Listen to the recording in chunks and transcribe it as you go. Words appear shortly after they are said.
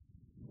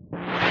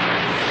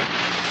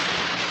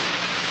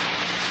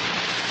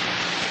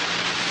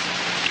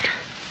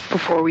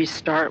Before we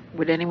start,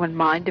 would anyone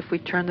mind if we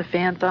turn the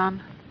fans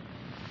on?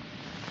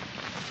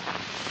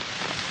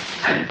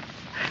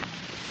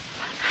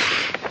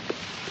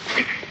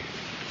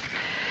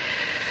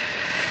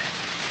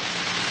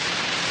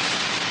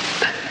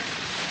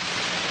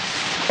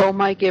 O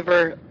my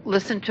giver,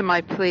 listen to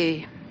my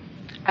plea.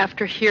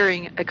 After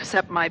hearing,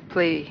 accept my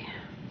plea.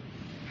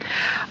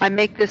 I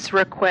make this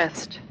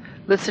request.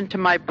 Listen to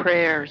my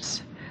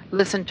prayers.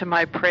 Listen to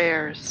my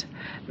prayers.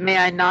 May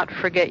I not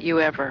forget you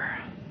ever.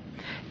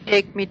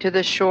 Take me to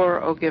the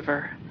shore, O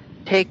giver.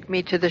 Take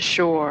me to the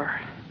shore.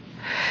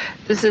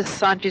 This is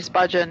Sant Ji's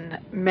bhajan,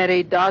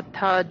 Mere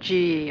Data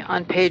Ji,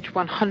 on page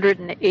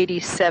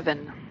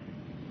 187.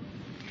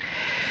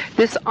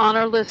 This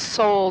honorless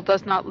soul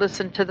does not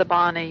listen to the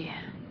Bani.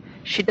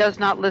 She does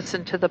not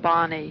listen to the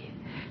Bani.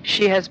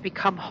 She has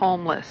become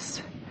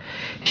homeless.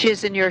 She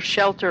is in your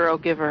shelter, O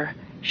giver.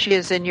 She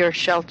is in your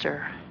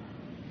shelter.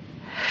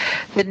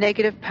 The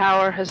negative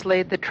power has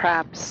laid the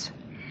traps.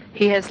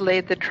 He has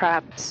laid the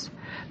traps.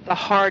 The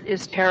heart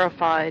is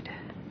terrified.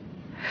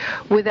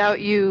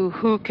 Without you,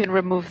 who can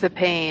remove the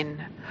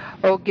pain?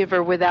 O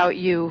giver, without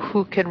you,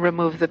 who can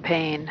remove the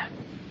pain?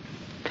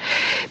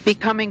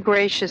 Becoming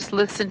gracious,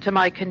 listen to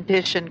my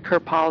condition,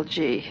 Kirpal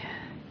Ji.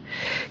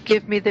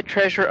 Give me the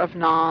treasure of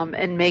Nam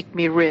and make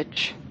me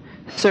rich.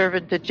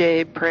 Servant to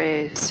Jay,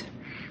 praise.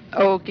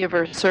 O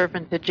giver,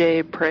 servant to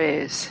Jay,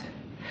 praise.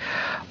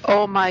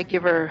 O my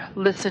giver,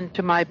 listen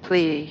to my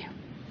plea.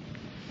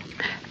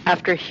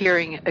 After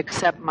hearing,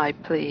 accept my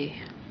plea.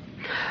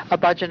 A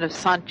bhajan of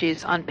Sant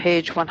Ji's on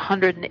page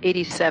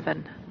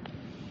 187.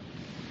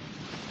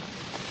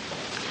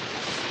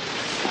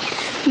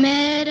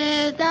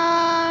 Mere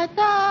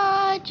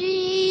Data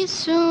Ji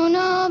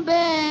suno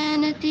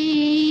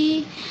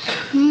benati.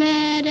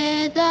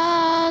 Mere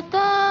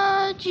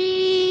Data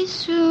Ji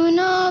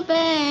suno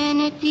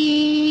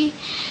benati.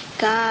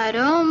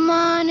 Karo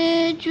man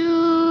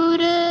jur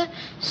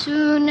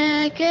sun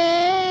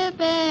ke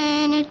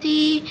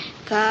benati.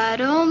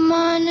 Karo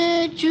man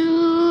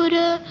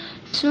jur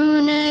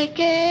sun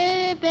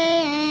ke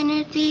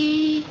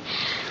benati.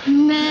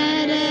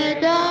 Mere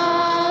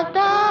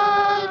Data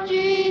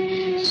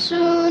Ji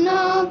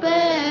suno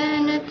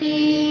benati.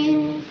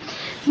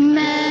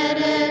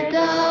 Mere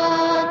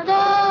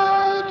Data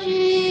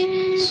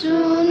Ji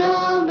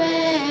suno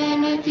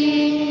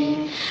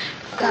benati.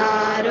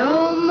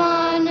 Karo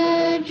man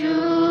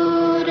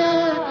jur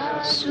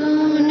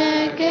sun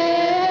ke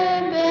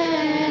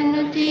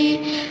benati.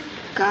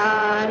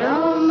 Karo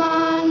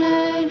man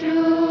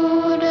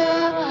jur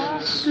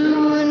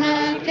sun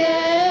ke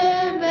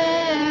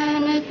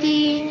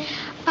benati.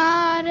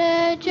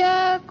 Arja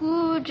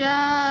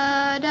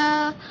gujara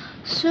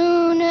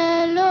sun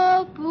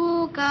lo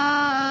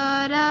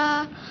pukara.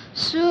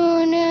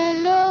 Sun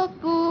lo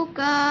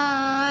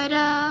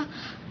pukara.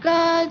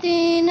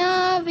 Kadina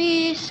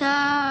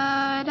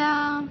visara.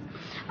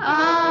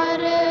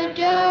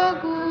 Arja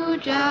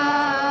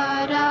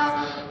gujara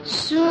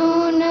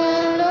sun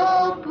lo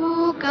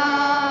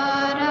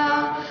pukara.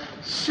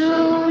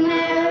 Sun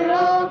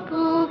lo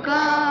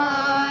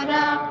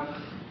pukara.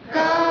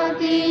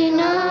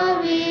 Kadina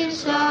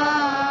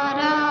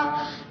visara.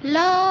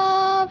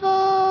 Lavo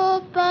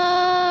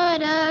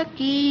para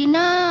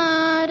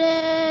kinare.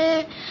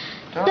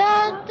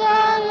 Data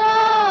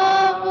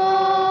lavo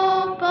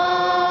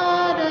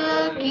para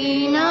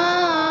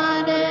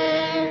kinare.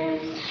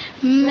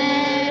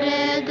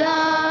 Mere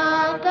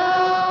Data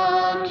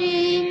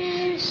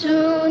Ji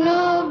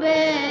suno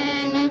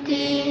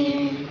benati.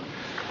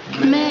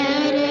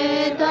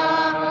 Mere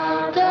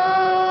Data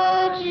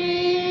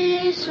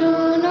Ji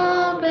suno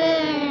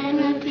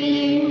benati.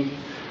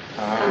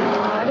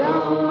 Karo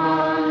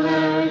man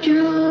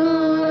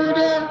jur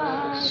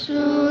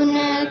sun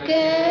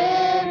ke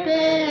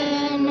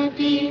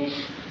benati.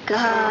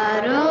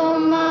 Karo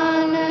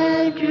man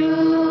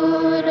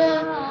jur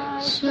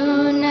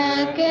sun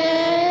ke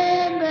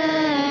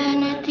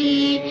benati.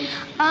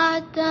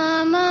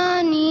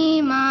 Atmani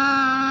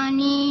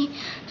mani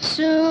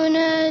sun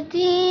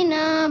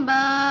dina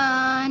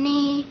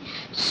bani.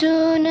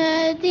 Sun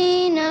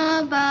dina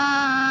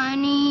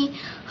bani.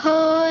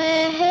 Hoye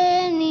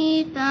hai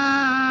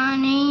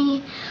nitani.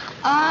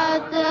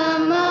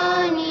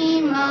 Atmani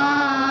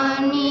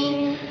mani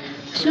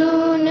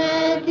sun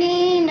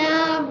dina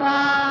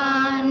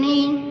bani.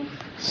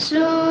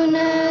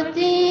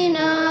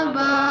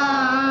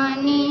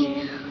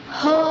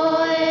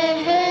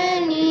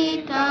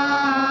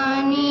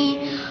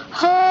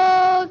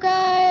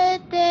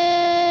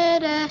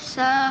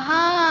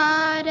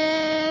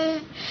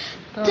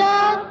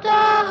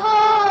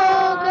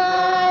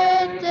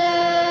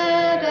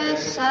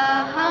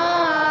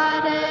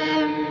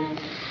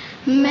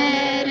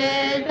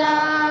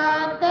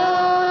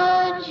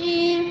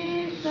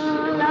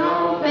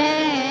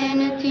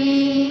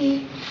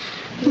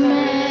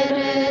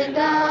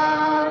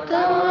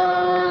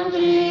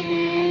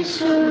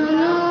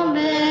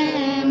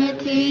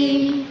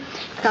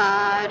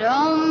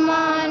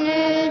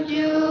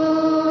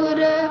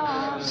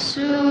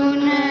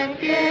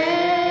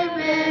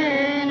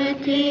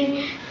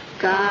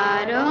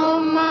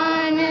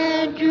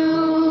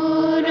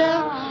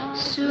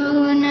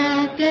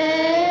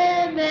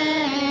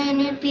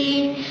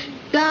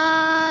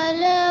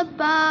 गाल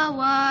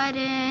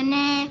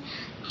पावरने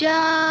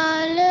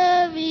जाल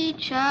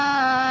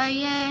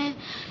विछाय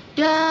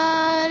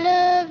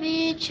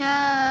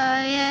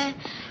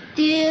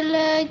तिल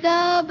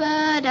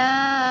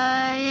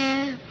घबराय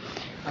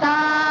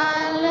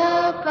गाल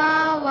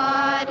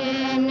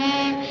पावरने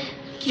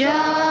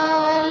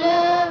जाल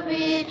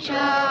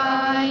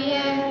विछाय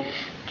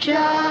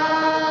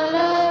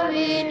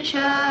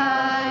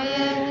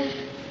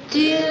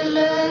दिल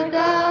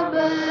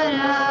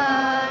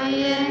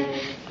घबराए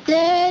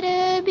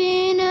तेरे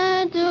बिना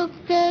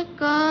दुख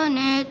कौन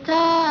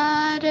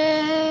तारे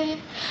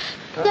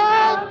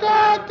दाता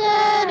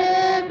तेरे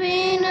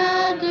बिना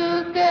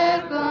दुख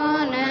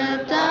कौन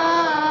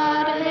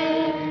तारे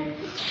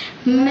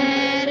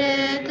मेरे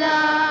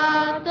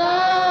दाता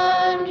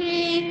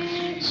जी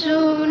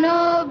सुनो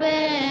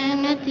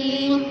बेनती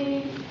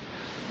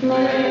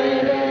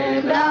मेरे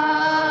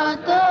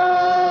दाता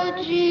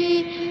जी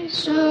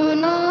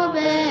सुनो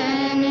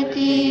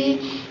बेनती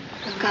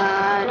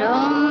करो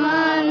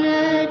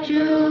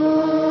मंजूर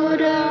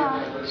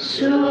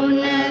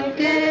सुन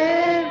के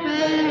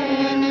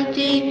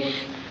बेनती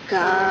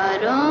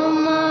करो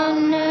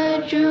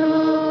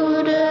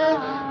मंजूर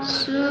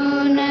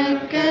सुन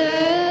के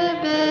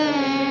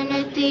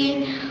बेनती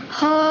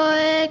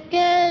होए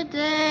के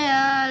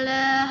दयाल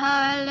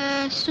हाल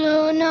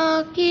सुनो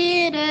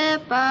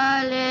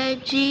किरपाल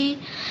जी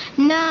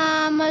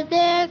नाम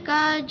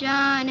देखा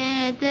जाने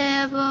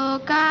देवो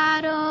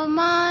कारो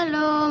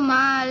मालो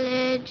माल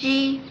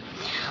जी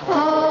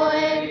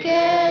होए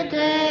के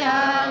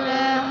दयाल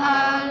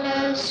हाल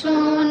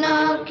सुनो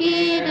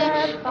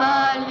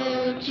किरपाल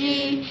जी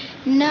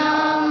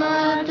नाम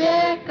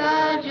देखा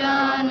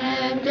जाने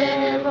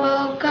देवो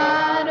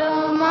कारो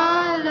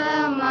माल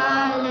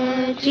माल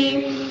जी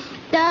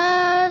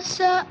दास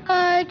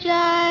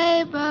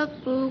अजायब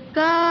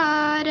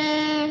पुकारे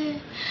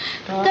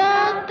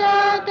दाता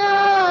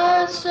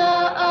दास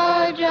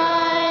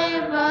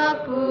अजायब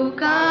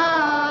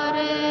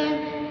पुकारे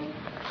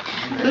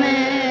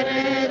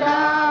मेरे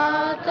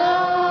दाता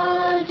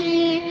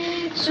जी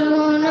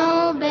सुनो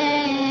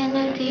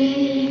बेनती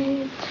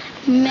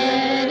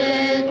मेरे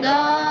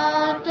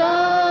दाता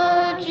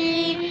जी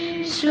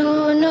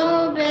सुनो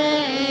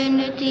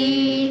बेनती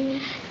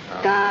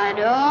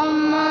करो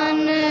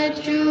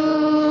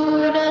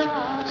मंजूर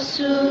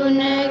सुन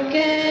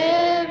के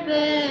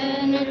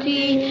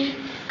बेनती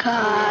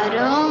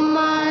करो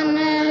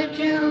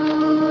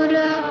मंजूर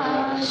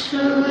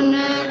सुन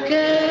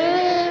के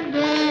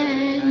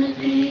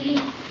बेनती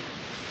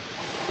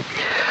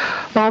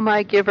O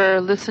my giver,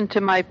 listen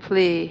to my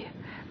plea.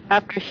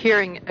 After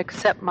hearing,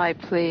 accept my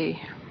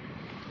plea.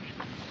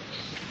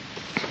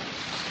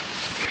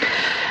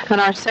 And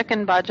our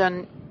second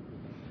bhajan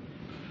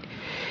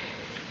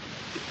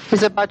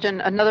is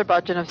another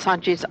bhajan of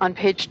Sant Ji's on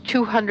page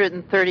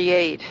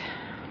 238.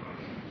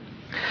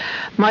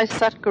 My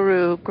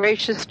Satguru,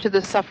 gracious to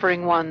the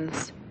suffering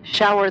ones,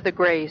 shower the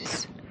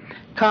grace.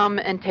 Come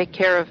and take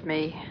care of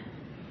me.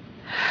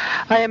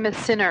 I am a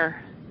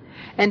sinner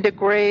and a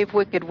grave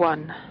wicked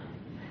one.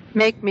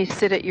 Make me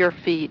sit at your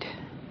feet.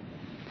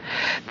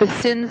 The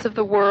sins of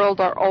the world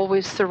are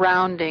always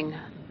surrounding.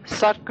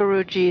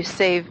 Satguruji,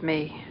 save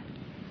me.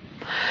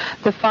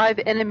 The 5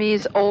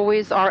 enemies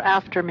always are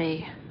after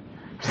me.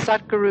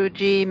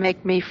 Satguruji,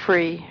 make me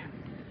free.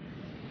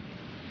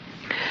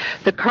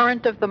 The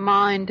current of the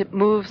mind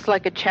moves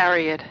like a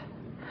chariot.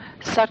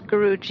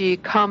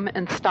 Satguruji, come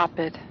and stop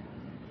it.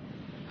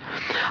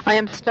 I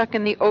am stuck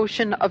in the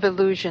ocean of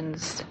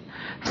illusions.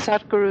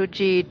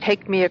 Satguruji,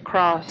 take me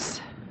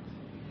across.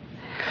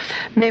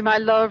 May my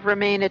love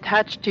remain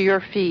attached to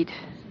your feet.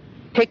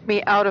 Take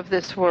me out of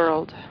this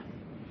world.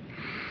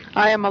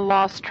 I am a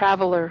lost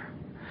traveler.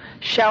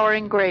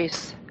 Showering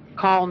grace,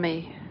 call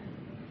me.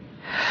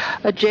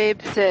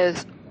 Ajaib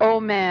says, O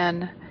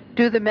man,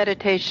 do the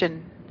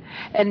meditation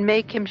and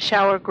make him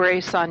shower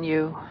grace on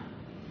you.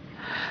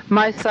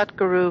 My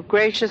Satguru,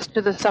 gracious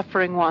to the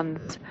suffering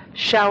ones,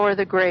 shower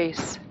the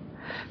grace.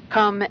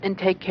 Come and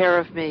take care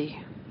of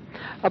me.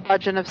 A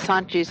bhajan of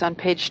Sant Ji's on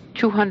page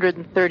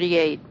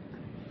 238.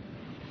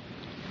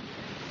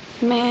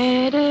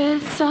 मेरे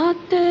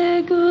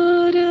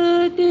सतगुरु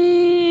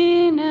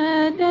दीन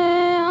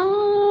दयाल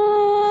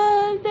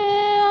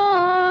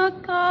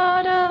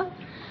दयाकर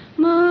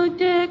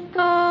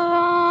मुझको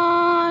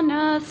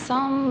न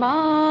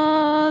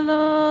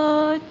संभालो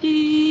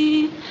जी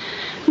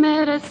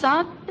मेरे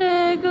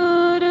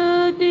सतगुरु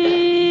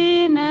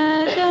दीन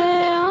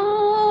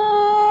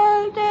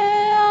दयाल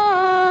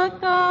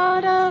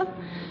दयाकर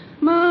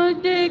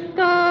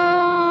मुझको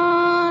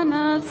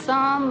न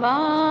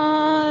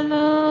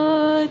संभालो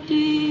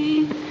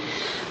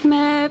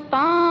मैं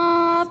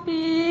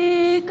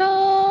पापी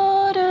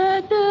गौर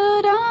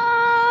दुराचारी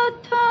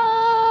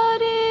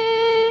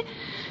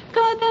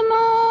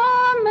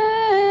कदमों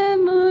में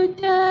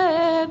मुझे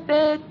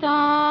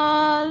बिठा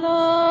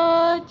लो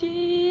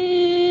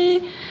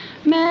जी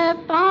मैं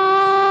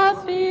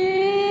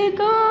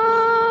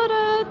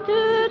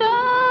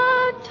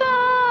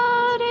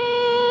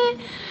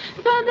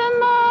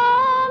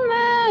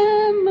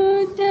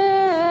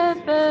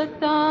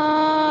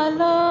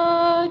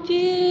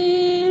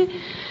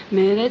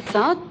मेरे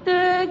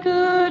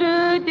सतगुरु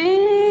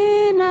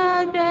दीन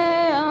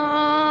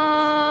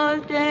दयाल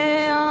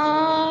दया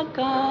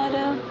कर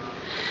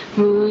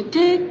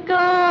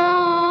मुझको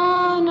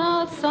न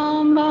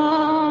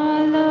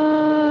संभालो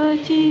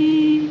जी।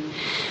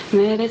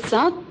 मेरे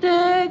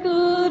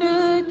सतगुरु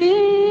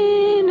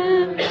दीन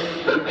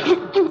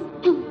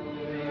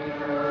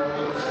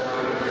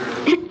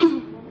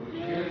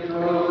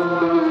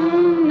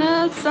न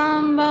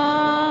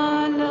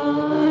संभालो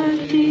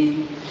जी।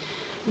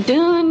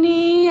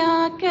 दुनिया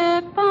के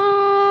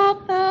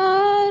पाप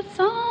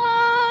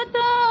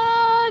सागर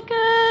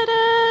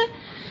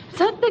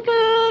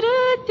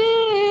सतगुरु जी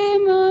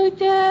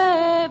मुझे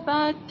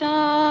बचा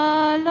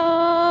लो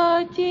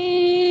जी।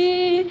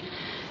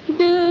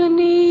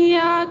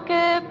 दुनिया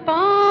के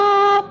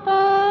पाप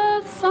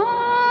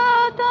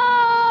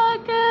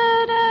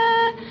सागर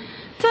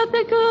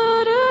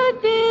सतगुरु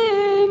जी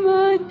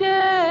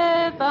मुझे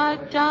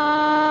बचा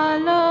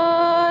लो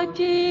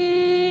जी।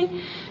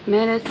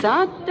 मेरे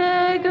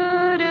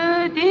सतगुरु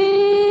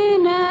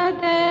दीन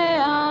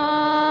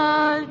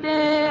दयाल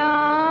दया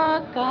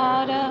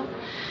कर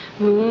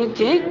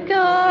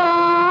मुझको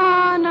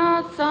न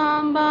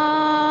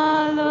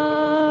संभालो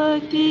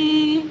जी।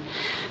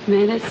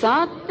 मेरे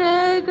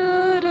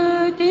सतगुरु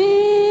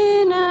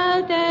दीन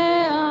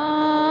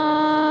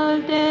दयाल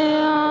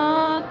दया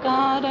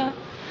कर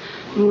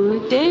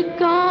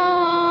मुझको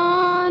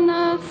न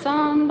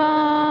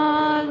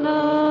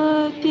संभालो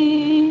जी।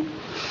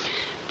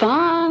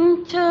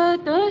 पंच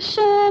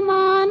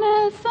दुश्मन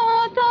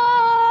सदा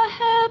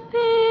है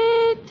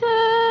पीछे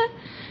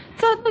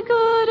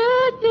सतगुरु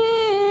जी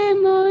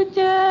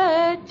मुझे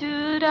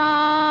चुरा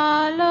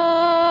लो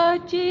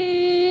जी।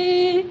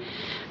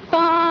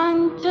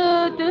 पंच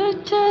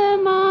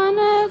दुश्मन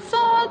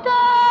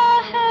सदा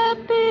है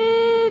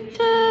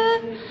पीछे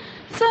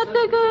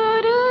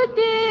सतगुरु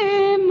जी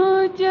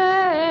मुझे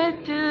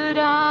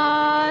चुरा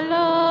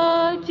लो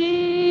जी।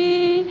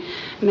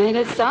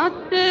 मेरे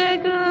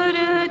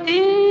सतगुरु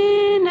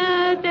दीन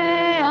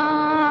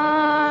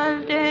दयाल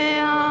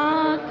दया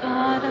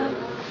कर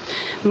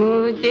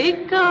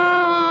मुझको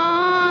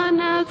न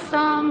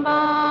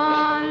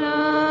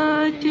संभालो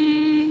जी।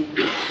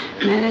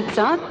 मेरे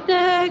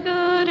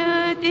सतगुरु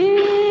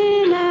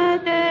दीन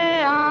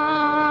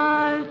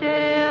दयाल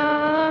दया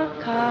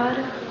कर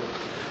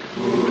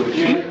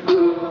मुझको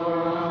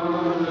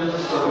न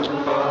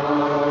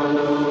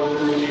संभालो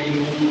जी।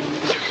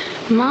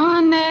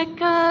 मन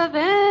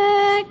कवे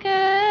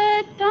के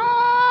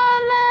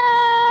टाल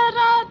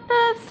रात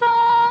सा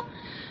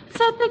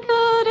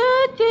सतगुरु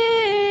जी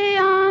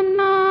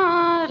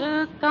अनार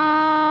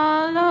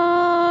कालो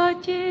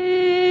जी।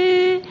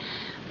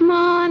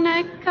 मन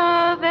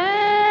कवे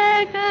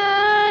के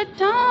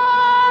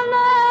टाल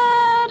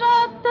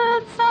रात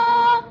सा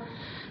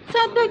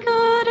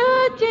सतगुरु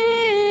जी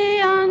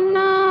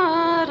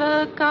अनार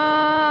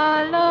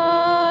कालो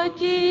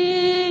जी।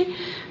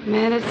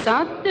 मेरे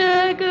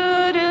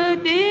सतगुरु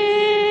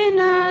दीन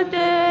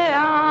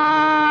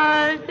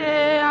दयाल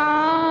दया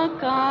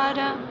कर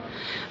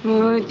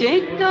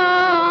मुझको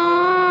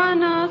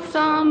न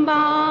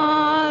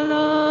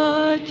संभालो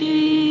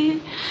जी।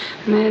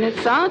 मेरे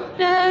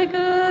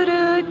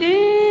सतगुरु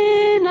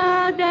दीन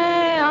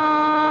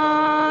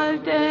दयाल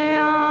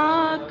दया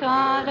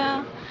कर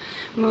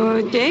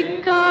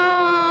मुझको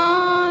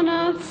न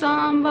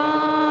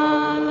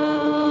संभालो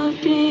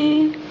जी।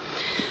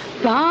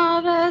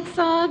 भाव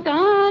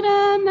सागर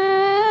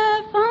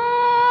में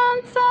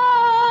फंसा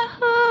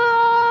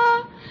हुआ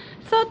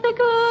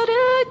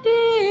सतगुरु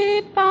जी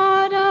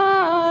पार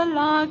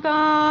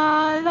लगा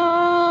लो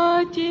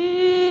जी।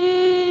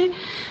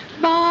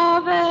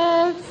 भाव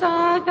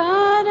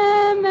सागर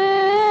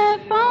में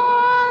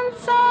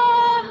फंसा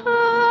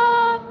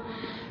हुआ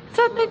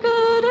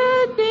सतगुरु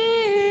जी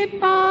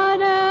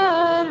पार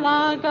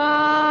लगा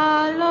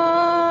लो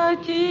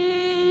जी।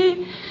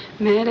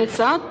 मेरे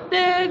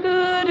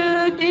सतगुरु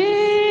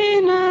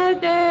दीन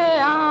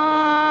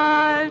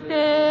दयाल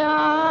दया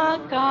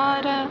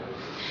कर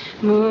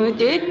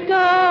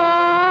मुझको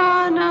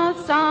न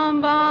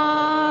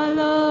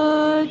संभालो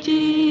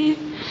जी।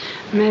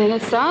 मेरे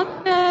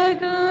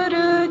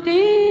सतगुरु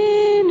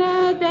दीन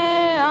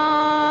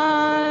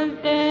दयाल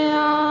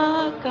दया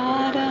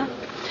कर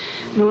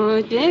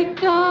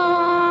मुझको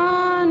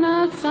न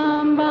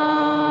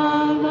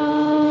संभालो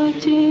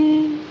जी।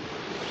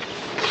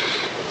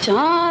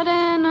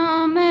 चरण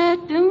में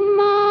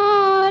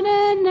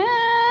तुम्हारे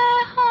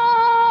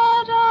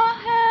निहारा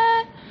है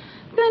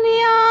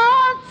दुनिया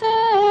से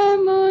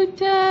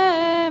मुझे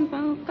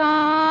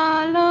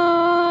निकालो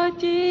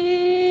जी।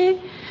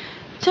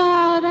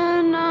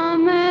 चरण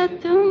में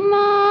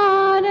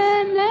तुम्हारे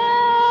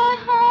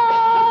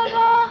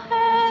निहारा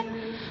है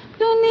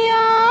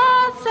दुनिया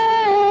से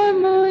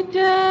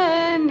मुझे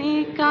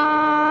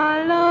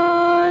निकालो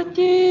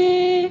जी।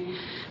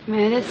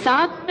 मेरे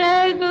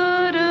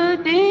सतगुरु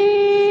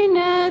दीन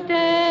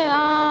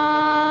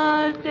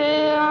दयाल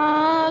दया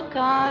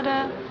कर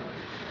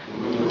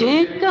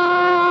मुझको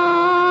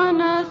न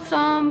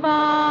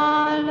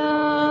संभालो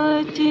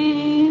जी।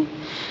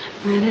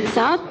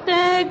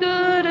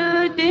 Satguru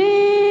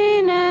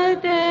Deen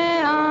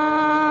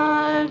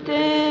Dayal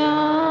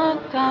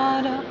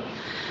Dayakara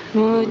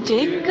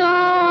Mujhko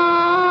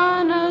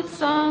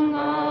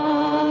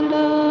Sangalji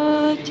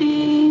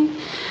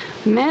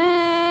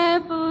मैं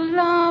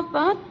बुला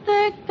बात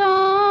का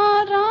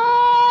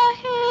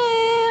राही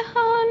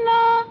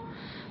होना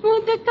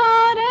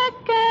मुदकार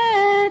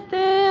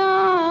कहते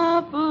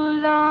आप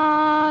बुला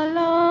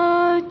लो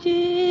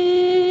जी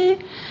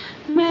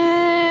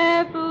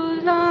मैं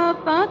बुला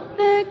बात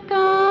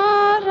का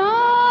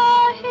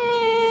राही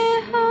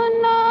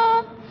होना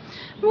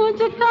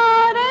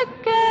मुदकार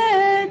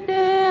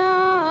कहते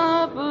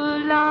आप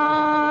बुला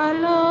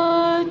लो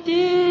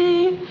जी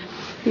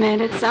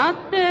मेरे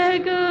साथ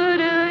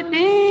गुरु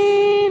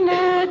दीन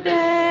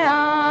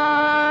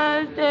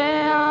दयाल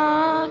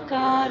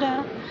दयाकर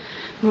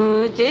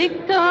मुझे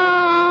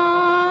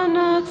कान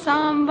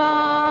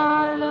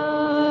संभालो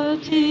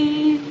जी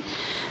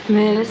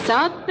मेरे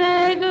साथ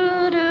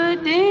गुरु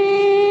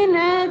दीन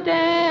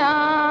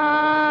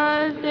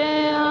दयाल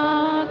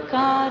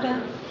दयाकर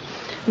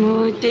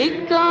मुझे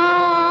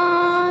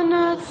कान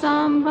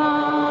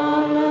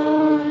संभालो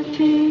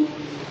जी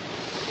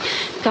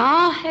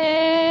काहे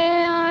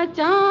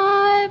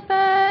अजायब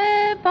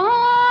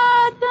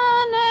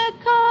बादन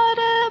कर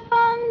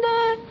बंद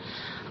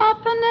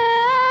अपने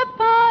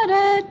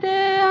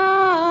पर्दे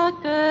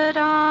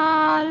करा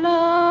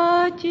लो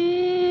जी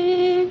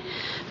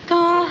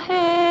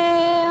काहे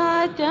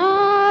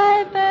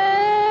अजायब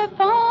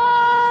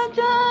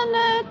बादन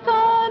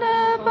कर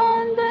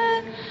बंद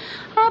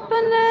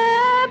अपने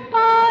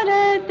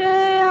पर्दे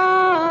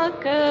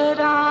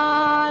करा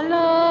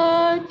लो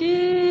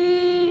जी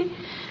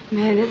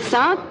मेरे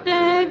साथ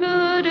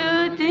गुरु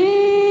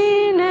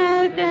दीन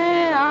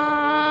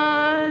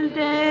दयाल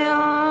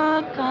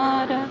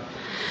दयाकर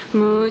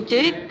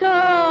मुझे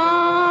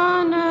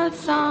कौन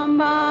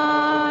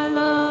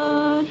संभालो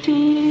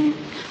जी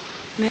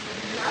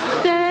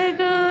मेरे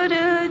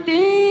गुरु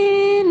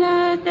दीन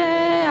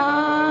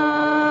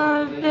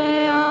दयाल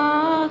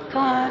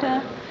दयाकर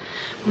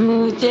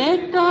मुझे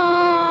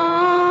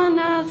कौन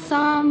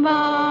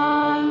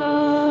संभालो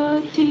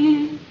जी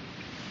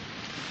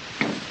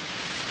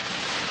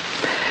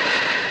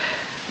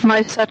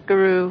My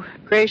Satguru,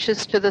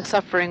 gracious to the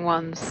suffering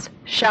ones,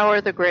 shower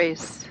the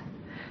grace.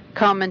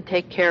 Come and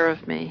take care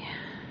of me.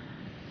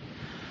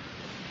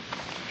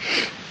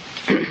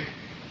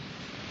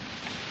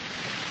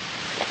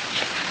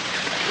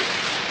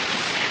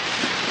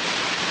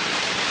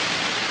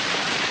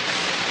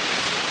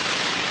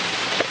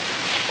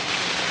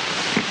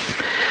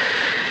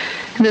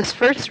 This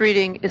first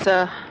reading is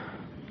a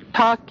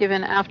talk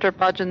given after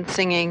bhajan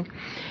singing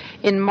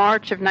in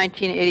March of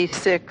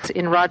 1986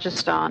 in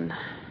Rajasthan.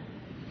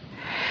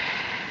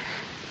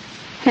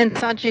 And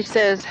Sant Ji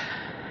says,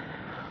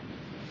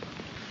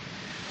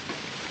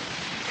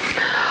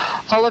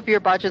 all of your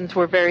bhajans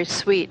were very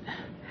sweet.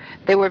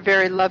 They were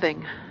very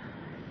loving.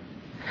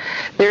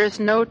 There is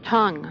no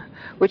tongue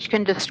which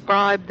can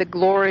describe the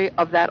glory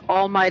of that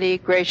almighty,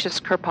 gracious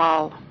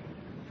Kirpal.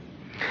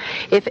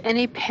 If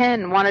any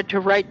pen wanted to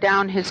write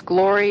down his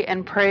glory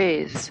and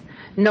praise,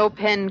 no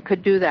pen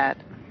could do that.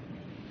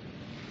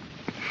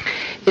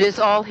 It is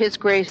all his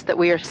grace that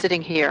we are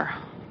sitting here.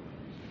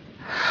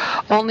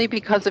 Only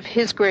because of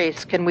his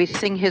grace can we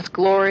sing his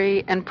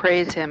glory and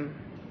praise him.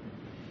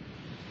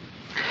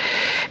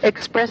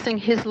 Expressing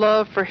his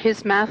love for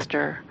his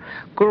master,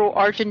 Guru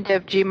Arjan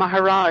Dev Ji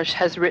Maharaj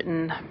has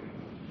written,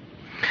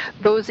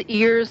 those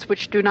ears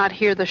which do not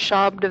hear the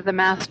shabd of the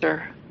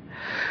master,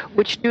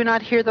 which do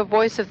not hear the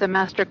voice of the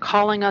master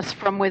calling us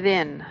from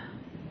within,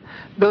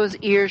 those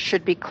ears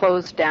should be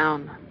closed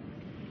down.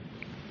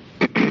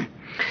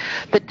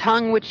 The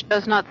tongue which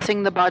does not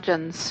sing the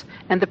bhajans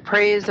and the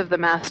praise of the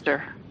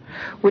master,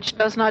 which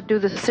does not do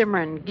the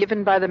simran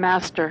given by the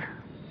master,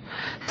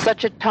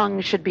 such a tongue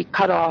should be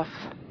cut off.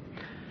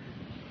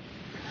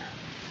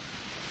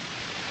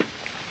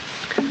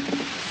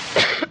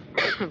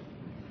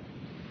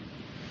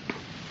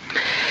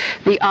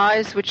 The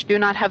eyes which do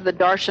not have the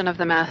darshan of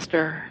the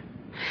master,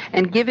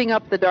 and giving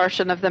up the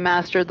darshan of the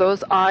master,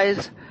 those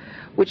eyes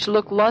which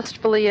look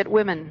lustfully at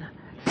women,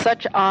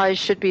 such eyes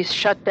should be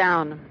shut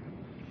down.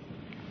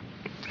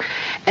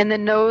 And the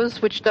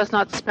nose which does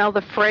not smell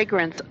the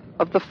fragrance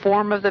of the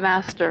form of the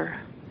master,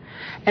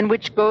 and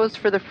which goes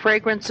for the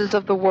fragrances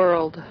of the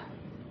world,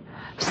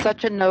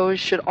 such a nose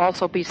should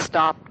also be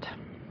stopped.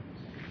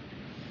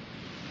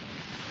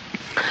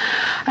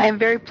 I am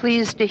very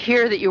pleased to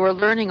hear that you are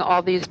learning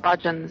all these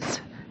bhajans,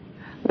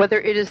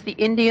 whether it is the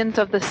Indians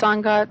of the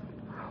Sangat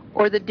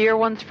or the dear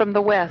ones from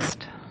the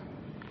West.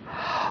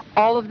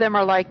 All of them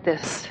are like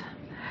this.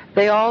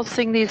 They all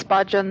sing these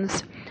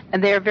bhajans,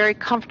 and they are very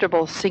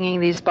comfortable singing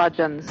these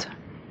bhajans.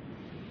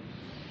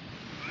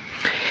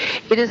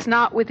 It is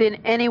not within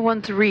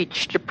anyone's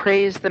reach to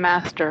praise the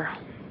Master.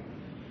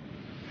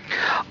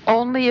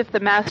 Only if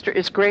the Master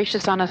is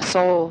gracious on a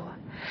soul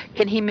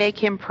can he make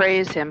him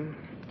praise him,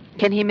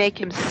 can he make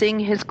him sing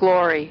his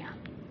glory.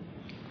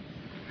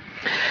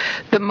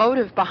 The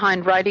motive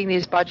behind writing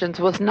these bhajans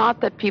was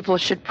not that people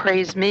should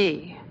praise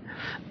me,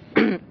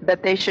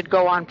 that they should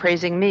go on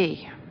praising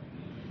me.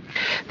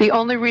 The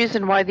only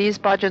reason why these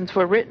bhajans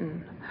were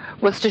written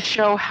was to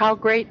show how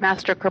great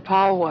Master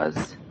Kirpal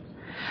was,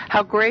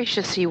 how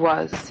gracious he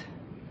was,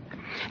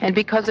 and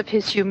because of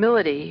his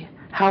humility,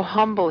 how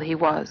humble he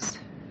was.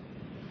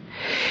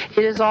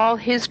 It is all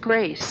his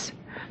grace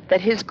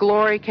that his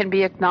glory can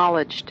be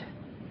acknowledged,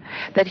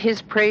 that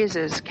his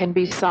praises can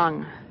be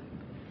sung.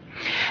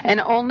 And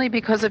only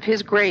because of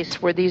his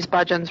grace were these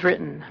bhajans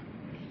written.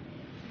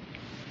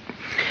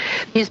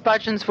 These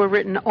bhajans were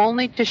written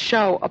only to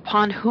show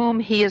upon whom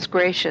he is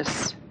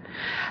gracious,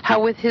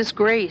 how with his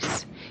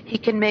grace he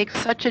can make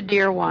such a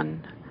dear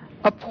one,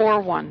 a poor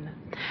one,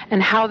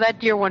 and how that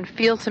dear one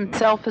feels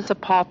himself as a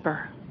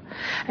pauper,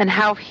 and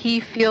how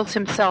he feels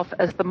himself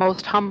as the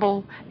most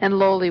humble and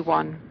lowly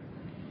one.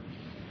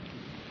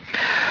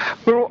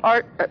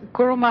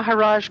 Guru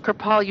Maharaj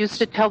Kirpal used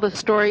to tell the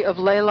story of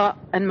Layla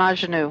and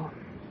Majnu.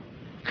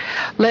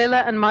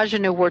 Layla and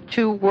Majnu were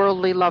two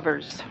worldly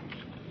lovers.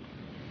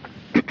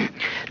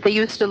 They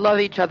used to love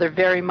each other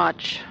very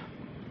much.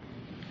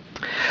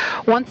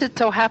 Once it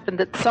so happened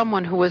that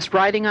someone who was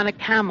riding on a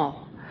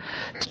camel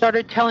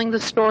started telling the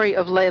story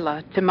of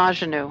Layla to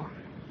Majnu.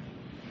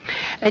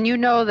 And you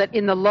know that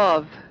in the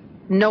love,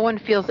 no one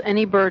feels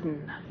any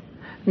burden.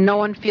 No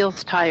one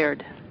feels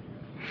tired.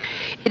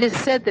 It is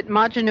said that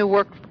Majnu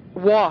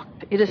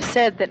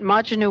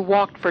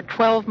walked for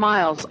 12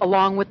 miles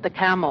along with the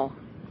camel.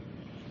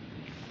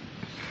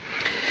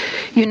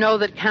 You know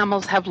that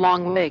camels have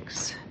long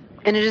legs,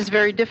 and it is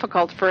very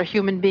difficult for a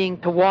human being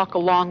to walk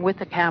along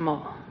with a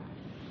camel.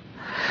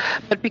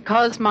 But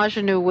because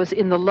Majnu was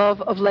in the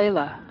love of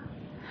Layla,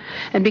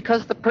 and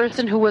because the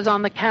person who was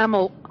on the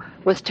camel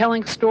was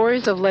telling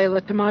stories of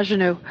Layla to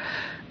Majnu,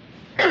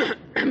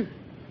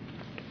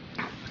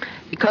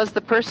 because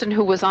the person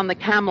who was on the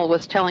camel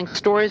was telling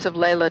stories of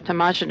Layla to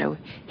Majnu,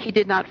 he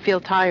did not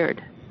feel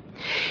tired.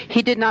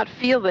 He did not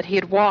feel that he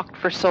had walked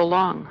for so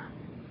long.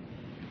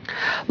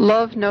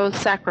 Love knows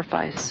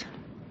sacrifice.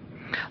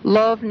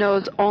 Love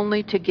knows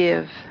only to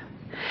give.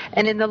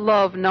 And in the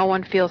love, no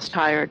one feels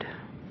tired.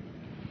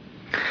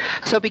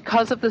 So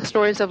because of the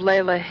stories of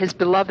Layla, his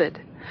beloved,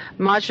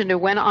 Majnu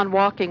went on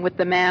walking with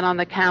the man on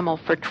the camel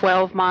for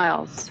 12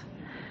 miles.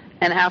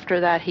 And after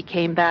that, he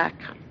came back.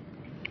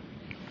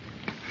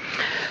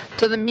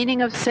 So the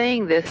meaning of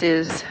saying this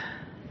is,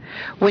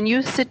 when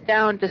you sit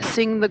down to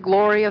sing the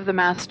glory of the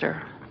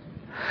Master,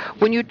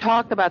 when you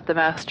talk about the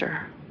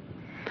Master,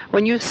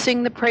 when you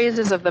sing the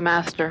praises of the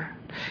Master,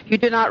 you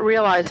do not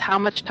realize how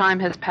much time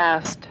has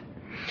passed,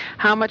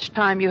 how much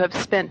time you have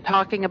spent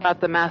talking about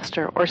the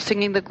Master or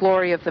singing the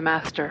glory of the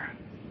Master.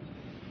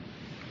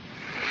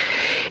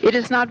 It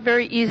is not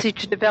very easy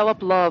to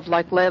develop love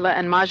like Layla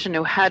and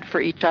Majnu had for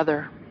each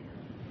other.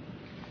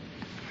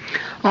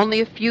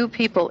 Only a few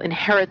people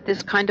inherit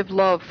this kind of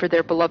love for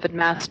their beloved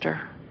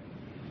Master.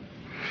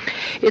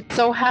 It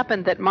so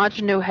happened that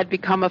Majnu had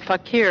become a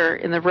fakir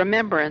in the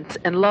remembrance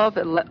and love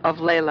of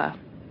Layla.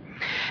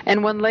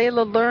 And when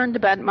Layla learned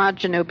about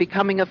Majnu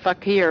becoming a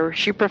fakir,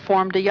 she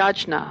performed a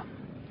yajna.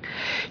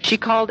 She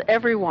called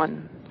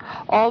everyone,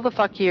 all the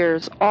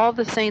fakirs, all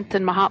the saints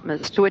and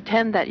Mahatmas, to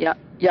attend that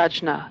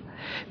yajna,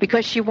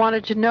 because she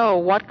wanted to know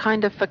what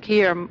kind of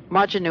fakir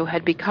Majnu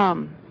had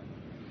become.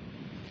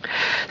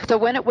 So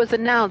when it was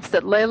announced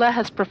that Layla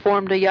has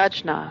performed a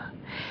yajna,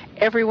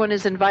 everyone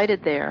is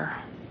invited there.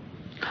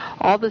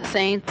 All the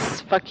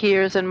saints,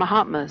 fakirs, and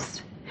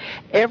Mahatmas,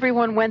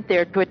 everyone went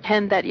there to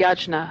attend that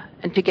yajna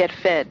and to get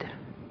fed.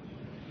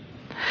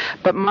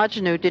 But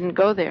Majnu didn't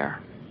go there.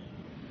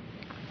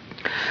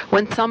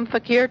 When some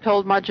fakir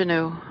told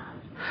Majnu,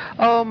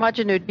 "Oh,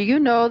 Majnu, do you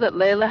know that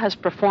Layla has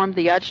performed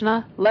the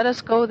yajna? Let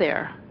us go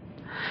there."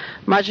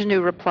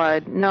 Majnu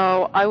replied,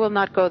 "No, I will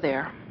not go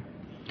there.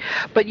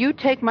 But you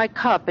take my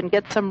cup and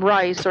get some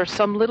rice or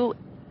some little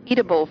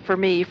eatable for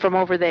me from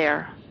over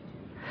there.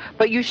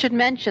 But you should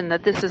mention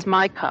that this is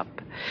my cup.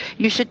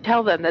 You should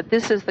tell them that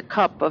this is the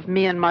cup of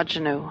me and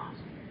Majnu."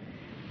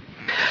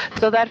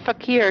 So that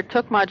fakir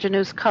took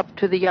Majnu's cup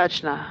to the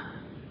yajna.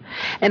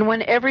 And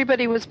when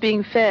everybody was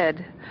being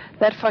fed,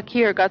 that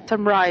fakir got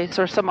some rice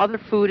or some other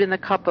food in the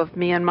cup of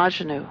me and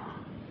Majnu.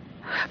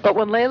 But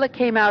when Layla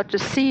came out to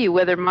see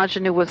whether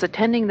Majnu was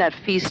attending that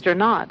feast or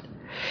not,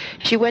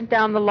 she went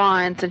down the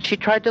lines and she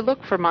tried to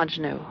look for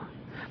Majnu,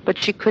 but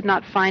she could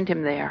not find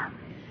him there.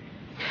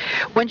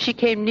 When she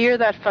came near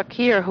that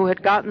fakir who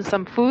had gotten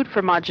some food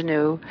for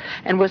Majnu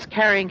and was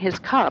carrying his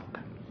cup,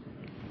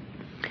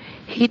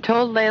 he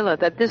told Layla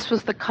that this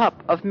was the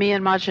cup of me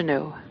and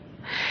Majnu.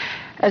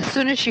 As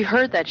soon as she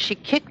heard that, she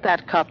kicked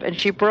that cup and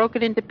she broke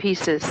it into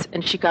pieces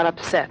and she got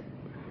upset.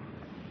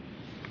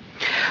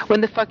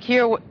 When the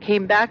fakir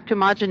came back to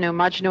Majnu,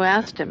 Majnu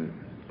asked him,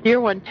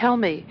 "Dear one, tell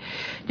me,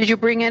 did you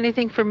bring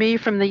anything for me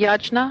from the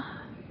yajna?"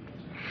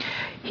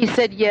 He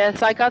said,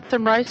 "Yes, I got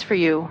some rice for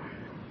you.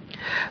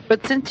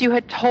 But since you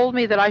had told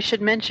me that I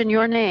should mention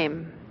your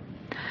name,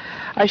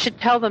 I should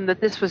tell them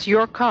that this was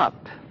your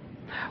cup.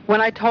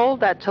 When I told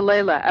that to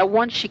Layla, at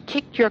once she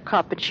kicked your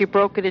cup and she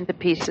broke it into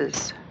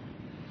pieces.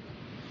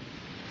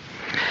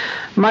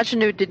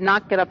 Majnu did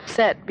not get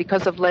upset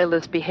because of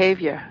Layla's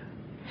behavior.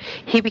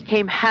 He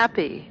became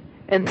happy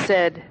and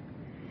said,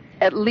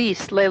 "At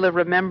least Layla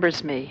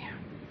remembers me."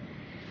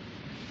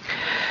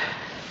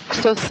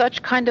 So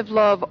such kind of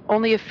love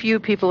only a few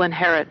people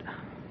inherit.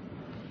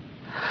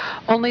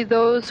 Only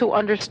those who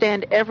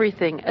understand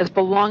everything as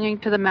belonging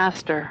to the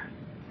Master,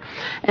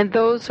 and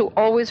those who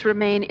always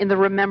remain in the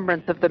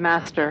remembrance of the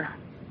Master.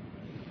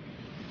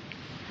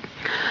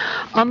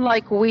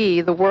 Unlike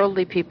we, the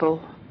worldly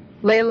people,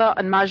 Layla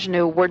and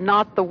Majnu were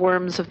not the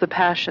worms of the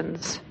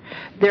passions.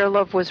 Their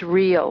love was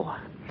real.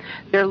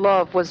 Their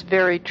love was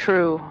very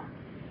true.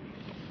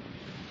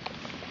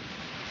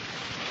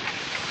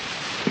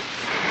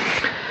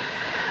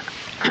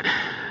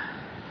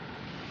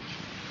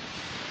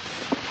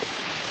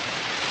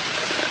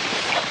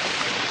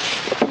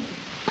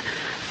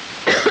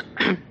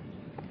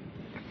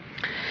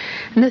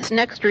 And this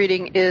next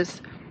reading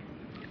is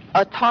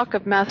a talk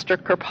of Master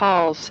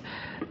Kirpal's.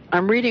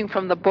 I'm reading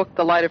from the book,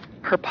 The Light of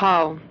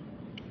Kirpal.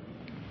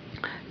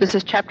 This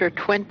is chapter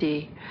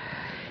 20,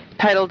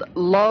 titled,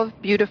 Love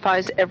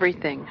Beautifies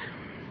Everything.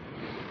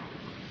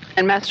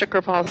 And Master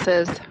Kirpal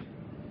says,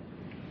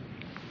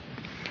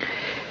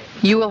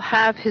 "You will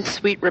have his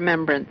sweet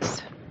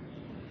remembrance.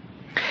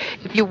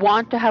 If you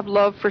want to have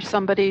love for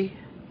somebody,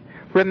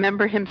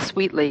 remember him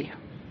sweetly.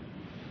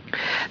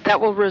 That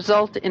will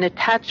result in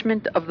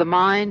attachment of the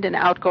mind and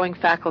outgoing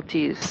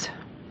faculties.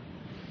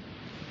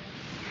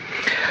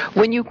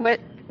 When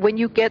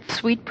you get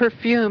sweet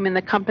perfume in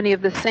the company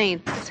of the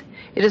saints,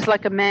 it is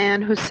like a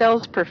man who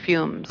sells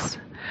perfumes.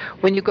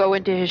 When you go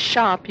into his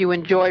shop, you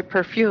enjoy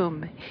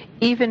perfume,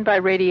 even by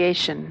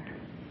radiation.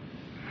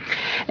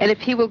 And if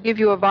he will give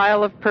you a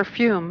vial of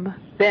perfume,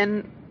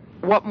 then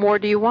what more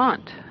do you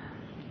want?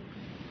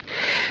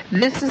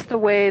 This is the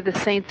way the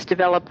saints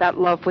develop that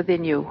love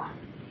within you.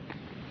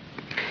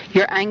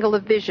 Your angle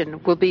of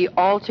vision will be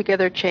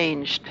altogether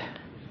changed.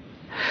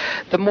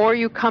 The more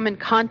you come in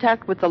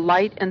contact with the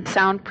light and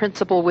sound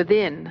principle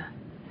within,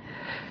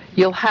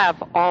 you'll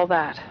have all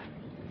that.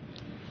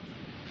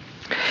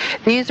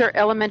 These are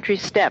elementary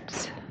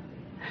steps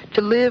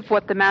to live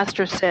what the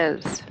Master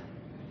says.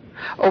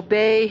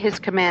 Obey his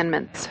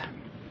commandments.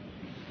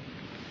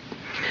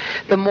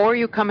 The more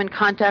you come in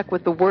contact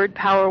with the word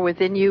power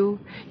within you,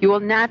 you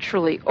will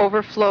naturally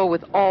overflow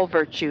with all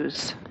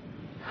virtues.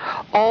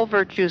 All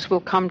virtues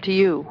will come to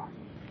you.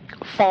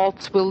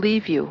 Faults will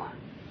leave you.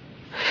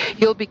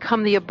 You'll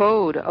become the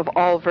abode of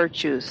all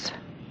virtues.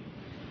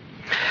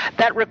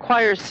 That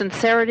requires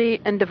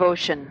sincerity and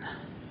devotion.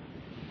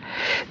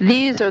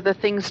 These are the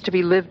things to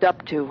be lived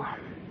up to.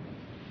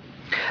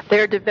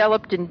 They are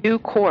developed in due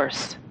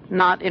course,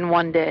 not in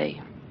one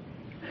day.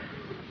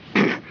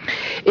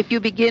 If you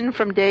begin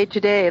from day to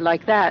day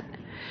like that,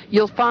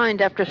 you'll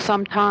find after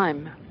some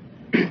time,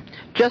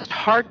 just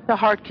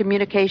heart-to-heart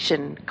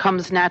communication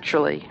comes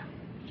naturally.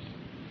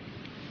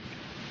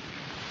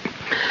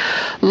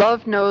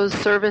 Love knows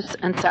service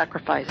and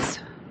sacrifice.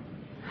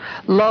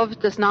 Love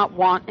does not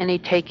want any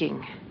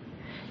taking.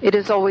 It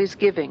is always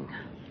giving,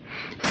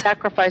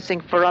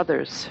 sacrificing for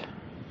others.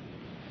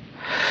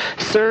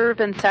 Serve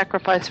and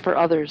sacrifice for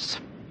others.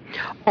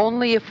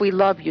 Only if we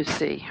love, you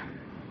see.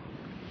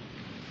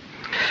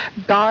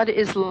 God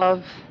is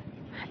love,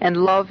 and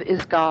love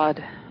is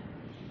God.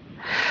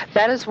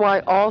 That is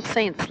why all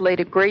saints laid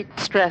a great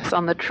stress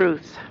on the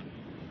truth.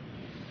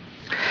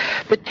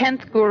 The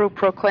 10th Guru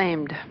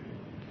proclaimed,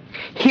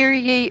 "Hear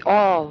ye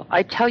all,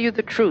 I tell you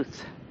the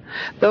truth.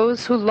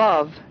 Those who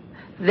love,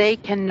 they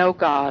can know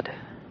God.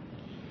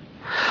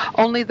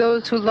 Only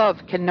those who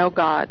love can know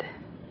God.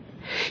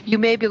 You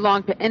may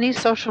belong to any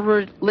social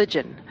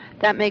religion.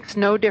 That makes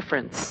no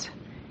difference.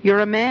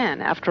 You're a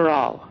man, after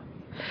all.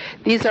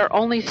 These are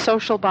only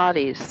social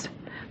bodies,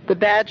 the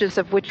badges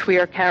of which we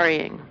are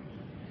carrying."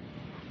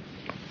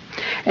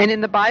 And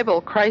in the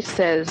Bible, Christ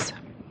says,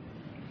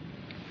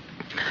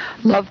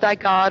 "Love thy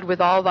God with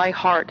all thy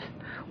heart,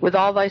 with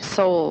all thy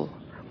soul,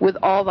 with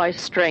all thy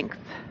strength."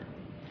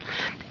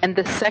 And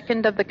the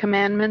second of the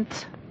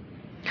commandments,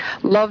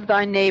 "Love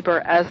thy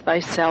neighbor as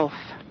thyself."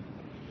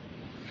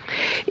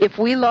 If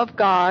we love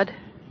God,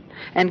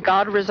 and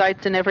God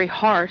resides in every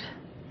heart,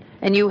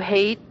 and you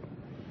hate,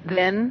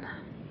 then,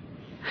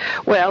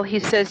 well, he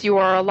says you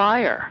are a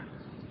liar.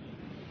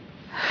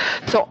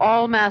 So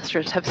all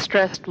masters have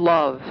stressed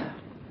love,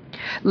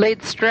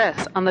 laid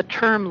stress on the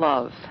term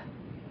love.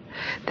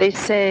 They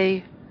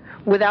say,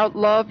 without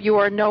love you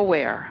are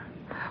nowhere,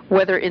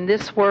 whether in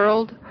this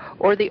world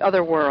or the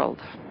other world.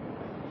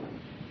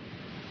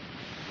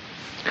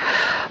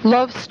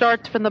 Love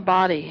starts from the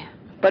body,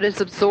 but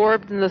is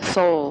absorbed in the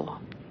soul.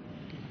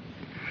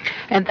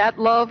 And that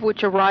love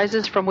which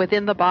arises from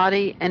within the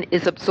body and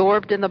is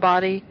absorbed in the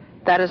body,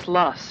 that is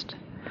lust.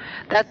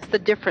 That's the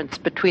difference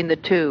between the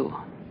two.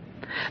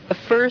 The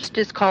first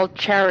is called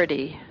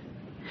charity,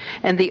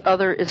 and the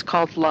other is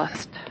called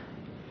lust.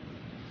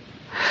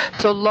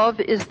 So love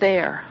is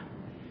there.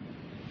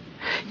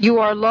 You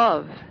are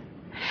love,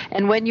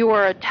 And when you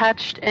are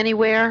attached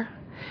anywhere,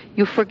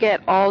 you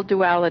forget all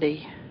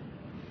duality.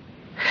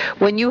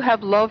 When you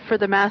have love for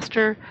the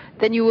Master,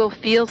 then you will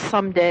feel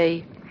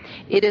someday,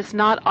 it is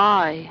not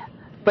I,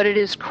 but it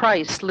is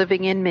Christ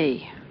living in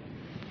me.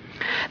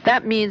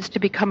 That means to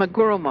become a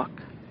Gurumukh,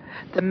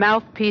 the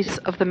mouthpiece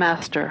of the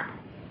Master.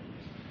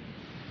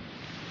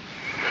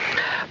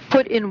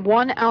 Put in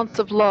 1 ounce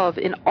of love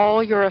in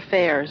all your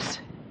affairs,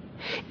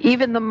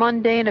 even the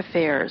mundane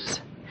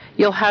affairs.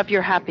 You'll have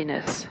your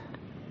happiness.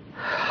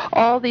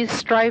 All these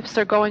strifes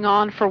are going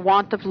on for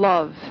want of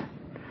love,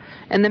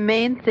 and the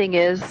main thing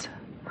is,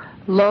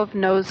 love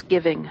knows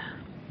giving.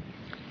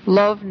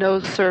 Love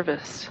knows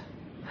service.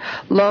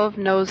 Love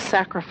knows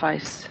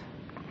sacrifice.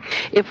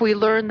 If we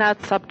learn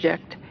that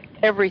subject,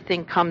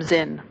 everything comes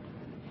in.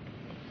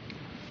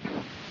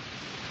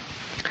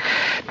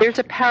 There's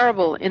a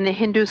parable in the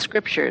Hindu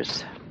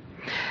scriptures.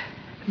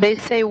 They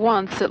say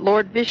once that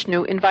Lord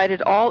Vishnu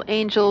invited all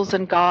angels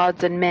and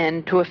gods and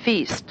men to a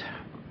feast.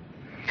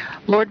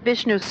 Lord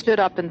Vishnu stood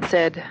up and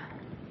said,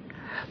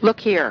 "Look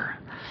here,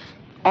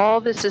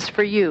 all this is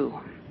for you.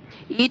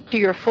 Eat to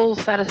your full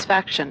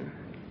satisfaction.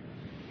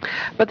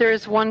 But there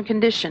is one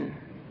condition.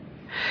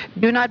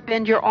 Do not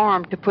bend your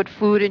arm to put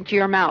food into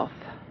your mouth."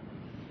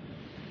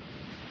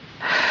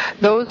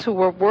 Those who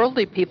were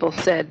worldly people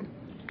said,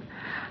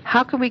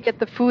 "How can we get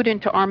the food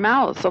into our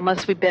mouths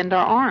unless we bend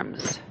our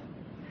arms?"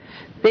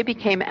 They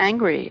became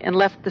angry and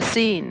left the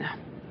scene.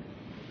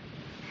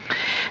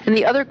 And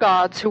the other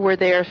gods who were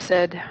there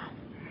said,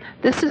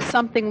 "This is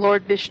something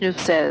Lord Vishnu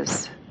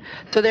says,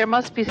 so there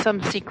must be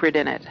some secret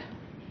in it."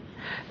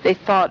 They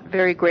thought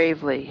very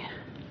gravely,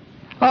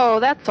 "Oh,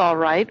 that's all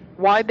right.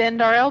 Why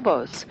bend our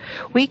elbows?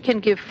 We can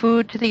give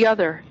food to the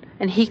other,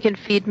 and he can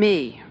feed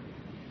me."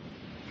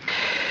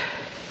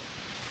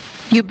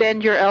 You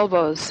bend your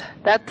elbows.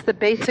 That's the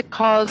basic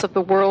cause of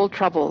the world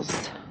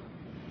troubles.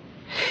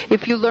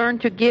 If you learn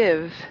to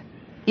give,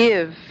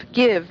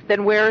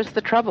 then where is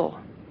the trouble?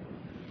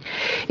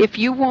 If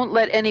you won't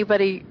let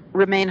anybody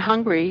remain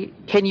hungry,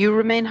 can you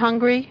remain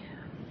hungry?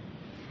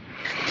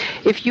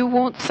 If you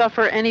won't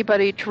suffer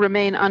anybody to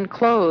remain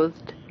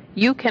unclothed,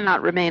 you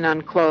cannot remain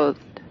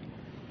unclothed.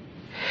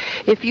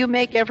 If you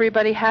make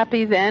everybody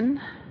happy,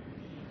 then?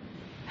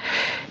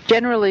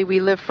 Generally, we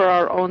live for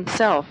our own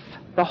self.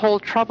 The whole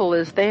trouble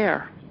is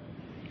there.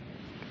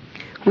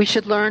 We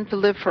should learn to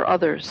live for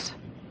others.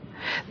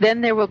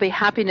 Then there will be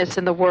happiness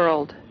in the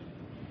world.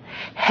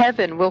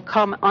 Heaven will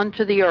come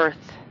unto the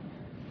earth.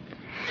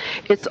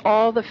 It's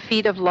all the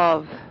feet of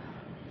love.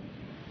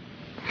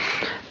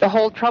 The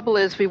whole trouble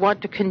is we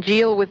want to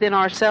congeal within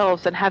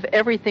ourselves and have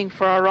everything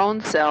for our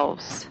own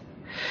selves.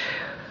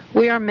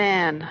 We are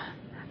man.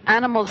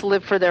 Animals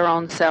live for their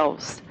own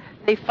selves.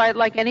 They fight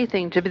like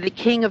anything to be the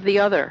king of the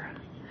other.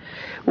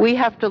 We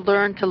have to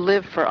learn to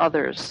live for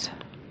others.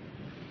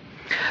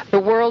 The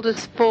world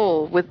is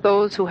full with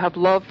those who have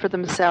love for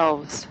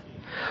themselves.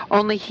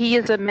 Only he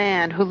is a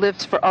man who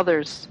lives for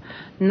others,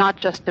 not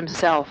just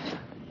himself.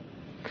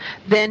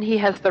 Then he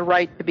has the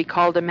right to be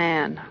called a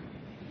man.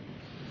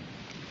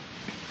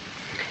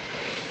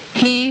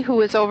 He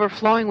who is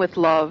overflowing with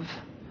love,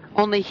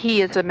 only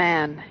he is a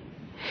man.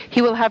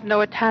 He will have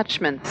no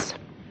attachments.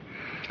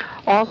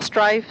 All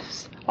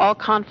strifes, all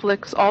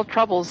conflicts, all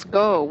troubles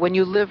go when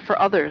you live for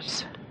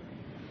others.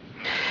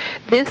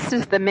 This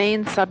is the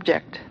main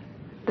subject,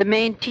 the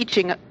main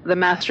teaching the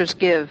masters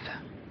give.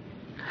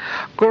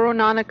 Guru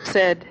Nanak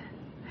said,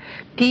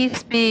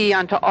 "Peace be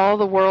unto all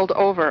the world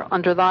over,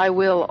 under thy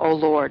will, O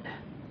Lord.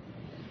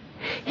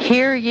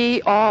 Hear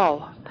ye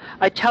all,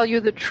 I tell you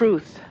the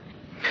truth.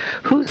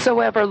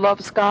 Whosoever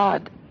loves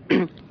God,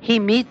 he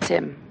meets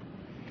him.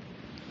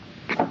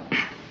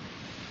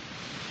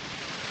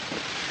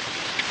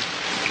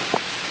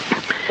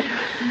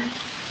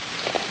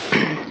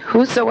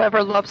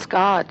 Whosoever loves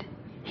God,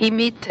 he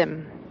meets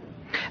him."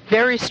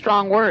 Very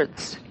strong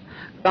words.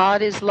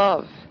 God is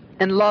love,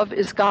 and love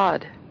is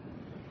God.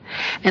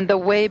 And the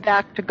way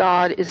back to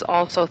God is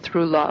also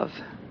through love.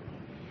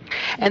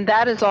 And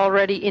that is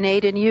already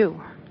innate in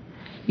you.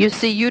 You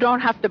see, you don't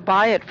have to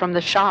buy it from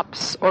the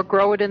shops or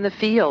grow it in the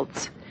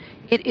fields.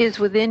 It is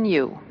within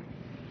you.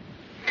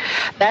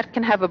 That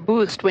can have a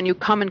boost when you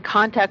come in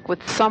contact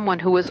with someone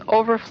who is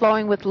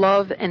overflowing with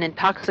love and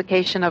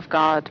intoxication of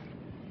God.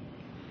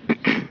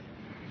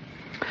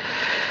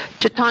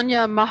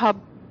 Chaitanya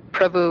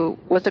Mahaprabhu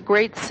was a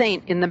great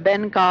saint in the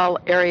Bengal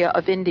area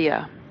of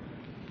India.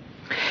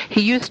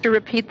 He used to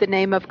repeat the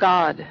name of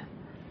God,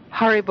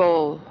 Hari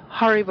Bol,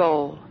 Hari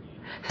Bol.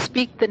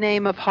 Speak the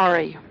name of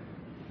Hari.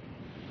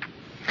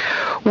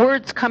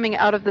 Words coming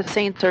out of the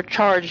saints are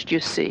charged, you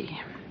see.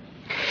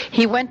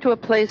 He went to a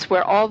place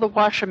where all the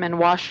washermen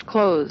washed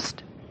clothes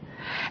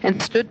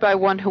and stood by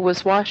one who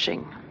was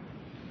washing.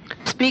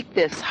 Speak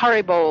this,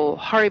 Hari Bol,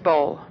 Hari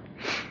Bol.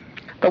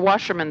 The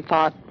washerman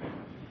thought,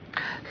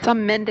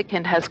 some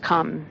mendicant has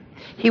come.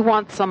 He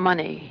wants some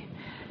money.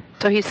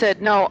 So he said,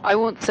 no, I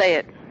won't say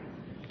it.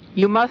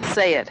 You must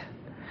say it.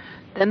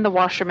 Then the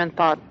washerman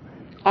thought,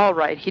 all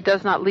right, he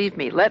does not leave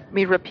me. Let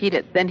me repeat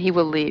it, then he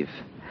will leave.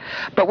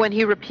 But when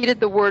he repeated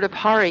the word of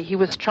Hari, he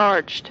was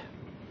charged.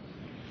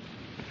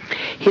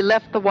 He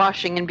left the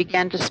washing and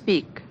began to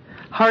speak,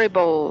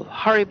 Haribol,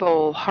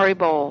 Haribol,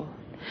 Haribol.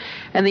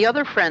 And the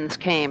other friends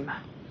came.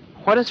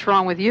 What is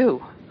wrong with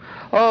you?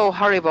 Oh,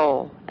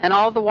 Haribol. And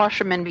all the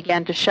washermen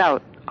began to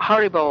shout,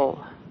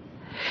 Haribol.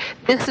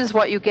 This is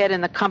what you get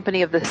in the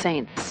company of the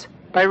saints,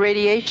 by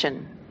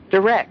radiation,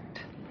 direct.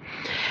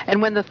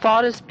 And when the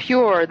thought is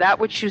pure, that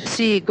which you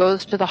see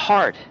goes to the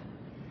heart.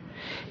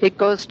 It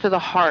goes to the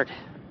heart.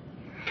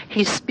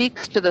 He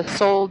speaks to the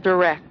soul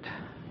direct.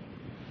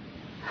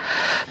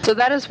 So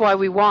that is why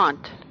we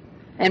want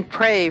and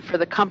pray for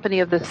the company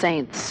of the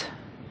saints.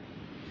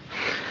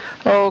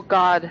 Oh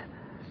God,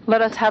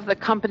 let us have the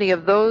company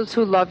of those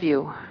who love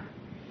you.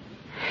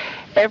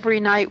 Every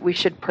night we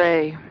should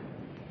pray.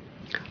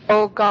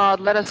 Oh God,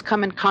 let us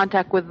come in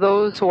contact with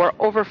those who are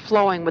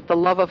overflowing with the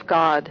love of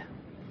God.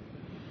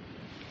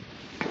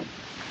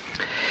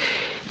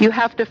 You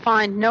have to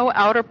find no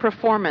outer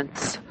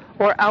performance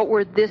or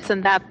outward this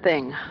and that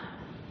thing.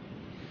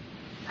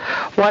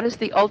 What is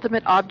the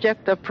ultimate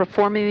object of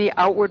performing the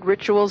outward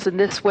rituals in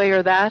this way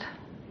or that?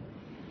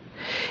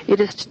 It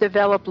is to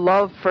develop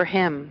love for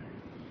Him.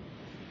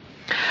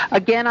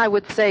 Again, I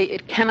would say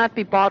it cannot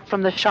be bought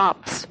from the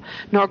shops,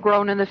 nor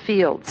grown in the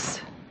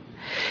fields.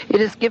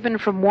 It is given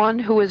from one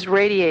who is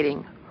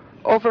radiating,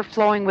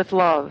 overflowing with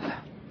love.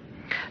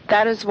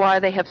 That is why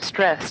they have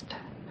stressed.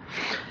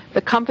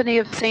 The company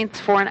of saints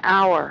for an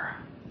hour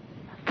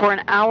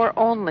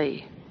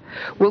only,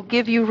 will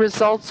give you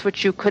results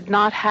which you could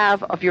not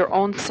have of your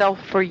own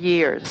self for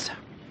years.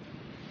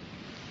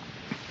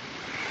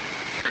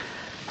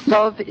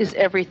 Love is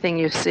everything,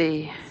 you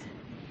see.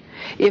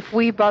 If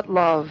we but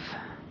love,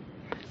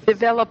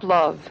 develop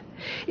love,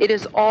 it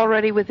is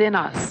already within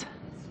us.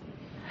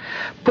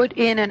 Put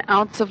in an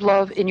ounce of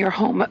love in your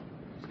home.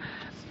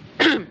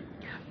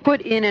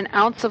 Put in an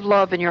ounce of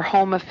love in your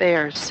home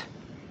affairs.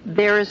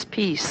 There is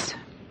peace.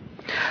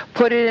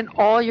 Put it in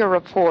all your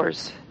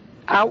rapports,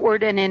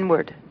 outward and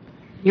inward.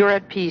 You're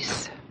at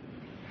peace.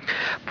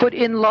 Put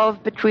in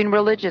love between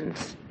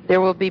religions.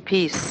 There will be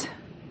peace.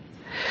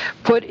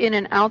 Put in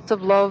an ounce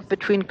of love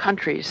between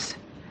countries.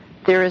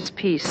 There is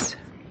peace.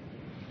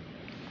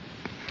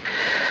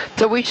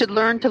 So we should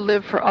learn to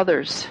live for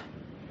others.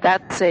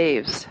 That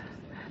saves.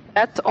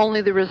 That's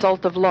only the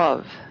result of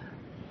love.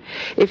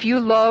 If you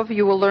love,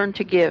 you will learn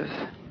to give.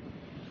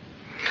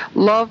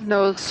 Love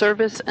knows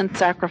service and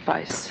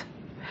sacrifice.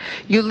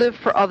 You live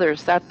for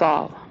others, that's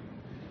all.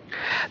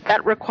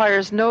 That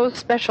requires no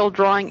special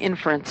drawing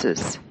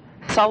inferences,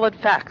 solid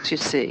facts, you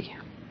see.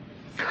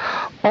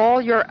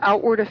 All your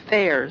outward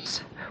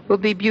affairs will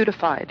be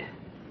beautified.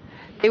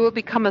 They will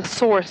become a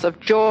source of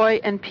joy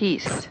and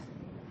peace.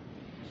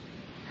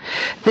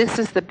 This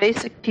is the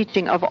basic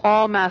teaching of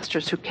all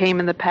masters who came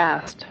in the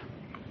past.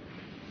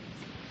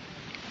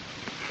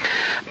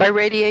 By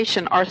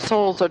radiation, our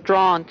souls are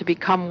drawn to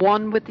become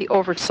one with the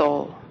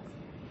Oversoul.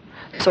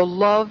 So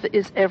love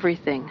is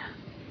everything.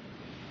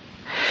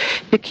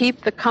 To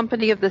keep the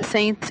company of the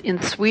saints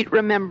in sweet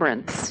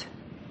remembrance,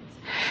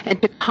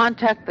 and to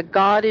contact the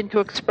God into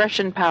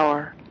expression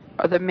power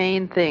are the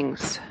main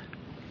things.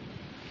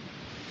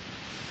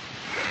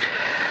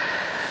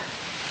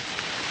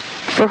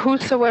 For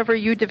whosoever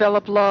you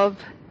develop love,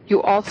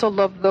 you also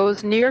love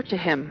those near to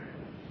him.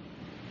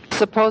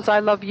 Suppose I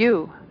love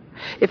you.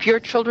 If your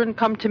children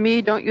come to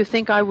me, don't you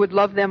think I would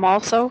love them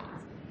also?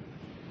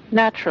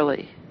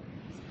 Naturally.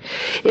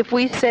 If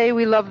we say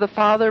we love the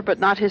Father but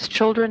not his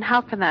children,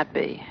 how can that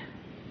be?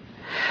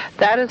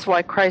 That is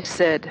why Christ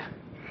said,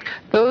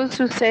 those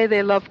who say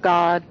they love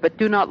God but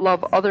do not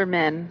love other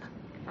men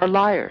are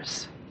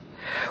liars.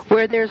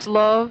 Where there's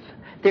love,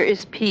 there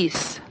is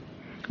peace,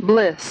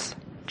 bliss,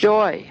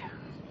 joy.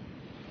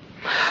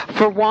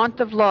 For want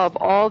of love,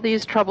 all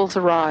these troubles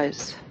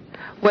arise,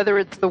 whether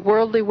it's the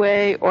worldly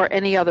way or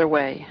any other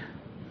way.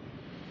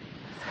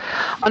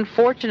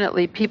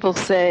 Unfortunately, people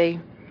say,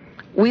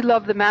 we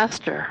love the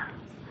Master,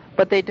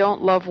 but they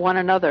don't love one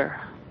another.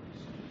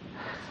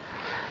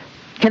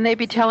 Can they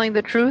be telling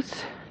the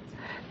truth?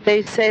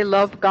 They say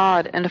love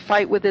God and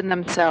fight within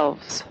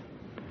themselves.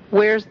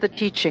 Where's the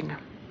teaching?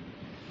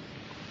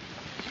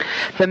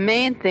 The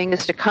main thing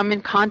is to come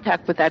in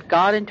contact with that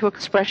God into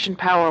expression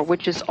power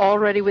which is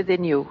already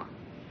within you.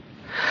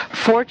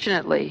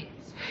 Fortunately,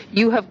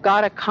 you have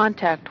got a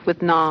contact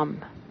with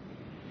Nam.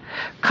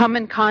 Come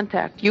in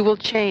contact. You will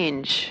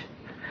change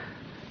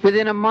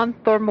within a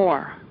month or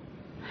more.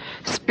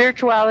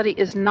 Spirituality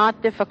is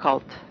not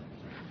difficult,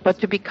 but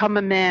to become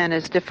a man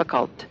is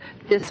difficult.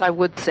 This I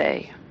would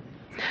say.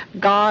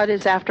 God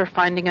is after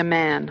finding a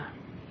man.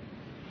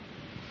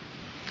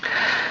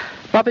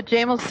 Baba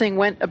Jamal Singh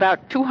went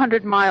about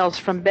 200 miles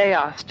from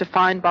Beas to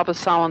find Baba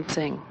Sawan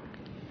Singh.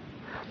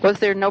 Was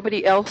there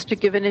nobody else to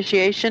give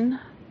initiation?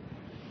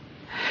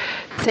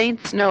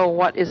 Saints know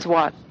what is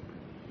what.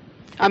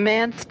 A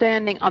man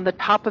standing on the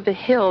top of a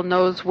hill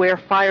knows where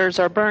fires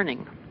are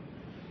burning.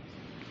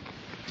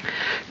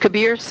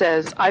 Kabir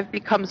says, I've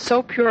become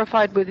so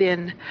purified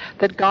within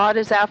that God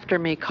is after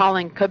me,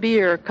 calling,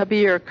 Kabir,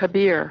 Kabir,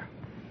 Kabir.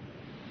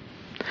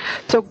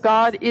 So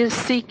God is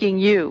seeking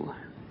you.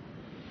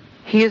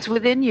 He is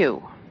within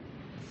you.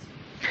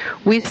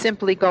 We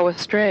simply go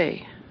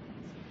astray.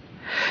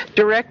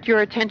 Direct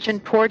your attention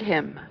toward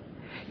Him.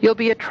 You'll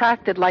be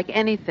attracted like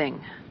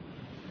anything.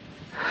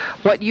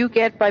 What you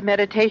get by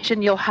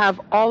meditation, you'll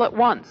have all at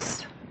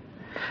once.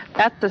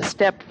 That's a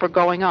step for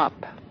going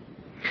up.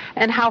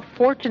 And how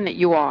fortunate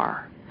you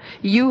are.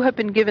 You have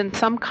been given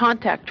some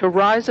contact to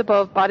rise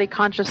above body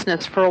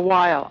consciousness for a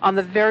while on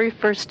the very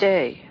first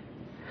day.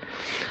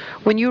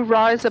 When you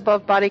rise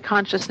above body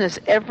consciousness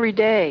every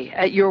day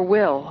at your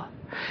will,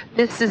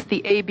 this is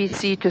the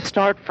ABC to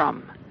start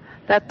from.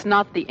 That's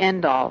not the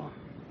end all.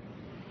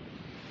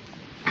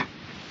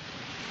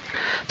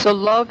 So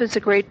love is a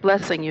great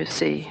blessing, you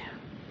see.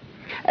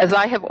 As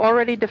I have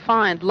already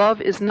defined,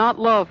 love is not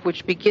love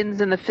which begins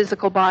in the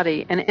physical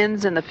body and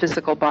ends in the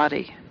physical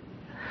body.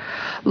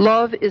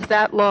 Love is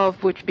that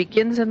love which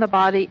begins in the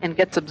body and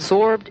gets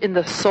absorbed in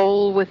the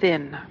soul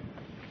within.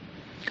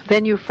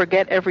 Then you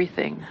forget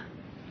everything.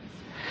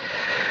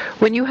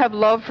 When you have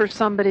love for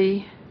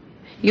somebody,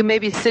 you may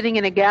be sitting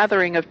in a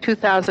gathering of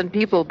 2,000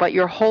 people, but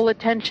your whole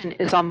attention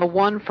is on the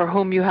one for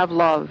whom you have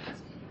love.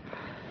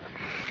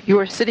 You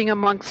are sitting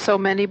amongst so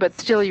many, but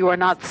still you are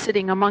not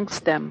sitting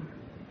amongst them.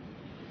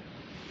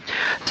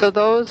 So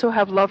those who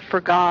have love for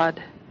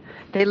God,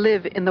 they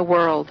live in the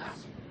world.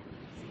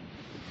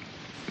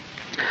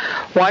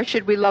 Why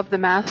should we love the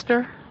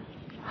Master?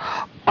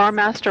 Our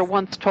Master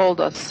once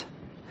told us,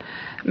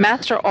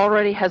 Master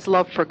already has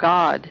love for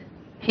God.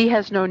 He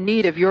has no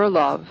need of your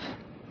love.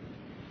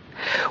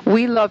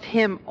 We love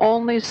Him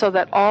only so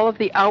that all of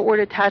the outward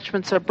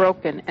attachments are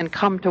broken and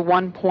come to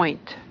one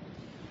point.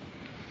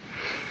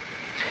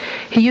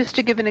 He used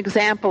to give an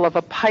example of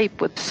a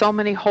pipe with so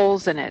many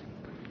holes in it.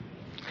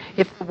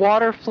 If the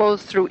water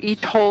flows through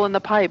each hole in the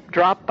pipe,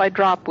 drop by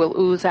drop will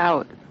ooze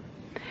out.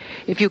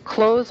 If you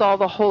close all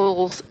the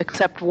holes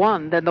except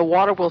one, then the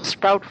water will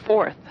sprout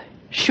forth,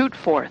 shoot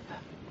forth.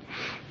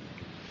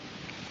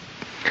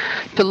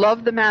 To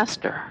love the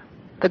Master,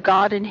 the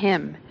God in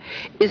Him,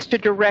 is to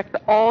direct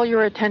all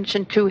your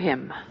attention to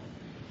Him.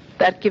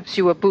 That gives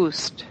you a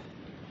boost.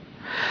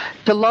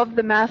 To love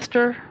the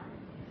Master,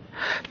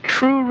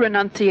 true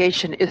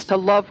renunciation is to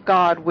love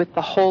God with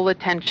the whole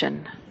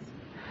attention.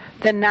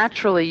 Then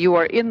naturally you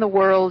are in the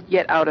world,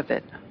 yet out of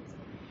it.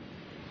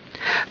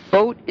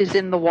 Boat is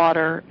in the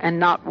water and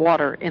not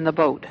water in the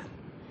boat.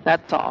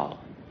 That's all.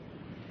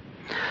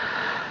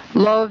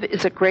 Love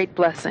is a great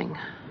blessing.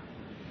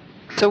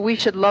 So we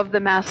should love the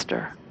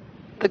Master,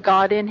 the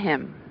God in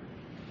Him.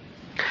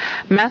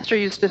 Master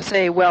used to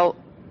say, well,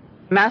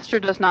 Master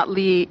does not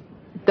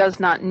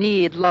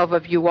need love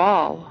of you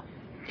all.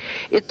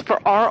 It's for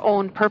our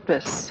own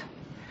purpose.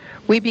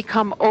 We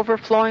become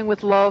overflowing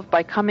with love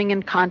by coming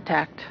in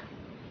contact.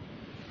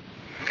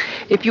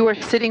 If you are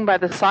sitting by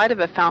the side of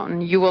a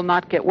fountain, you will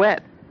not get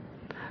wet.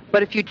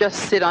 But if you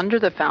just sit under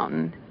the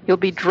fountain, you'll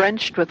be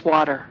drenched with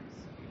water.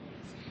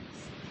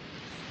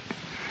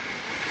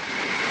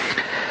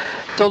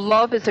 So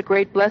love is a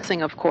great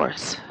blessing, of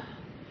course.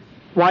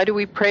 Why do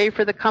we pray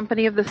for the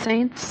company of the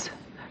saints?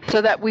 So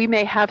that we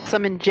may have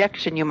some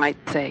injection, you might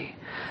say,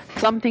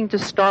 something to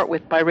start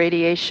with by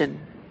radiation.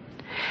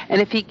 And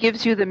if He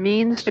gives you the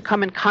means to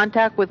come in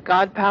contact with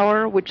God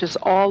power, which is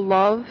all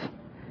love,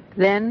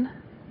 then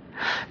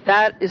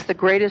that is the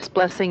greatest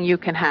blessing you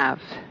can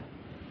have.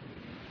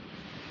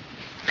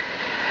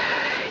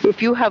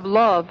 If you have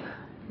love,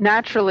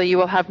 naturally you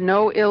will have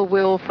no ill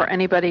will for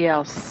anybody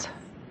else.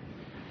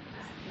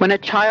 When a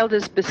child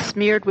is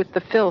besmeared with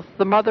the filth,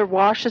 the mother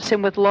washes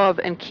him with love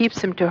and keeps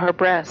him to her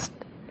breast.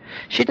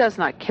 She does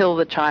not kill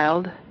the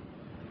child.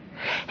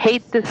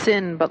 Hate the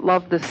sin, but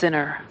love the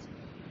sinner.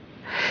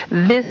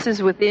 This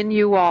is within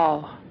you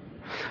all.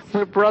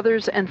 We're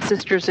brothers and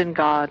sisters in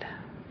God.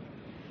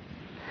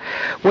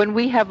 When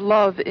we have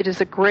love, it is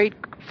a great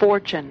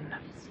fortune.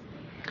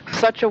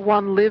 Such a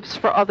one lives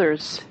for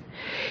others.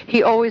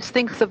 He always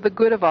thinks of the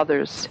good of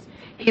others.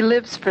 He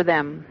lives for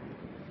them.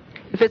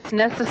 If it's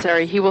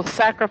necessary, he will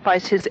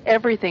sacrifice his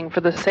everything for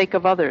the sake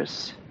of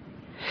others.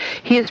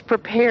 He is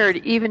prepared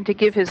even to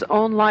give his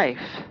own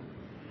life.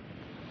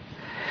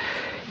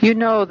 You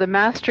know, the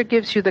Master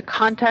gives you the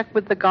contact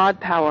with the God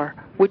power,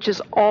 which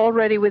is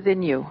already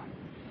within you.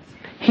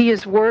 He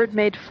is Word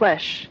made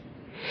flesh.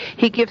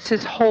 He gives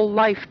His whole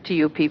life to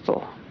you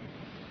people.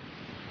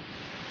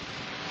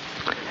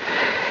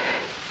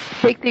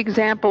 Take the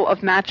example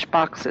of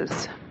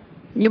matchboxes.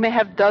 You may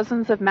have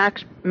dozens of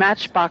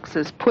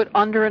matchboxes put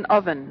under an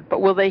oven,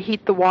 but will they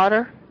heat the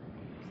water?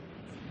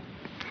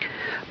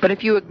 But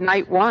if you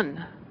ignite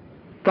one,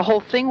 the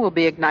whole thing will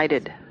be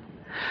ignited.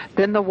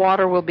 Then the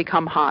water will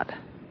become hot.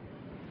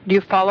 Do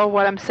you follow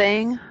what I'm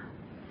saying?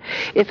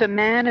 If a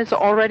man is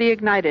already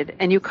ignited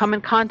and you come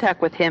in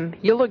contact with him,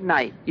 you'll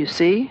ignite, you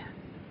see?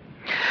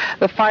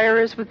 The fire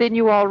is within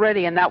you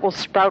already, and that will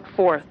sprout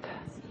forth.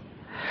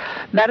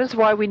 That is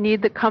why we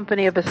need the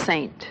company of a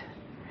saint.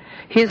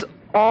 He is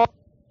all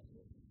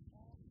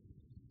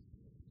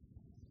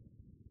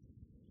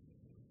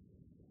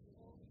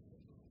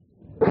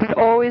He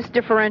always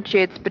Christ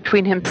differentiates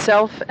between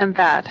himself and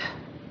that.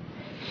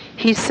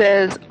 He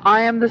says,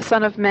 I am the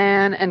Son of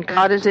Man and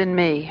God is in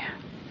me.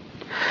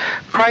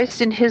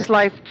 Christ in his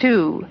life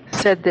too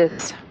said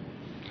this,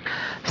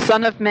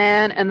 Son of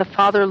Man and the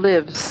Father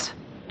lives,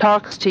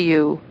 talks to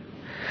you.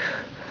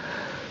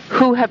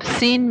 Who have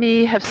seen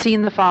me have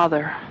seen the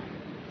Father.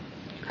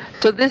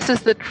 So this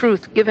is the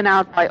truth given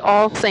out by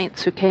all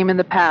saints who came in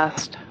the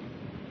past.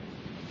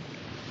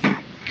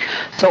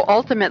 So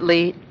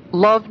ultimately,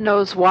 love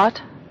knows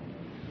what?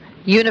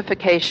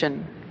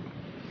 Unification.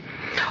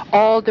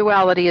 All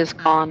duality is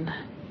gone.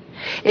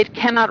 It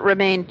cannot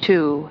remain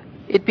two.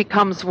 It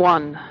becomes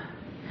one.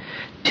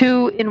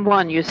 Two in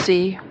one, you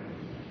see.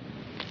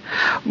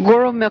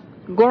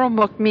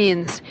 Gurumukh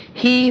means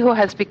he who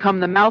has become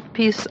the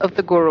mouthpiece of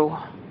the Guru.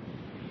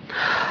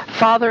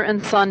 Father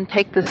and Son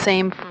take the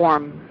same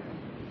form.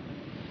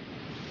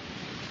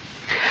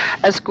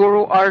 As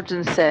Guru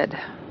Arjan said,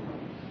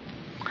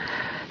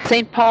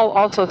 St. Paul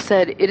also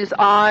said, it is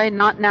I,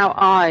 not now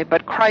I,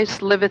 but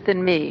Christ liveth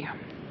in me.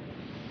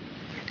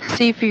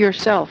 See for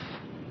yourself.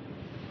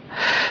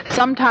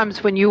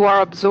 Sometimes when you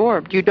are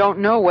absorbed, you don't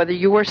know whether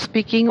you are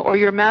speaking or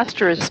your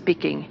master is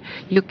speaking.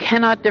 You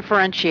cannot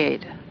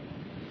differentiate.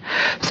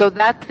 So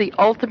that's the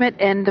ultimate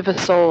end of a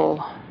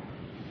soul.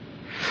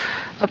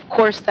 Of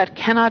course, that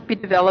cannot be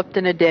developed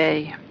in a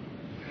day.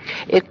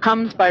 It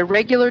comes by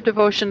regular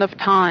devotion of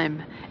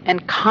time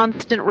and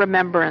constant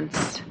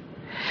remembrance,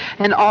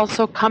 and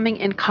also coming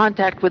in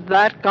contact with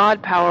that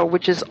God power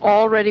which is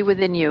already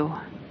within you.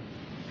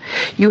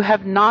 You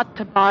have not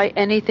to buy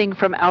anything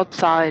from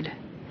outside.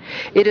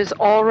 It is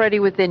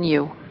already within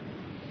you.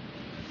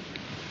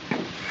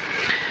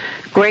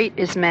 Great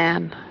is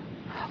man.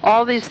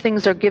 All these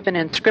things are given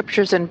in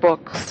scriptures and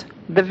books.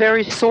 The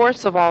very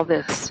source of all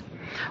this,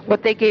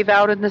 what they gave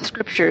out in the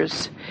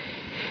scriptures,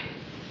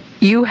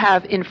 you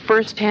have in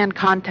first-hand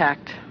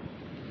contact.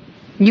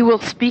 You will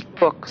speak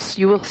books.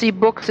 You will see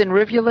books in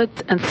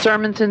rivulets and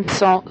sermons in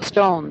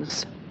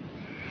stones.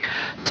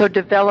 So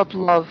develop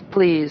love,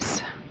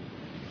 please.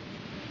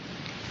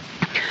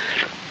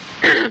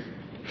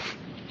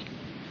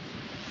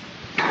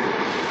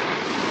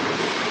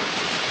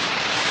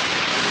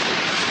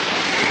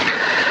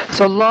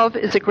 So love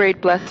is a great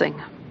blessing.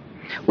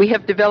 We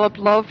have developed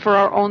love for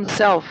our own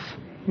self.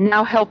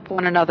 Now help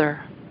one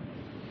another.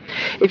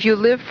 If you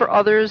live for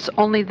others,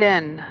 only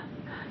then,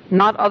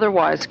 not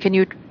otherwise, can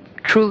you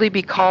truly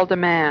be called a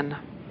man.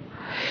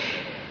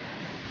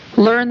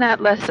 Learn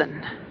that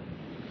lesson.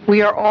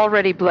 We are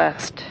already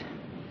blessed.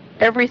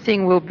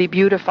 Everything will be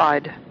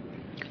beautified.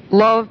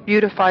 Love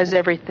beautifies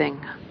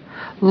everything.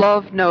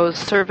 Love knows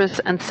service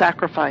and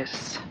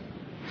sacrifice.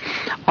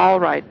 All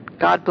right.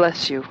 God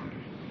bless you.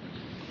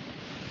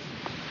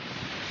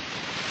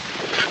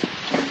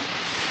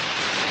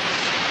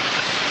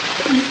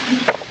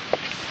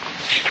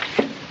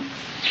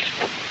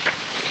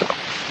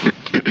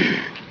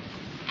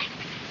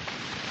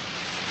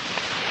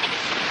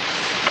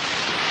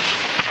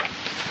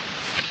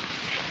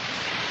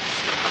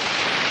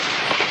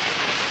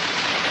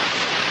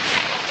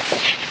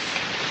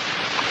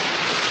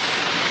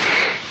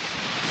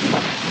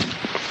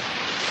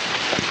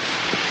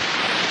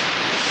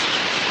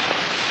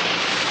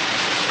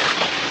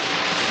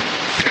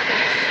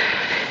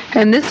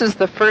 And this is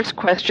the first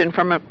question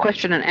from a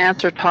question and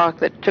answer talk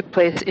that took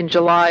place in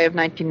July of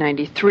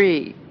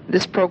 1993.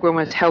 This program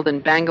was held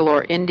in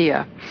Bangalore,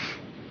 India.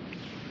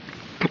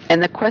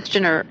 And the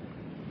questioner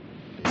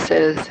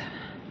says,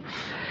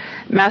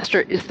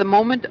 Master, is the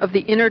moment of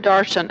the inner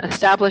darshan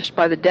established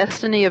by the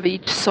destiny of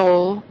each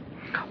soul,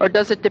 or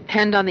does it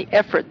depend on the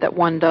effort that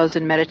one does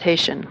in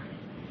meditation?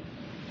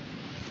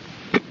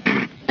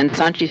 And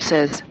Sant Ji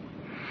says,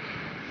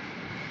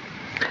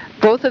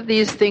 both of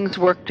these things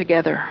work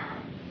together.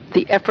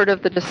 The effort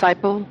of the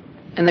disciple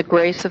and the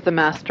grace of the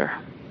master.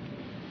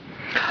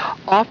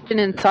 Often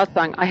in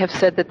satsang, I have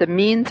said that the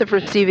means of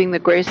receiving the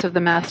grace of the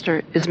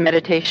master is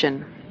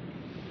meditation.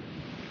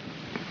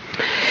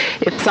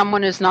 If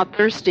someone is not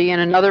thirsty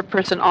and another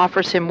person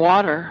offers him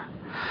water,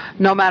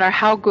 no matter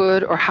how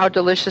good or how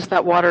delicious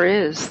that water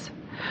is,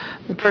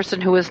 the person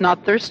who is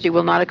not thirsty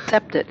will not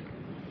accept it.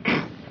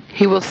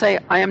 He will say,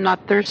 I am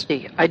not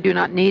thirsty. I do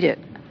not need it.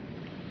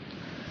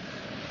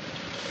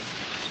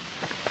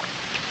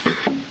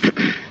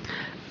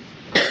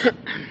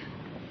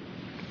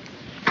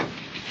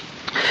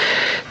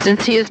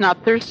 Since he is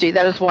not thirsty,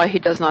 that is why he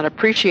does not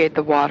appreciate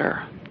the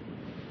water.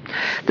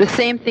 The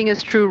same thing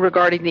is true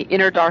regarding the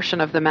inner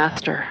darshan of the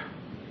Master.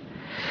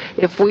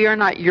 If we are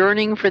not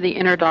yearning for the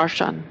inner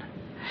darshan,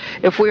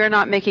 if we are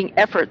not making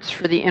efforts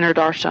for the inner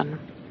darshan,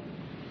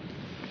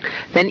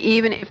 then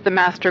even if the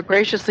Master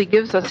graciously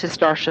gives us his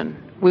darshan,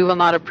 we will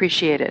not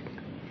appreciate it.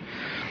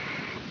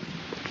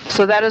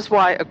 So that is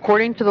why,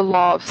 according to the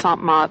law of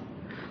Sant Mat,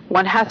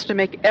 one has to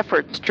make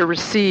efforts to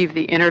receive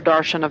the inner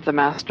darshan of the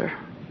Master.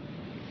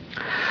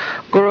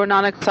 Guru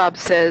Nanak Sahib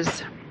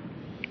says,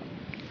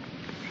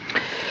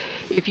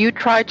 if you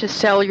try to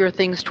sell your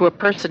things to a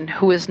person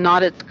who is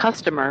not its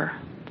customer,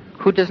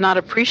 who does not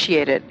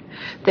appreciate it,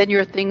 then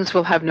your things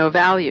will have no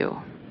value.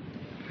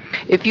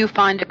 If you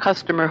find a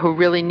customer who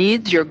really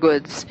needs your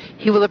goods,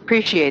 he will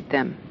appreciate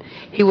them.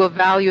 He will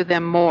value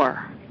them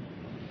more.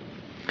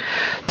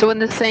 So in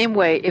the same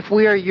way, if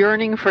we are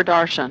yearning for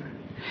darshan,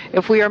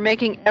 if we are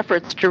making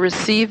efforts to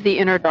receive the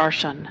inner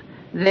darshan,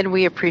 then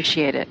we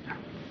appreciate it.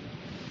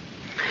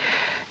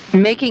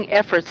 Making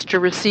efforts to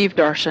receive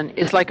darshan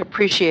is like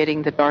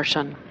appreciating the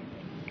darshan.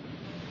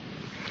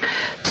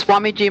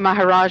 Swamiji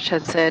Maharaj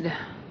has said,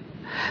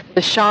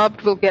 the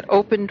shabd will get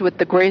opened with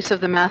the grace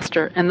of the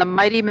Master, and the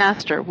mighty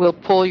Master will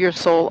pull your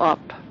soul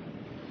up.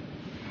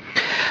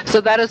 So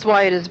that is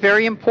why it is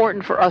very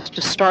important for us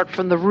to start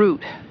from the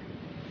root.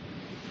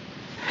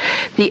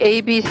 The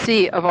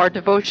ABC of our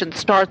devotion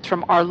starts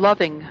from our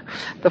loving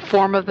the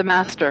form of the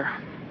Master.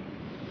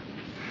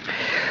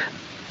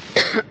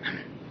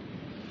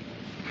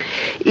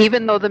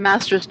 Even though the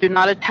Masters do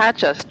not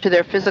attach us to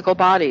their physical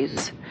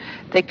bodies,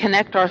 they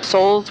connect our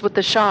souls with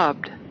the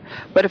shabd.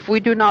 But if we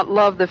do not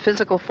love the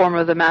physical form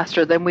of the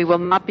Master, then we will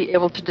not be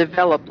able to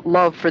develop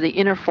love for the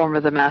inner form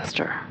of the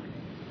Master.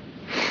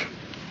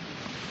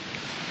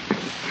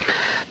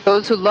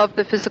 Those who love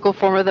the physical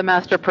form of the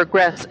Master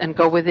progress and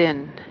go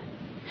within.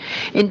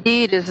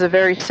 Indeed, it is a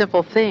very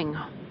simple thing.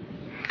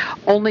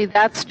 Only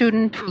that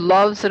student who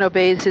loves and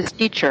obeys his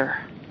teacher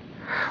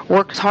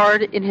works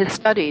hard in his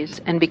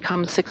studies and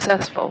becomes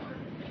successful.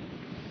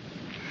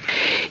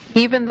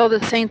 Even though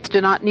the saints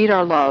do not need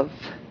our love,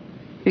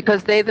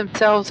 because they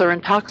themselves are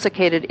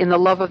intoxicated in the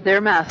love of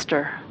their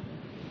Master.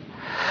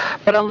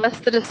 But unless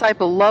the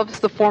disciple loves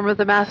the form of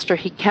the Master,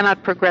 he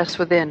cannot progress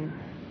within.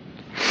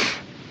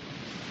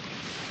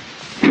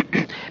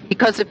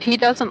 Because if he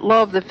doesn't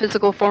love the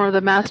physical form of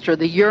the Master,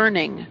 the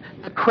yearning,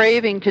 the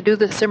craving to do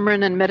the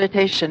Simran and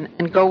meditation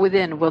and go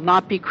within will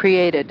not be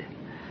created.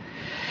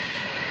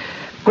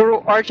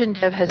 Guru Arjan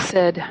Dev has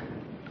said,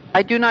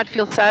 I do not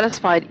feel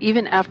satisfied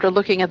even after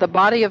looking at the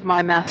body of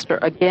my Master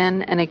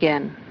again and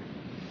again.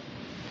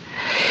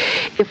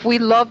 If we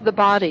love the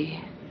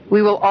body,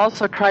 we will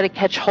also try to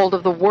catch hold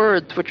of the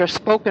words which are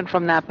spoken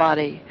from that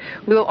body.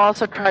 We will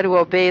also try to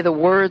obey the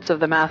words of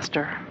the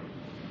Master.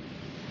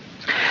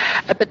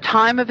 At the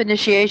time of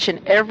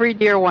initiation, every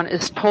dear one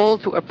is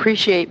told to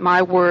appreciate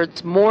my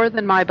words more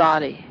than my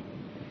body.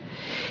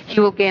 He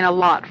will gain a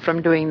lot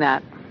from doing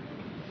that.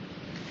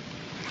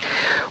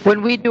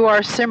 When we do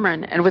our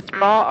Simran and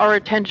withdraw our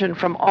attention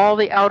from all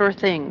the outer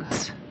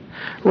things,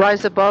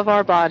 rise above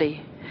our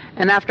body,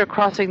 and after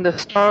crossing the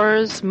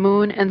stars,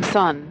 moon, and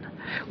sun,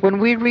 when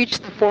we reach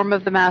the form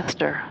of the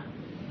Master,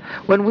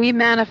 when we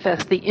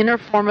manifest the inner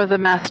form of the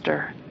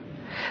Master,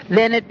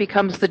 then it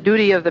becomes the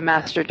duty of the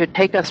Master to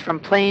take us from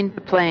plane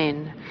to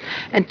plane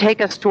and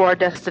take us to our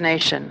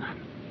destination.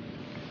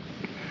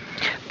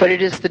 But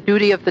it is the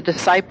duty of the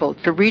disciple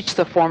to reach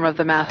the form of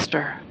the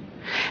Master,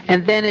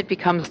 and then it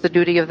becomes the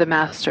duty of the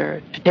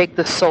Master to take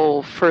the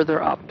soul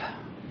further up.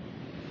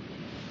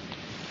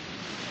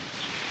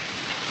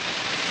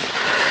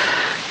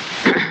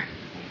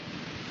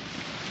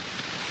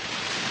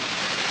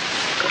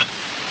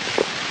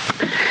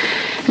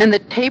 And the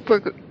tape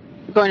we're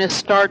going to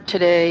start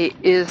today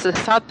is the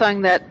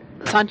Satsang that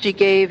Sant Ji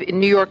gave in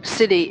New York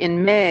City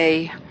in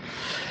May.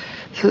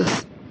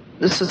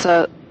 This was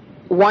a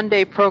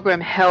one-day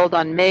program held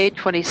on May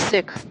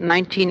 26,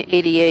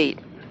 1988.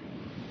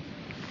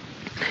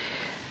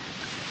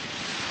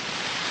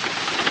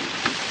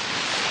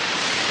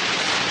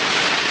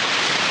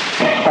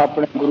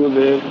 ਆਪਣੇ ਗੁਰੂ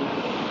ਦੇ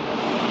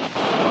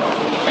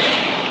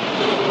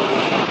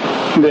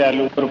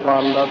ਦਿਆਲੂ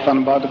ਕਿਰਪਾਲ ਦਾ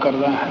ਧੰਨਵਾਦ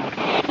ਕਰਦਾ ਹਾਂ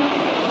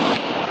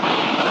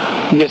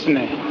ਜਿਸ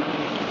ਨੇ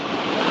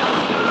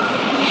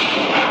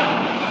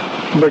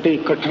ਬੜੀ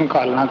ਕਠਿਨ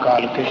ਕਾਲਨਾ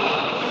ਕਾਲ ਕੇ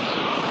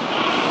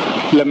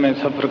ਲੰਮੇ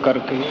ਸਫ਼ਰ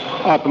ਕਰਕੇ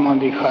ਆਤਮਾ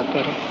ਦੀ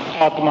ਖਾਤਰ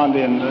ਆਤਮਾ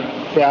ਦੇ ਅੰਦਰ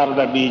ਪਿਆਰ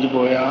ਦਾ ਬੀਜ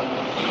ਬੋਇਆ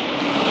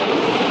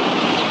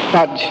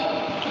ਅੱਜ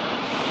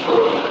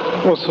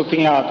ਉਹ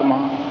ਸੁਤੀਆਂ ਆਤਮਾ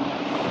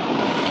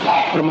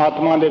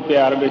परमात्मा के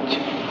प्यार विच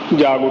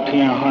जाग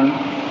उठियां हन।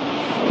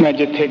 मैं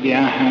जिथे गया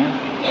है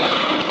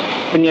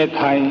पंजे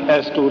थाई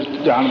इस टूर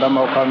जाने का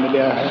मौका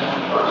मिलिया है।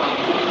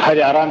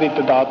 हज़ारां की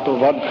तादाद तो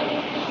वध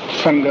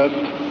संगत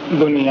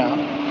दुनिया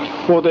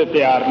उहदे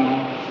प्यार नूं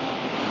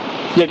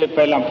जिहड़े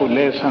पहला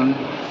भुले सन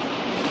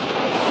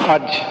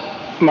अज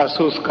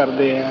महसूस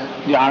करते हैं,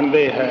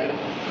 जानते हैं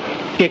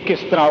कि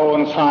किस तरह वो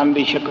इंसान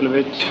की शक्ल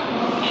विच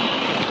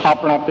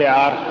अपना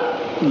प्यार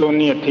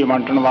दोनी हथी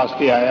वंटण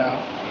वास्ते आया,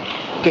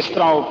 किस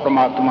तरह वो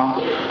परमात्मा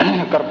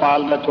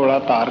किरपाल का चोला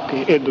तार के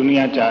ये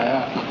दुनिया च आया।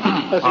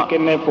 असीं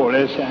किन्ने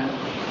भोले से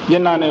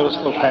जिन्हों ने उस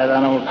तो फायदा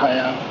न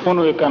उठाया,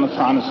 उन्होंने एक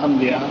इंसान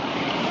समझिया।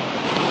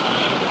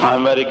 I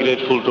am very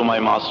grateful to my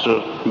master,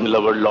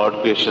 beloved Lord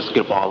Gracious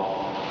Kirpal,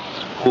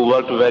 who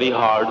worked very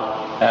hard,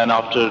 and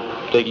after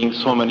taking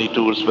so many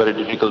tours, very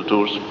difficult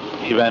tours,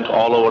 he went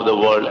all over the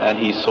world and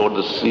he sowed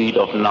the seed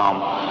of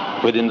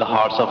Naam within the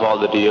hearts of all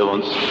the dear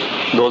ones,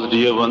 those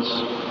dear ones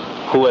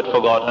who had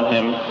forgotten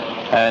him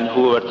and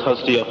who were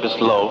thirsty of his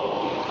love.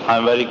 I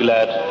am very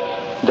glad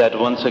that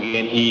once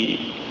again he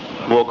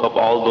woke up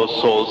all those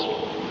souls.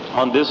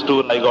 On this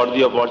tour I got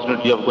the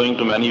opportunity of going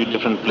to many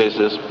different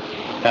places,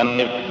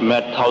 and I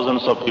met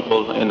thousands of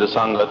people in the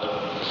Sangat.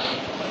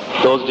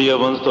 Those dear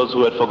ones, those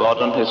who had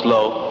forgotten his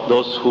love,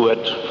 those who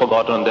had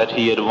forgotten that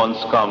he had once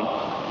come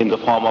in the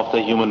form of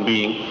the human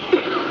being,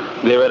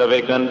 they were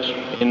awakened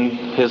in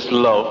his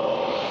love.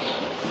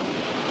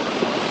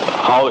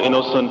 How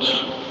innocent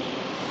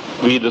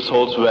we the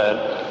souls were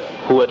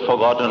who had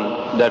forgotten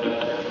that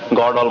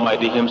God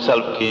Almighty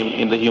himself came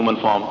in the human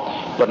form.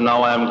 But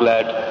now I am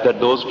glad that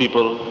those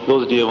people,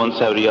 those dear ones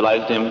have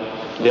realized him.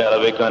 They are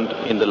awakened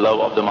in the love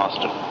of the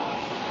Master.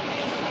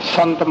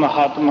 Sant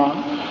Mahatma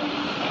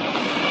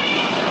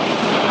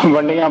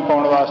ਵੰਡੀਆਂ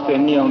ਪਾਉਣ ਵਾਸਤੇ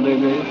ਨਹੀਂ ਆਉਂਦੇ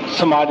ਗਏ,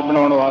 ਸਮਾਜ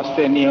ਬਣਾਉਣ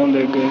ਵਾਸਤੇ ਨਹੀਂ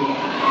ਆਉਂਦੇ ਗਏ।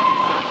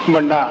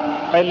 ਵੰਡਾਂ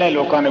ਪਹਿਲਾਂ ਹੀ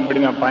ਲੋਕਾਂ ਨੇ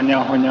ਬੜੀਆਂ ਪਾਈਆਂ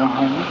ਹੋਈਆਂ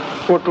ਹਨ।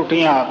 ਉਹ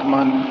ਟੁੱਟੀਆਂ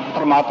ਆਤਮਾ ਨੂੰ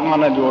ਪਰਮਾਤਮਾ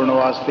ਨਾਲ ਜੋੜਨ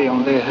ਵਾਸਤੇ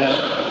ਆਉਂਦੇ ਹੈ।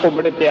 ਉਹ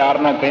ਬੜੇ ਪਿਆਰ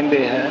ਨਾਲ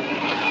ਕਹਿੰਦੇ ਹੈ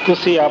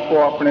ਤੁਸੀਂ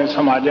ਆਪੋ ਆਪਣੇ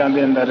ਸਮਾਜਾਂ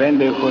ਦੇ ਅੰਦਰ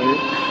ਰਹਿੰਦੇ ਹੋਏ,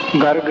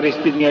 ਘਰ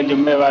ਗ੍ਰਸਤੀ ਦੀਆਂ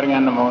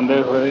ਜ਼ਿੰਮੇਵਾਰੀਆਂ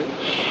ਨਿਭਾਉਂਦੇ ਹੋਏ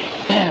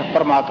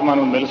ਪਰਮਾਤਮਾ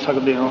ਨੂੰ ਮਿਲ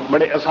ਸਕਦੇ ਹੋ,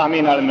 ਬੜੇ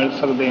ਆਸਾਨੀ ਨਾਲ ਮਿਲ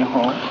ਸਕਦੇ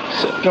ਹੋ,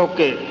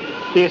 ਕਿਉਂਕਿ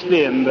ਇਸ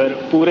ਦੇ ਅੰਦਰ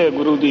ਪੂਰੇ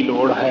ਗੁਰੂ ਦੀ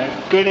ਲੋੜ ਹੈ।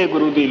 ਕਿਹੜੇ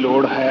ਗੁਰੂ ਦੀ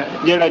ਲੋੜ ਹੈ?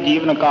 ਜਿਹੜਾ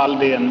ਜੀਵਨ ਕਾਲ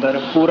ਦੇ ਅੰਦਰ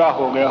ਪੂਰਾ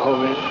ਹੋ ਗਿਆ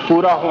ਹੋਵੇ।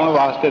 ਪੂਰਾ ਹੋਣ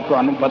ਵਾਸਤੇ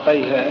ਤੁਹਾਨੂੰ ਪਤਾ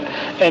ਹੀ ਹੈ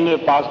ਐਵੇਂ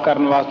ਪਾਸ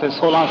ਕਰਨ ਵਾਸਤੇ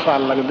 16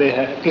 ਸਾਲ ਲੱਗਦੇ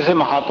ਹੈ। ਕਿਸੇ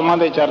ਮਹਾਤਮਾ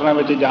ਦੇ ਚਰਨਾਂ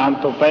ਵਿੱਚ ਜਾਣ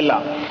ਤੋਂ ਪਹਿਲਾਂ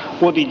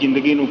ਉਹਦੀ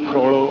ਜ਼ਿੰਦਗੀ ਨੂੰ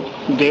ਫਰੋਲੋ,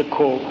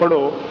 ਦੇਖੋ,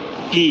 ਪੜ੍ਹੋ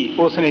ਕਿ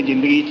ਉਸਨੇ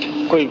ਜ਼ਿੰਦਗੀ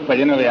 'ਚ ਕੋਈ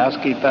ਭਜਨ ਅਭਿਆਸ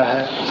ਕੀਤਾ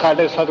ਹੈ।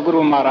 ਸਾਡੇ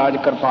ਸਤਿਗੁਰੂ ਮਹਾਰਾਜ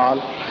ਕਿਰਪਾਲ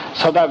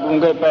ਸਦਾ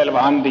ਗੂੰਗੇ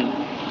ਪਹਿਲਵਾਨ ਦੀ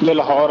ਜੋ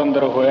ਲਾਹੌਰ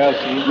ਅੰਦਰ ਹੋਇਆ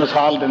ਸੀ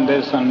ਮਿਸਾਲ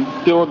ਦਿੰਦੇ ਸਨ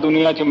ਕਿ ਉਹ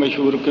ਦੁਨੀਆ 'ਚ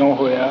ਮਸ਼ਹੂਰ ਕਿਉਂ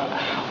ਹੋਇਆ।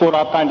 ਉਹ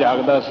ਰਾਤਾਂ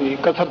ਜਾਗਦਾ ਸੀ,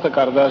 ਕਸਰਤ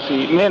ਕਰਦਾ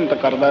ਸੀ, ਮਿਹਨਤ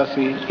ਕਰਦਾ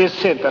ਸੀ।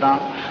 ਇਸੇ ਤਰ੍ਹਾਂ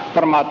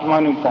ਪਰਮਾਤਮਾ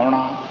ਨੂੰ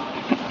ਪਾਉਣਾ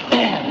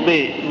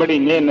ਦੇ ਬੜੀ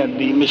ਮਿਹਨਤ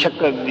ਦੀ,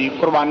 ਮੁਸ਼ੱਕਤ ਦੀ,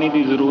 ਕੁਰਬਾਨੀ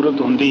ਦੀ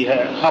ਜ਼ਰੂਰਤ ਹੁੰਦੀ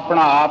ਹੈ।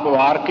 ਆਪਣਾ ਆਪ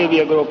ਵਾਰ ਕੇ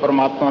ਵੀ ਅਗਰ ਉਹ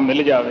ਪਰਮਾਤਮਾ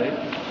ਮਿਲ ਜਾਵੇ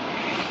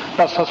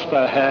ਤਾਂ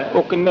ਸਸਤਾ ਹੈ।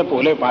 ਉਹ ਕਿੰਨੇ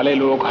ਭੋਲੇ ਭਾਲੇ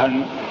ਲੋਕ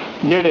ਹਨ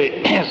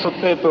ਜਿਹੜੇ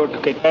ਸੁੱਤੇ ਤੋਂ ਉੱਠ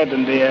ਕੇ ਕਹਿ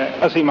ਦਿੰਦੇ ਹੈ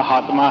ਅਸੀਂ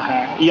ਮਹਾਤਮਾ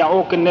ਹੈ, ਜਾਂ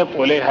ਉਹ ਕਿੰਨੇ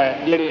ਭੋਲੇ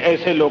ਹੈ ਜਿਹੜੇ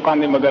ਐਸੇ ਲੋਕਾਂ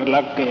ਦੇ ਮਗਰ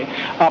ਲੱਗ ਕੇ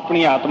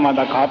ਆਪਣੀ ਆਤਮਾ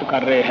ਦਾ ਘਾਤ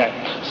ਕਰ ਰਹੇ ਹੈ।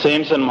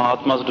 Saints and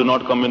Mahatmas do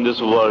not come in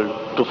this world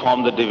to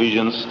form the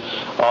divisions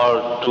or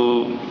to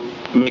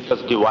make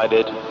us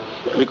divided,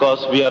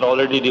 because we are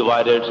already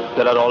divided.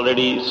 There is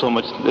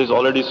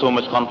already so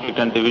much conflict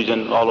and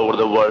division all over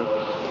the world.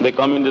 They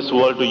come in this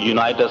world to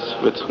unite us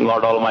with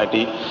God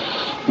Almighty.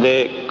 They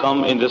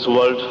come in this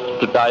world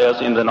to tie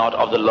us in the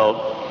knot of the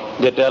love.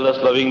 They tell us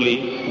lovingly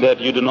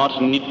that you do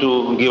not need to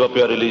give up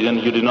your religion,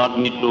 you do not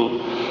need to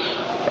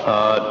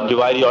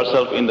divide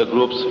yourself in the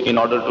groups in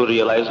order to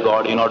realize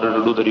God, in order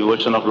to do the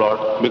devotion of Lord,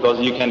 because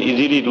you can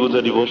easily do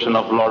the devotion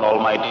of Lord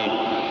Almighty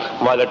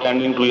while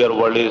attending to your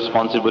worldly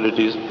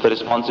responsibilities, the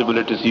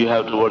responsibilities you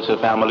have towards your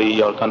family,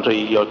 your country,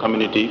 your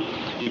community.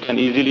 You can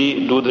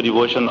easily do the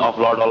devotion of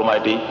Lord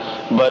Almighty,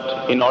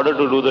 but in order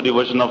to do the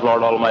devotion of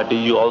Lord Almighty,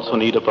 you also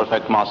need a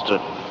perfect master.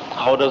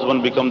 How does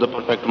one become the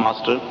perfect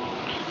master?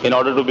 In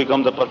order to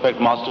become the perfect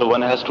master,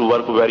 one has to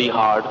work very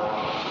hard.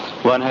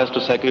 One has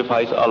to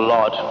sacrifice a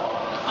lot.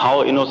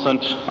 How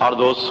innocent are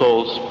those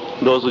souls,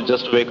 those who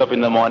just wake up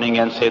in the morning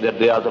and say that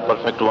they are the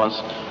perfect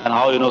ones. And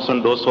how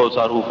innocent those souls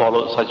are who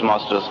follow such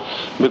masters.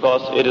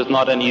 Because it is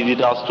not an easy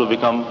task to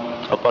become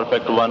a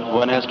perfect one.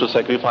 One has to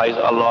sacrifice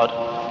a lot.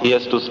 He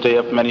has to stay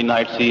up many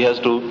nights. He has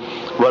to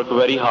work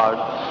very hard.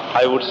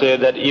 I would say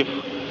that if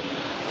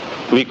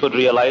we could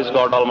realize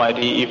God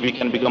Almighty, if we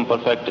can become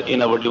perfect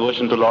in our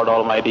devotion to Lord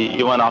Almighty,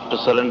 even after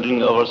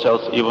surrendering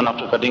ourselves, even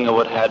after cutting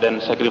our head and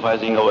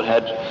sacrificing our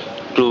head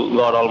to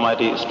God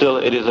Almighty, still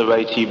it is a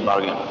very cheap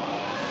bargain.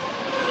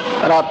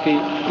 ਰਾਤੀ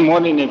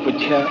ਮੋਨੀ ਨੇ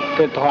ਪੁੱਛਿਆ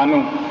ਕਿ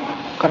ਤੁਹਾਨੂੰ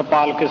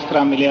ਕਿਰਪਾਲ ਕਿਸ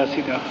ਤਰ੍ਹਾਂ ਮਿਲਿਆ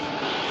ਸੀਗਾ।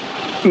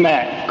 ਮੈਂ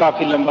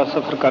ਕਾਫੀ ਲੰਬਾ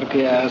ਸਫ਼ਰ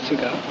ਕਰਕੇ ਆਇਆ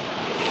ਸੀਗਾ,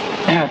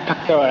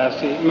 ਥੱਕਿਆ ਹੋਇਆ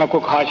ਸੀ, ਮੈਂ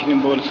ਕੋਈ ਖਾਸ ਨਹੀਂ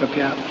ਬੋਲ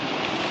ਸਕਿਆ।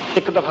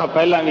 ਇੱਕ ਦਫਾ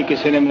ਪਹਿਲਾਂ ਵੀ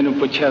ਕਿਸੇ ਨੇ ਮੈਨੂੰ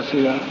ਪੁੱਛਿਆ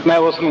ਸੀਗਾ, ਮੈਂ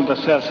ਉਸ ਨੂੰ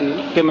ਦੱਸਿਆ ਸੀ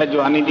ਕਿ ਮੈਂ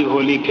ਜਵਾਨੀ ਦੀ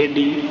ਹੋਲੀ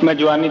ਖੇਡੀ। ਮੈਂ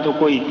ਜਵਾਨੀ ਤੋਂ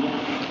ਕੋਈ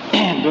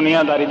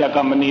ਦੁਨੀਆਦਾਰੀ ਦਾ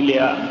ਕੰਮ ਨਹੀਂ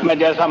ਲਿਆ। ਮੈਂ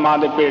ਜੈਸਾ ਮਾਂ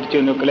ਦੇ ਪੇਟ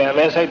 'ਚੋਂ ਨਿਕਲਿਆ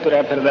ਵੈਸਾ ਹੀ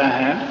ਤੁਰਿਆ ਫਿਰਦਾ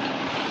ਹੈ।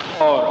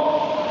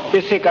 ਔਰ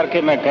ਇਸੇ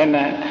ਕਰਕੇ ਮੈਂ ਕਹਿਣਾ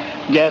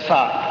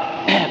ਜੈਸਾ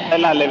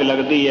ਪਹਿਲਾਂ ਲਿਵ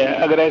ਲੱਗਦੀ ਹੈ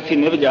ਅਗਰ ਐਸੀ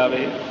ਨਿਭ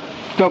ਜਾਵੇ,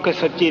 ਕਿਉਂਕਿ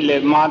ਸੱਚੀ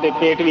ਮਾਂ ਦੇ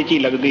ਪੇਟ ਵਿੱਚ ਹੀ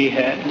ਲੱਗਦੀ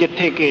ਹੈ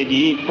ਜਿੱਥੇ ਕਿ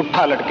ਜੀ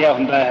ਪੁੱਠਾ ਲਟਕਿਆ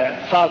ਹੁੰਦਾ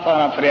ਹੈ, ਸਾਹ ਸਾਹ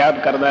ਨਾਲ ਫਰਿਆਦ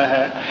ਕਰਦਾ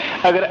ਹੈ।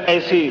 ਅਗਰ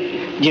ਐਸੀ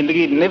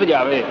ਜ਼ਿੰਦਗੀ ਨਿਭ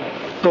ਜਾਵੇ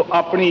ਤੋ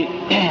ਆਪਣੀ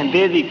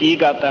ਦੇਹ ਦੀ ਕੀ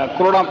ਗਾਤਾ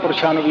ਕਰੋੜਾਂ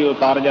ਪੁਰਸ਼ਾਂ ਨੂੰ ਵੀ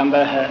ਉਤਾਰ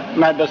ਜਾਂਦਾ ਹੈ।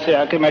 ਮੈਂ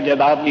ਦੱਸਿਆ ਕਿ ਮੈਂ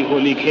ਜਾਇਦਾਦ ਦੀ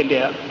ਹੋਲੀ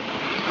ਖੇਡਿਆ,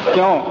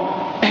 ਕਿਉਂ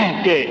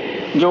ਕਿ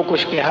ਜੋ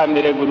ਕੁਛ ਕਿਹਾ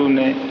ਮੇਰੇ ਗੁਰੂ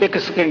ਨੇ ਇੱਕ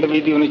ਸਕਿੰਟ ਵੀ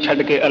ਦੀ ਉਹਨੂੰ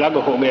ਛੱਡ ਕੇ ਅਲੱਗ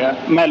ਹੋ ਗਿਆ।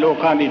 ਮੈਂ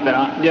ਲੋਕਾਂ ਦੀ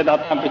ਤਰ੍ਹਾਂ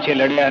ਜਾਇਦਾਦਾਂ ਪਿੱਛੇ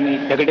ਲੜਿਆ ਨਹੀਂ,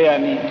 ਝਗੜਿਆ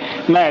ਨਹੀਂ।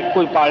 ਮੈਂ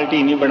ਕੋਈ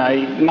ਪਾਰਟੀ ਨਹੀਂ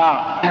ਬਣਾਈ,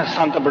 ਨਾ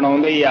ਸੰਤ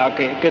ਬਣਾਉਂਦੇ ਹੀ ਆ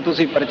ਕੇ ਕਿ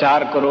ਤੁਸੀਂ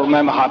ਪ੍ਰਚਾਰ ਕਰੋ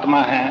ਮੈਂ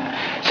ਮਹਾਤਮਾ ਹੈ।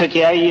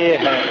 ਸੱਚਾਈ ਇਹ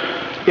ਹੈ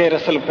ਕਿ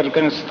ਰਸਲ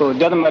ਫਿਲਕਨਸ ਤੋਂ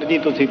ਜਦ ਮਰਜ਼ੀ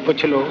ਤੁਸੀਂ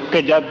ਪੁੱਛ ਲਓ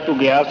ਕਿ ਜਦ ਤੂੰ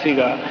ਗਿਆ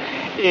ਸੀਗਾ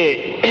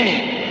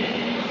ਇਹ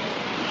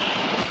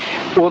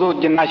ਉਦੋਂ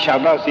ਜਿੰਨਾ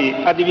ਸ਼ਾਦਾ ਸੀ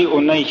ਅੱਜ ਵੀ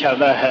ਓਨਾ ਹੀ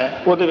ਸ਼ਾਦਾ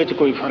ਹੈ, ਉਹਦੇ ਵਿੱਚ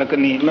ਕੋਈ ਫਰਕ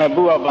ਨਹੀਂ। ਮੈਂ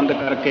ਬੂਹਾ ਬੰਦ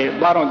ਕਰਕੇ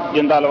ਬਾਹਰੋਂ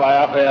ਜਿੰਦਾ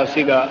ਲਵਾਇਆ ਹੋਇਆ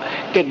ਸੀਗਾ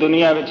ਕਿ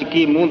ਦੁਨੀਆ ਵਿੱਚ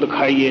ਕੀ ਮੂੰਹ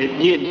ਦਿਖਾਈਏ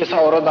ਜਿਸ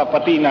ਔਰਤ ਦਾ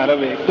ਪਤੀ ਨਾ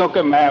ਰਵੇ,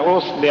 ਕਿਉਂਕਿ ਮੈਂ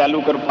ਉਸ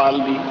ਦਿਆਲੂ ਕਿਰਪਾਲ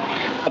ਦੀ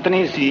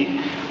ਪਤਨੀ ਸੀ।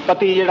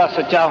 ਪਤੀ ਜਿਹੜਾ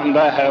ਸੱਚਾ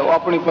ਹੁੰਦਾ ਹੈ ਉਹ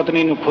ਆਪਣੀ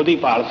ਪਤਨੀ ਨੂੰ ਖੁਦ ਹੀ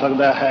ਪਾਲ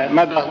ਸਕਦਾ ਹੈ।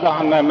 ਮੈਂ ਦੱਸਦਾ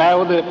ਹੁੰਦਾ ਮੈਂ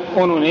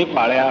ਉਹਨੂੰ ਨਹੀਂ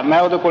ਪਾਲਿਆ, ਮੈਂ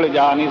ਉਹਦੇ ਕੋਲ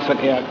ਜਾ ਨਹੀਂ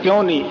ਸਕਿਆ।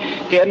 ਕਿਉਂ ਨਹੀਂ?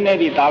 ਕਿ ਇੰਨੇ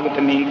ਦੀ ਤਾਕਤ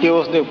ਨਹੀਂ ਕਿ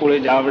ਉਸ ਦੇ ਕੋਲ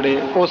ਜਾ ਵੜੇ।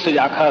 ਉਹ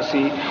ਸਜਾਖਾ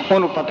ਸੀ,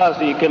 ਉਹਨੂੰ ਪਤਾ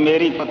ਸੀ ਕਿ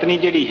ਮੇਰੀ ਪਤਨੀ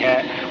ਜਿਹੜੀ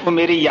ਹੈ ਉਹ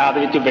ਮੇਰੀ ਯਾਦ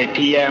ਵਿੱਚ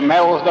ਬੈਠੀ ਹੈ, ਮੈਂ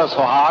ਉਸ ਦਾ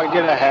ਸੁਹਾਗ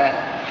ਜਿਹੜਾ ਹੈ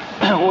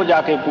ਉਹ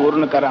ਜਾ ਕੇ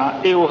ਪੂਰਨ ਕਰਾਂ।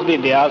 ਇਹ ਉਸ ਦੀ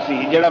ਦਇਆ ਸੀ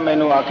ਜਿਹੜਾ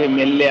ਮੈਨੂੰ ਆ ਕੇ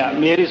ਮਿਲ ਲਿਆ।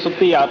 ਮੇਰੀ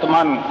ਸੁੱਤੀ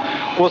ਆਤਮਾ ਨੂੰ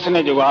ਉਸ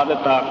ਨੇ ਜਗਾ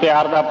ਦਿੱਤਾ,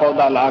 ਪਿਆਰ ਦਾ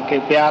ਪੌਦਾ ਲਾ ਕੇ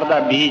ਪਿਆਰ ਦਾ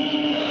ਬੀਜ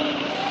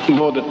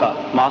ਬੋ ਦਿੱਤਾ।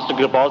 Master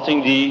Kirpal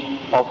Singh Ji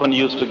often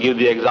used to give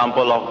the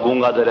example of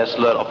Gunga the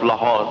wrestler of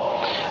Lahore,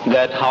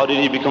 that how did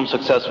he become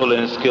successful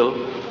in his skill?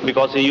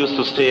 Because he used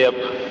to stay up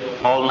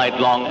all night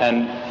long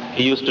and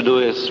he used to do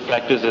his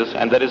practices,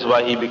 and that is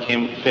why he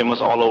became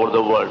famous all over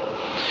the world.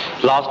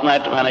 Last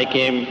night when I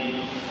came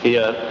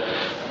here,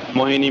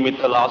 Mohini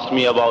Mittal asked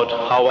me about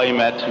how I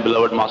met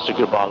beloved Master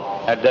Kirpal.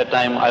 At that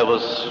time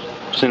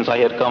since I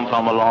had come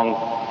from a long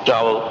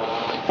travel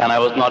and I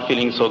was not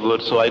feeling so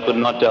good, so I could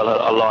not tell her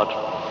a lot.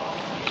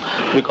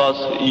 Because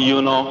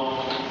you know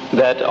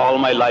that all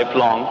my life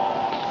long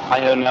I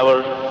have never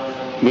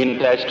been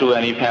attached to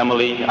any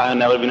family, I have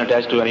never been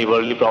attached to any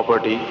worldly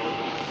property.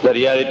 The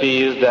reality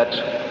is that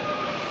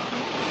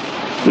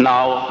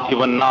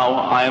even now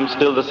I am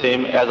still the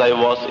same as I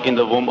was in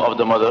the womb of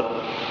the mother.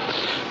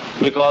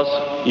 Because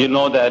you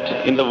know that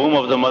in the womb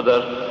of the mother,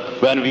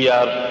 when we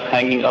are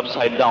hanging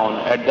upside down,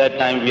 at that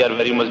time we are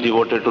very much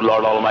devoted to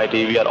Lord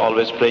Almighty. We are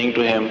always praying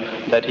to Him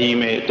that He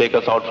may take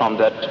us out from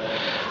that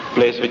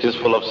place which is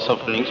full of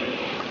sufferings,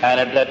 and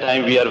at that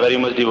time we are very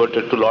much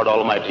devoted to Lord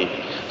Almighty.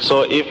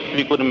 So if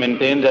we could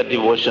maintain that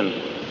devotion,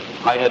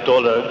 I had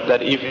told her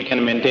that if we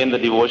can maintain the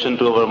devotion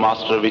to our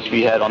Master which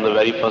we had on the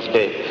very first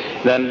day,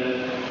 then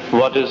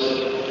what is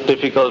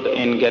difficult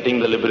in getting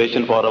the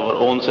liberation for our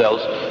own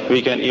selves,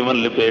 we can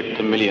even liberate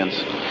the millions.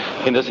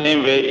 In the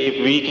same way, if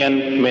we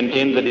can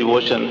maintain the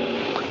devotion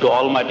to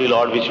Almighty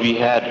Lord which we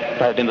had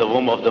right in the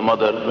womb of the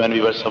mother when we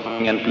were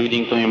suffering and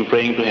pleading to Him,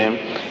 praying to Him,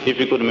 if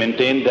we could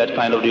maintain that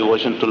kind of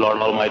devotion to Lord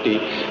Almighty,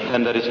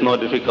 then there is no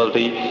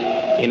difficulty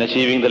in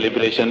achieving the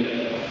liberation.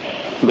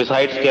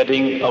 Besides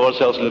getting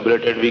ourselves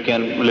liberated, we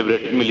can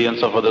liberate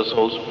millions of other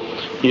souls.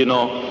 You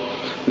know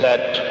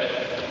that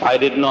I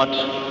did not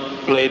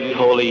play the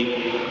holy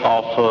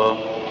of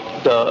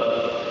the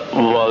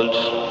world.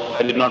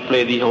 I did not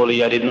play the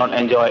holy. I did not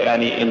enjoy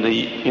any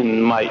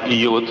in my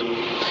youth.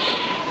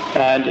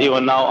 And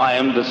even now I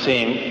am the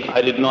same.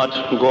 I did not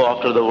go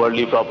after the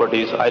worldly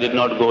properties. I did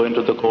not go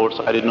into the courts.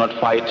 I did not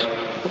fight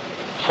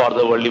for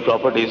the worldly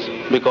properties,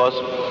 because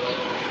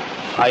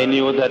I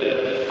knew that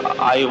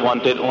I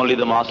wanted only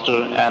the Master,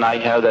 and I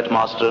have that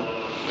Master.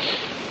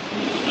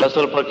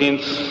 Russell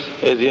Perkins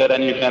is here,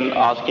 and you can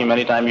ask him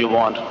anytime you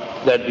want,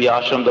 that the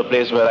ashram, the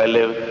place where I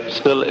live,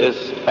 still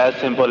is as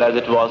simple as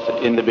it was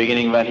in the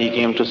beginning when he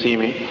came to see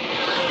me.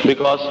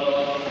 Because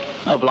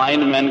a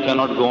blind man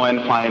cannot go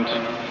and find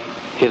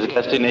his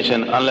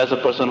destination unless a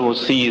person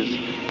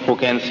who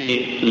can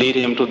see, lead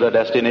him to the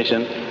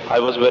destination. I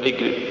was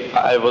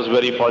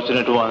very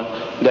fortunate one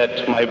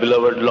that my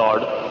beloved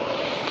Lord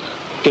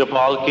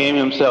Kirpal came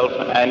himself,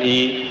 and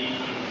he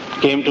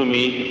came to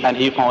me and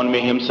he found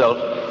me himself,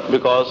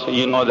 because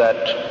you know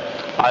that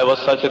I was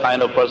such a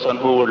kind of person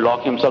who would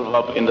lock himself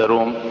up in the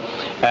room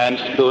and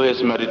do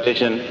his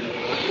meditation.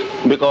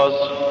 Because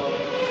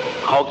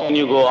how can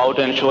you go out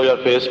and show your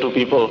face to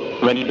people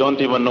when you don't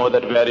even know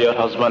that where your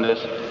husband is,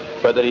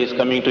 whether he is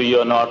coming to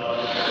you or not?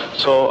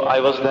 So I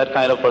was that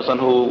kind of person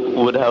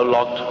who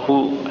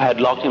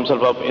had locked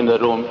himself up in the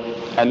room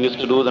and used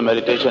to do the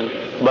meditation.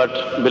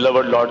 But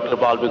beloved Lord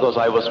Kirpal, because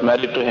I was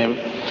married to him,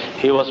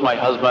 he was my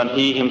husband,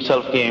 he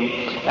himself came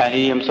and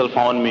he himself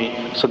found me.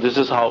 So this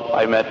is how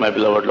I met my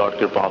beloved Lord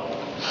Kirpal.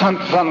 ਸੰਤ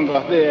ਸਾਨੂੰ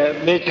ਦੱਸਦੇ ਹੈ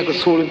ਬੇਸ਼ੱਕ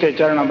ਸੂਲ ਤੇ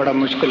ਚੜ੍ਹਨਾ ਬੜਾ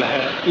ਮੁਸ਼ਕਿਲ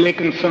ਹੈ,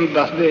 ਲੇਕਿਨ ਸੰਤ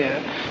ਦੱਸਦੇ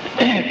ਹੈ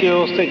ਕਿ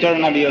ਉਸ ਤੇ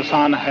ਚੜ੍ਹਨਾ ਵੀ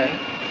ਆਸਾਨ ਹੈ,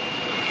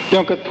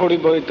 ਕਿਉਂਕਿ ਥੋੜੀ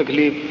ਬਹੁਤ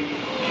ਤਕਲੀਫ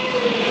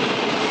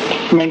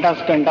ਮਿੰਟਾਂ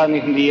ਸਕਿੰਟਾਂ ਦੀ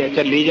ਹੁੰਦੀ ਹੈ,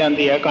 ਚੱਲੀ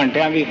ਜਾਂਦੀ ਹੈ,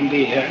 ਘੰਟਿਆਂ ਦੀ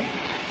ਹੁੰਦੀ ਹੈ,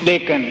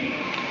 ਲੇਕਿਨ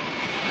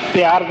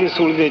ਪਿਆਰ ਦੀ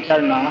ਸੂਲ ਤੇ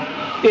ਚੜ੍ਹਨਾ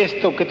ਇਸ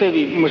ਤੋਂ ਕਿਤੇ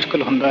ਵੀ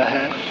ਮੁਸ਼ਕਿਲ ਹੁੰਦਾ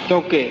ਹੈ।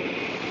 ਕਿਉਂਕਿ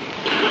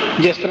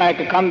ਜਿਸ ਤਰ੍ਹਾਂ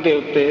ਇੱਕ ਕੰਧ ਦੇ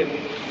ਉੱਤੇ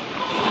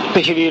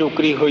ਤਸਵੀਰ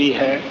ਉਕਰੀ ਹੋਈ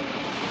ਹੈ,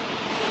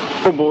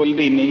 ਉਹ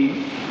ਬੋਲਦੀ ਨਹੀਂ,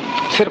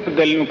 ਸਿਰਫ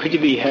ਦਿਲ ਨੂੰ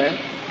ਖਿੱਚਦੀ ਹੈ,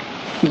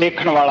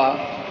 ਦੇਖਣ ਵਾਲਾ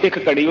ਇੱਕ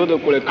ਘੜੀ ਉਹਦੇ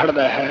ਕੋਲੇ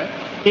ਖੜਦਾ ਹੈ।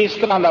 ਇਸ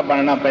ਤਰ੍ਹਾਂ ਦਾ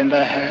ਬਣਨਾ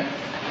ਪੈਂਦਾ ਹੈ,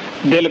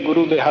 ਦਿਲ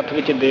ਗੁਰੂ ਦੇ ਹੱਥ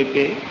ਵਿੱਚ ਦੇ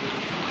ਕੇ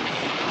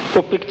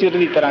ਉਹ ਪਿਕਚਰ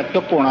ਦੀ ਤਰ੍ਹਾਂ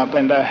ਚੁੱਪ ਹੋਣਾ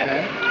ਪੈਂਦਾ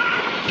ਹੈ,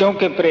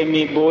 ਕਿਉਂਕਿ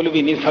ਪ੍ਰੇਮੀ ਬੋਲ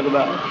ਵੀ ਨਹੀਂ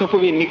ਸਕਦਾ, ਚੁੱਪ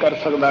ਵੀ ਨਹੀਂ ਕਰ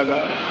ਸਕਦਾ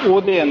ਗਾ।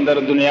 ਉਹਦੇ ਅੰਦਰ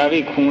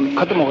ਦੁਨਿਆਵੀ ਖੂਨ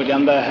ਖਤਮ ਹੋ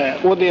ਜਾਂਦਾ ਹੈ,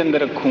 ਉਹਦੇ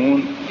ਅੰਦਰ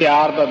ਖੂਨ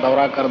ਪਿਆਰ ਦਾ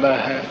ਦੌਰਾ ਕਰਦਾ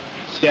ਹੈ।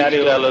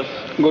 ਪਿਆਰੇ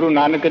ਗੁਰੂ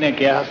ਨਾਨਕ ਨੇ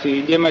ਕਿਹਾ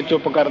ਸੀ, ਜੇ ਮੈਂ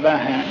ਚੁੱਪ ਕਰਦਾ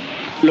ਹਾਂ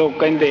ਲੋਕ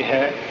ਕਹਿੰਦੇ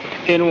ਹੈ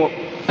ਇਹਨੂੰ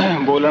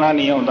ਬੋਲਣਾ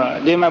ਨਹੀਂ ਆਉਂਦਾ,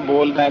 ਜੇ ਮੈਂ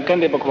ਬੋਲਦਾ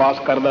ਕਹਿੰਦੇ ਬਕਵਾਸ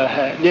ਕਰਦਾ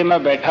ਹੈ, ਜੇ ਮੈਂ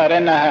ਬੈਠਾ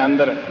ਰਹਿਣਾ ਹੈ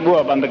ਅੰਦਰ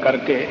ਬੂਹਾ ਬੰਦ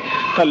ਕਰਕੇ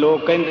ਤਾਂ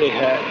ਲੋਕ ਕਹਿੰਦੇ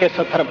ਹੈ ਇਹ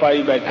ਸੱਥਰ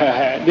ਪਾਈ ਬੈਠਾ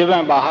ਹੈ, ਜੇ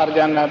ਮੈਂ ਬਾਹਰ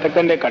ਜਾਣਾ ਤਾਂ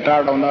ਕਹਿੰਦੇ ਘਟਾ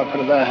ਉਡਾਉਂਦਾ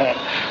ਫਿਰਦਾ ਹੈ।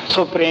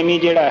 ਸੋ ਪ੍ਰੇਮੀ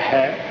ਜਿਹੜਾ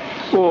ਹੈ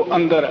ਉਹ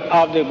ਅੰਦਰ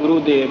ਆਪਦੇ ਗੁਰੂ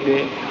ਦੇ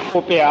ਅੱਗੇ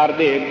ਉਹ ਪਿਆਰ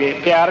ਦੇ ਅੱਗੇ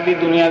ਪਿਆਰ ਦੀ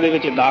ਦੁਨੀਆ ਦੇ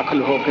ਵਿੱਚ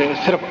ਦਾਖਲ ਹੋ ਕੇ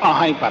ਸਿਰਫ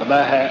ਆਹਾਂ ਹੀ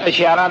ਭਰਦਾ ਹੈ,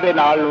 ਇਸ਼ਾਰਿਆਂ ਦੇ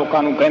ਨਾਲ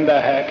ਲੋਕਾਂ ਨੂੰ ਕਹਿੰਦਾ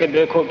ਹੈ ਕਿ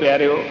ਦੇਖੋ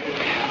ਪਿਆਰਿਓ,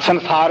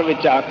 ਸੰਸਾਰ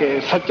ਵਿੱਚ ਆ ਕੇ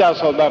ਸੱਚਾ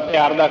ਸੌਦਾ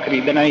ਪਿਆਰ ਦਾ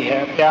ਖਰੀਦਣਾ ਹੀ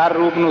ਹੈ, ਪਿਆਰ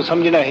ਰੂਪ ਨੂੰ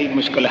ਸਮਝਣਾ ਹੀ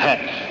ਮੁਸ਼ਕਿਲ ਹੈ।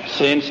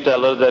 Saints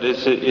tell us that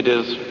it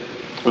is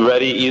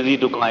very easy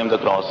to climb the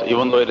cross,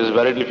 even though it is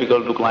very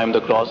difficult to climb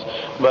the cross,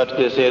 but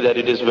they say that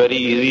it is very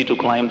easy to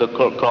climb the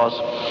cross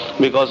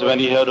because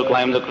when you have to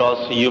climb the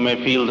cross you may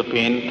feel the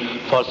pain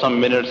for some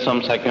minutes,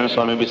 some seconds,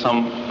 or maybe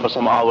for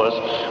some hours,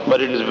 but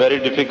it is very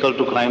difficult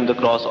to climb the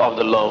cross of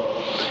the love,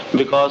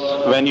 because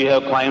when you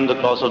have climbed the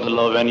cross of the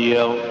love, when you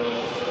have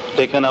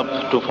taken up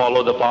to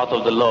follow the path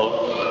of the love,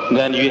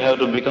 then you have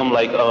to become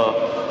like a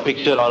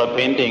picture or a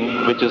painting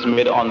which is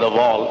made on the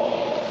wall,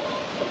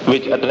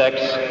 which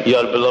attracts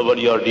your beloved,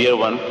 your dear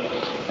one.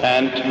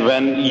 And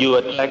when you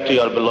attract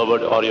your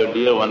beloved or your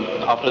dear one,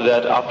 after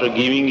that, after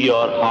giving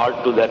your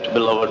heart to that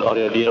beloved or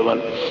your dear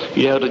one,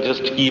 you have to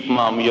just keep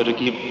mum, you have to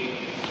keep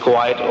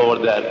quiet over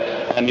there,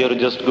 and you have to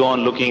just go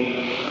on looking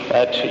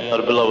at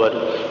your beloved.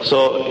 So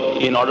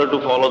in order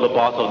to follow the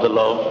path of the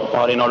love,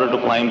 or in order to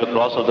climb the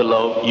cross of the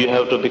love, you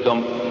have to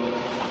become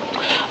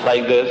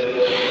like this.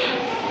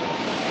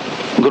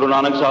 Guru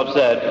Nanak Sahib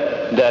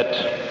said that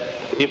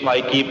if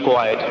I keep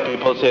quiet,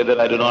 people say that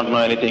I do not know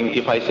anything.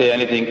 If I say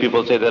anything,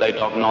 people say that I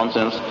talk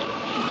nonsense.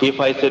 If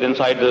I sit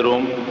inside the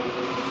room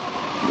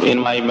in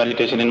my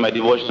meditation, in my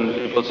devotion,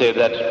 people say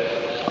that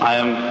I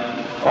am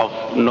of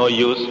no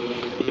use.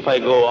 If I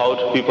go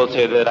out, people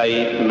say that I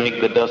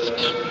make the dust,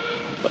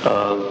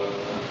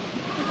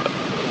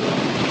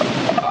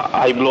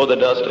 I blow the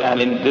dust, and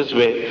in this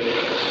way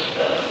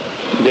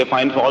they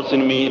find faults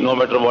in me no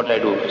matter what I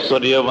do. So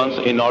dear ones,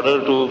 in order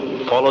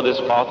to follow this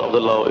path of the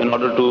love, in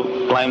order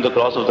to climb the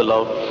cross of the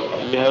love,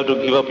 you have to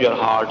give up your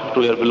heart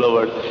to your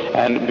beloved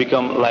and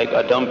become like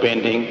a dumb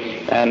painting,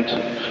 and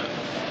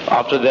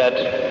after that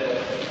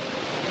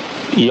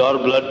your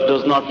blood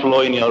does not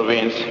flow in your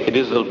veins, it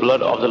is the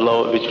blood of the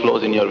love which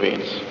flows in your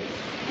veins.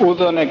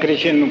 ਉਦੋਂ ਨੇ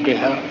ਕ੍ਰਿਸ਼ਨ ਨੂੰ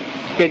ਕਿਹਾ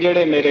ਕਿ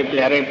ਜਿਹੜੇ ਮੇਰੇ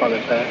ਪਿਆਰੇ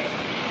ਭਗਤ ਹੈ,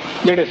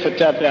 ਜਿਹੜੇ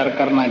ਸੱਚਾ ਪਿਆਰ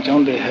ਕਰਨਾ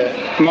ਚਾਹੁੰਦੇ ਹੈ,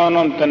 ਮੈਂ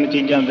ਉਹਨਾਂ ਨੂੰ ਤਿੰਨ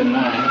ਚੀਜ਼ਾਂ ਦਿੰਦਾ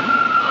ਹੈ,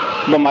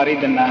 ਬਿਮਾਰੀ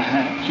ਦਿੰਦਾ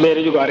ਹੈ,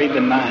 ਬੇਰੁਜ਼ਗਾਰੀ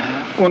ਦਿੰਦਾ ਹੈ,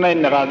 ਉਹਨਾਂ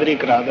ਦੀ ਨਰਾਦਰੀ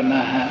ਕਰਾ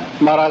ਦਿੰਦਾ ਹੈ।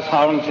 ਮਹਾਰਾਜ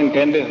ਸਾਵਣ ਸਿੰਘ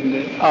ਕਹਿੰਦੇ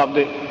ਹੁੰਦੇ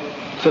ਆਪਦੇ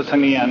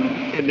ਸਤਸੰਗੀਆਂ ਨੂੰ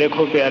ਕਿ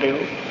ਦੇਖੋ ਪਿਆਰਿਓ,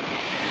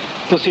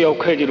 ਤੁਸੀਂ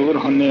ਔਖੇ ਜ਼ਰੂਰ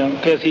ਹੁੰਦੇ ਹੋ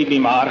ਕਿ ਅਸੀਂ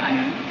ਬਿਮਾਰ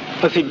ਹਾਂ,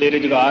 ਅਸੀਂ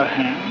ਬੇਰੁਜ਼ਗਾਰ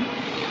ਹਾਂ,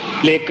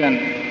 ਲੇਕਿਨ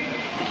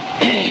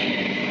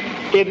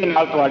ਇਹਦੇ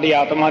ਨਾਲ ਤੁਹਾਡੀ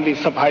ਆਤਮਾ ਦੀ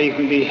ਸਫਾਈ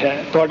ਹੁੰਦੀ ਹੈ,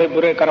 ਤੁਹਾਡੇ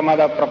ਬੁਰੇ ਕਰਮਾਂ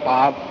ਦਾ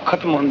ਪ੍ਰਭਾਵ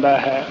ਖਤਮ ਹੁੰਦਾ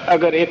ਹੈ।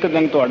 ਅਗਰ ਇੱਕ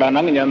ਦਿਨ ਤੁਹਾਡਾ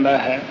ਲੰਘ ਜਾਂਦਾ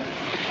ਹੈ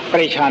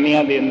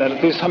ਪਰੇਸ਼ਾਨੀਆਂ ਦੇ ਅੰਦਰ,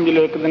 ਤੁਸੀਂ ਸਮਝ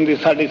ਲਓ ਇੱਕ ਦਿਨ ਦੀ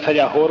ਸਾਡੀ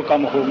ਸਜ਼ਾ ਹੋਰ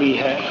ਕੰਮ ਹੋ ਗਈ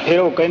ਹੈ। ਫਿਰ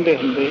ਉਹ ਕਹਿੰਦੇ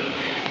ਹੁੰਦੇ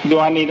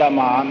ਜਵਾਨੀ ਦਾ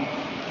ਮਾਣ,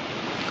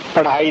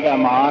 ਪੜ੍ਹਾਈ ਦਾ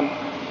ਮਾਣ,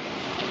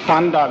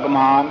 ਤਨ ਦਾ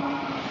ਅਗਮਾਨ,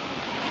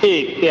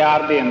 ਇਹ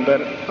ਪਿਆਰ ਦੇ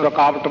ਅੰਦਰ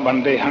ਰੁਕਾਵਟ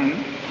ਬਣਦੇ ਹਨ।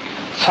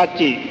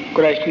 ਸੱਚ ਹੀ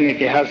ਕ੍ਰਿਸ਼ਨ ਨੇ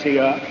ਕਿਹਾ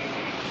ਸੀਗਾ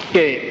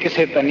ਕਿ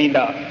ਕਿਸੇ ਤਨੀ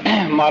ਦਾ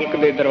ਮਾਲਕ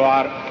ਦੇ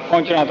ਦਰਬਾਰ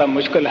ਪਹੁੰਚਣਾ ਤਾਂ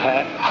ਮੁਸ਼ਕਿਲ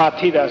ਹੈ,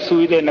 ਹਾਥੀ ਦਾ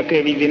ਸੂਈ ਦੇ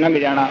ਨੱਕੇ ਵੀ ਦੀ ਲੰਘ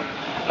ਜਾਣਾ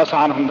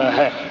ਆਸਾਨ ਹੁੰਦਾ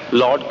ਹੈ।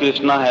 Lord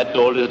Krishna had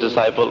told his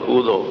disciple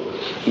Uddhav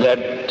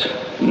that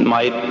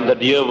the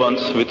dear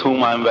ones with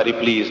whom I am very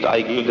pleased,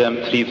 I give them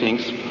three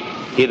things.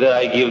 Either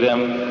I give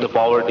them the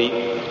poverty,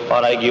 or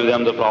I give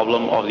them the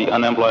problem of the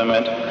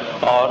unemployment,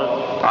 or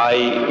I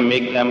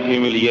make them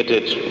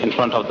humiliated in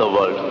front of the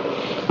world.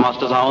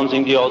 Master Sant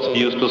Ji also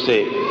used to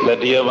say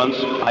that, dear ones,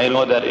 I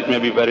know that it may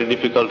be very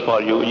difficult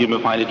for you, you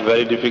may find it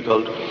very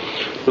difficult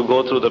to go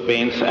through the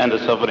pains and the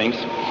sufferings,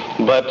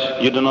 but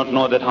you do not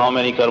know that how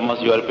many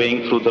karmas you are paying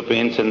through the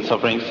pains and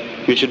sufferings.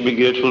 You should be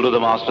grateful to the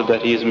Master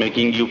that he is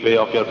making you pay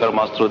off your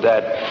karmas through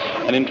that.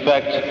 And in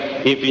fact,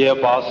 if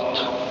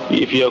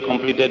you have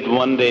completed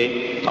one day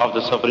of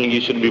the suffering, you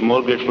should be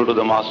more grateful to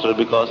the Master,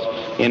 because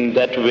in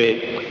that way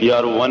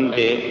your one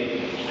day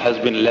has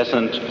been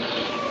lessened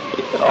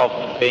of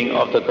paying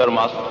of the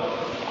karmas.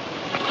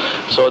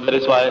 So that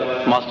is why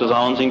Master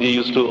Sant Ji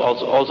used to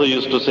also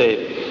used to say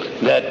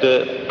that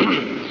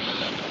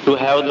to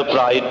have the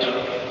pride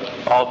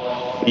of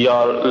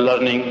your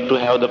learning, to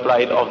have the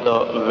pride of the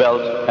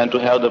wealth, and to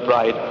have the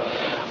pride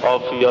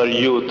of your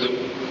youth,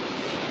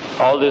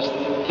 all these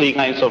three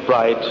kinds of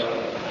pride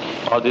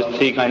or these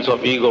three kinds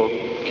of ego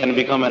can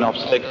become an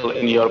obstacle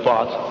in your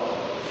path.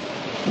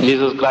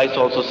 Jesus Christ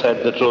also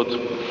said the truth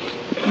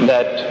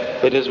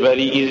that it is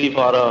very easy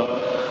for a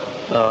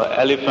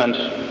elephant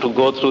to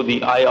go through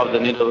the eye of the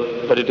needle,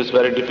 but it is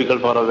very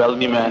difficult for a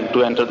wealthy man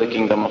to enter the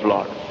kingdom of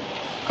Lord.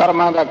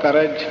 ਕਰਮਾਂ ਦਾ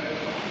ਕਰਜ਼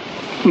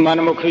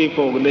ਮਨਮੁਖ ਵੀ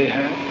ਭੋਗਦੇ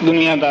ਹੈ,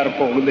 ਦੁਨੀਆਦਾਰ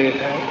ਭੋਗਦੇ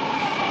ਹੈ,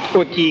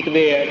 ਉਹ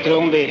ਚੀਕਦੇ ਹੈ,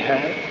 ਚਲਾਉਂਦੇ ਹੈ,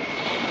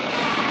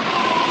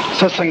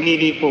 ਸਤਸੰਗੀ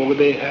ਵੀ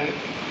ਭੋਗਦੇ ਹੈ।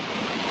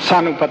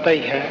 ਸਾਨੂੰ ਪਤਾ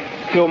ਹੀ ਹੈ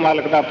ਕਿ ਉਹ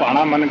ਮਾਲਕ ਦਾ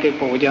ਭਾਣਾ ਮੰਨ ਕੇ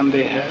ਭੋਗ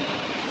ਜਾਂਦੇ ਹੈ।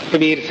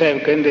 ਕਬੀਰ ਸਾਹਿਬ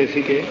ਕਹਿੰਦੇ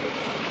ਸੀਗੇ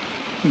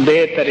दे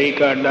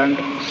तरीका दंड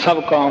सब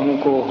काहू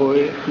को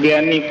होए,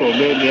 ज्ञानी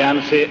भोगे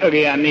ज्ञान से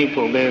अज्ञानी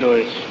भोगे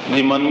रोए.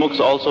 The manmukhs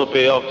also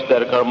pay off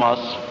their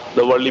karmas,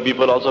 the worldly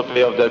people also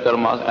pay off their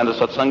karmas, and the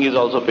satsangis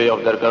also pay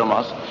off their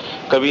karmas.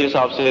 Kabir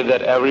Sahib says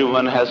that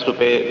everyone has to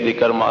pay the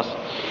karmas.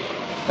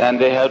 and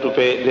they have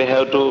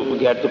to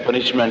get the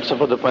punishment,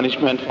 suffer the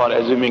punishment for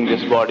assuming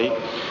this body.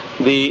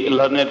 The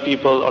learned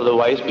people or the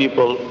wise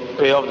people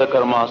pay off the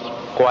karmas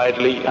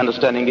quietly,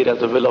 understanding it as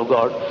the will of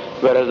God,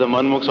 whereas the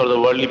manmukhs or the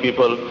worldly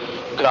people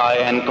cry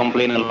and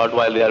complain a lot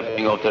while they are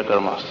paying off their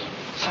karmas.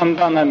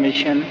 ਸੰਤਾਂ ਦਾ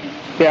mission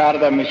ਪਿਆਰ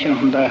ਦਾ mission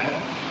ਹੁੰਦਾ ਹੈ।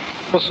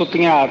 ਉਹ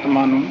ਸੁੱਤੀਆਂ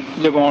ਆਤਮਾ ਨੂੰ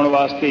ਜਗਾਉਣ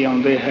ਵਾਸਤੇ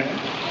ਆਉਂਦੇ ਹੈ।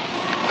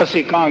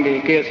 ਅਸੀਂ ਕਹਾਂਗੇ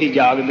ਕਿ ਅਸੀਂ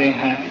ਜਾਗਦੇ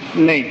ਹਾਂ,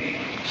 ਨਹੀਂ,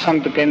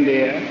 ਸੰਤ ਕਹਿੰਦੇ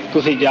ਹੈ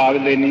ਤੁਸੀਂ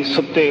ਜਾਗਦੇ ਨਹੀਂ,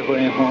 ਸੁੱਤੇ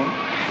ਹੋਏ ਹੋ,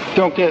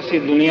 ਕਿਉਂਕਿ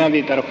ਅਸੀਂ ਦੁਨੀਆ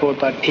ਦੀ ਤਰਫੋਂ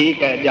ਤਾਂ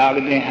ਠੀਕ ਹੈ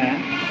ਜਾਗਦੇ ਹਾਂ,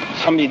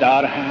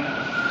 ਸਮਝਦਾਰ ਹਾਂ,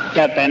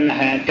 ਚੈਤਨ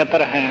ਹੈ,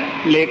 ਚਤਰ ਹੈ,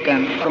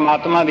 ਲੇਕਿਨ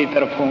ਪਰਮਾਤਮਾ ਦੀ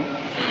ਤਰਫੋਂ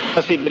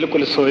ਅਸੀਂ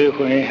ਬਿਲਕੁਲ ਸੋਏ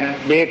ਹੋਏ हैं,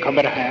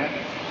 ਬੇਖਬਰ हैं।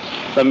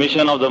 The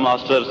mission of the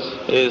masters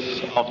is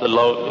of the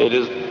love. It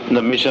is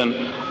the mission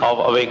of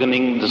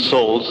awakening the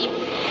souls.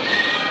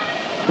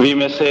 We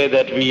may say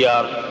that we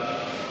are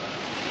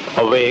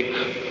awake,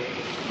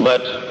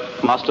 but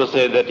masters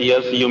say that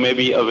yes, you may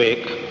be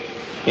awake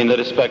in the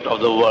respect of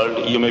the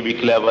world. You may be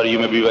clever, you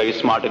may be very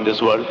smart in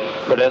this world,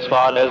 but as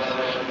far as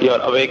your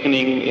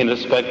awakening in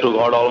respect to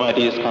God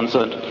Almighty is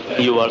concerned,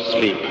 you are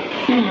asleep.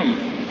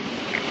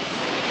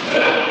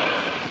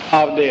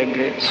 ਆਪਦੇ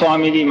ਅੱਗੇ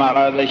ਸਵਾਮੀ ਜੀ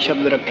ਮਹਾਰਾਜ ਦਾ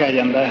ਸ਼ਬਦ ਰੱਖਿਆ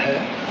ਜਾਂਦਾ ਹੈ,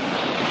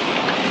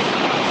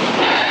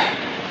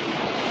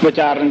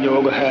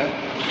 ਵਿਚਾਰਨਯੋਗ ਹੈ।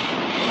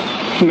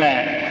 ਮੈਂ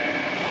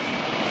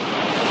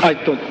ਅੱਜ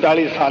ਤੋਂ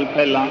 40 ਸਾਲ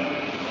ਪਹਿਲਾਂ,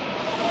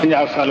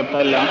 50 ਸਾਲ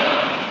ਪਹਿਲਾਂ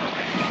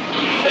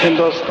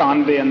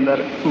ਹਿੰਦੁਸਤਾਨ ਦੇ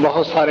ਅੰਦਰ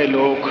ਬਹੁਤ ਸਾਰੇ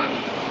ਲੋਕ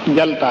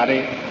ਜਲ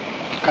ਧਾਰੇ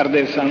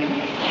ਕਰਦੇ ਸਨ,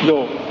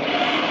 ਜੋ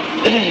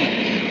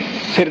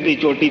ਸਿਰ ਦੀ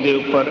ਚੋਟੀ ਦੇ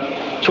ਉੱਪਰ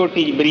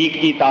ਛੋਟੀ ਜਿਹੀ ਬਰੀਕ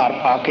ਜਿਹੀ ਤਾਰ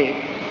ਪਾ ਕੇ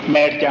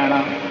ਬੈਠ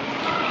ਜਾਣਾ।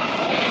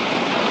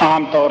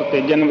 ਆਮ ਤੌਰ 'ਤੇ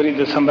ਜਨਵਰੀ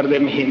ਦਸੰਬਰ ਦੇ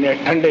ਮਹੀਨੇ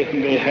ਠੰਡੇ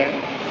ਹੁੰਦੇ ਹੈ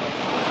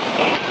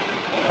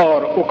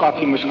ਔਰ ਉਹ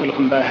ਕਾਫੀ ਮੁਸ਼ਕਿਲ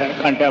ਹੁੰਦਾ ਹੈ,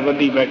 ਘੰਟਿਆਂ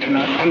ਬੱਧੀ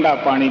ਬੈਠਣਾ, ਠੰਡਾ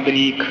ਪਾਣੀ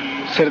ਬਰੀਕ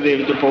ਸਿਰ ਦੇ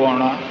ਵਿੱਚ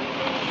ਪਵਾਉਣਾ,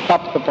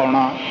 ਤਪਤ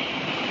ਪਾਉਣਾ,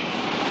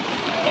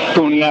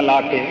 ਧੂਣੀਆਂ ਲਾ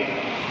ਕੇ।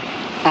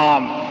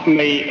 ਆਮ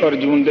ਮਈ ਔਰ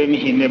ਜੂਨ ਦੇ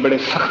ਮਹੀਨੇ ਬੜੇ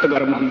ਸਖਤ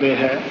ਗਰਮ ਹੁੰਦੇ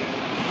ਹੈ,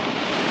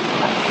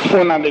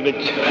 ਉਹਨਾਂ ਦੇ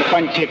ਵਿੱਚ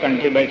 5-6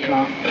 ਘੰਟੇ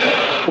ਬੈਠਣਾ।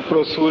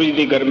 ਉੱਪਰੋਂ ਸੂਰਜ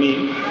ਦੀ ਗਰਮੀ,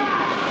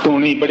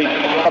 ਧੂਣੀ ਬੜੀ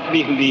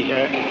ਤਪਦੀ ਹੁੰਦੀ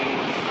ਹੈ।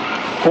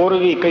 ਹੋਰ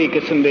ਵੀ ਕਈ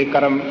ਕਿਸਮ ਦੇ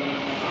ਕਰਮ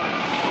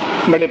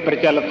ਬੜੇ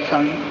ਪ੍ਰਚਲਿਤ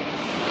ਸਨ,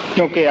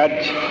 ਕਿਉਂਕਿ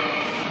ਅੱਜ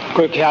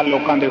ਕੋਈ ਖਿਆਲ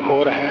ਲੋਕਾਂ ਦੇ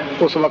ਹੋਰ ਹੈ।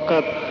 ਉਸ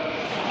ਵਕਤ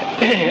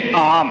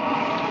ਆਮ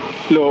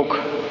ਲੋਕ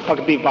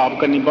ਭਗਤੀ ਭਾਵ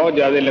ਕਰਨੀ ਬਹੁਤ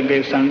ਜ਼ਿਆਦਾ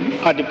ਲੱਗੇ ਸਨ।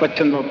 ਅੱਜ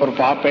ਪੱਛਮ ਤੋਂ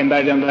ਪ੍ਰਭਾਵ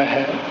ਪੈਂਦਾ ਜਾਂਦਾ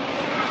ਹੈ।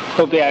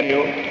 ਤੋ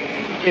ਪਿਆਰਿਓ,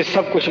 ਇਹ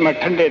ਸਭ ਕੁਛ ਮੈਂ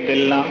ਠੰਡੇ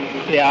ਦਿਲ ਨਾਲ,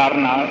 ਪਿਆਰ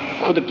ਨਾਲ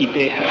ਖੁਦ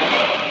ਕੀਤੇ ਹੈ,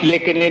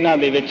 ਲੇਕਿਨ ਇਹਨਾਂ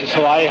ਦੇ ਵਿੱਚ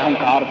ਸਵਾਏ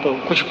ਹੰਕਾਰ ਤੋਂ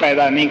ਕੁਛ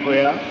ਪੈਦਾ ਨਹੀਂ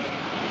ਹੋਇਆ।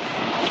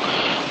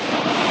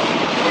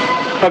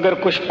 ਅਗਰ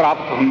ਕੁਛ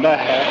ਪ੍ਰਾਪਤ ਹੁੰਦਾ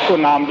ਹੈ ਉਹ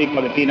ਨਾਮ ਦੀ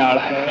ਭਗਤੀ ਨਾਲ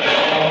ਹੈ।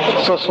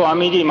 ਸੋ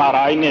ਸਵਾਮੀ ਜੀ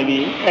ਮਹਾਰਾਜ ਨੇ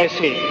ਵੀ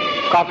ਐਸੇ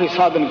ਕਾਫੀ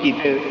ਸਾਧਨ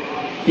ਕੀਤੇ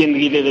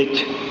ਜ਼ਿੰਦਗੀ ਦੇ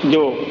ਵਿੱਚ,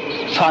 ਜੋ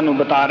ਸਾਨੂੰ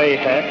ਬਤਾ ਰਹੇ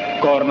ਹੈ।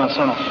 ਗੌਰ ਨਾਲ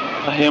ਸੁਣੋ।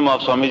 A hymn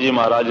of Swamiji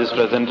Maharaj is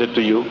presented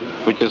to you,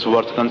 which is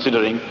worth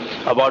considering.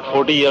 About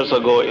 40 years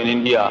ago in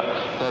India,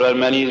 there were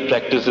many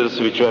practices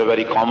which were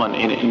very common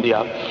in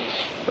India.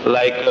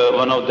 Like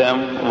one of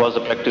them was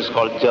a practice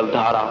called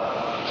Jaldhara.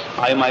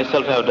 I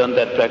myself have done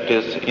that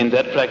practice. In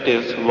that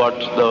practice, what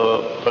the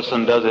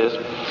person does is,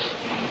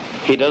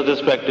 he does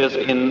this practice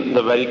in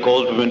the very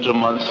cold winter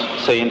months,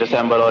 say in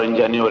December or in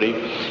January,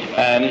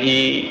 and he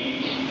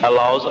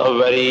allows a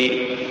very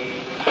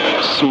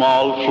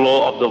small flow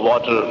of the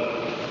water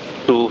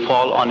to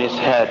fall on his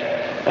head,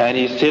 and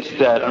he sits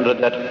there under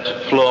that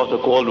flow of the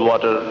cold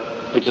water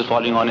which is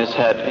falling on his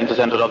head, in the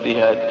center of the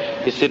head.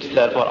 He sits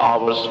there for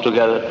hours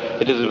together.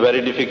 It is a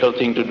very difficult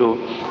thing to do,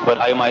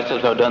 but I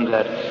myself have done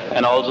that.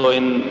 And also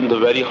in the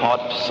very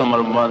hot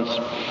summer months,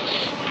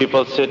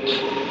 people sit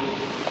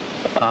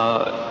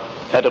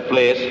at a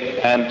place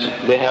and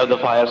they have the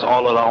fires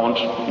all around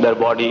their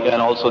body,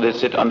 and also they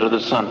sit under the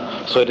sun.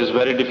 So it is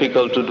very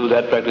difficult to do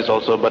that practice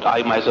also, but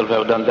I myself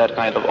have done that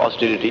kind of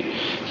austerity.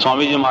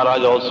 Swamiji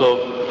Maharaj also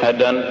had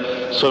done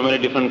so many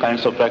different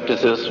kinds of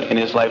practices in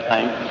his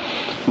lifetime,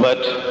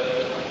 but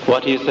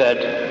what he said,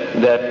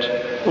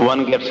 that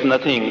one gets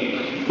nothing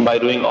by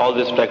doing all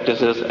these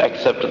practices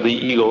except the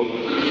ego.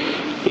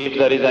 If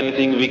there is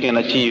anything we can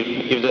achieve,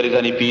 if there is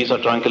any peace or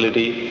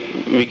tranquility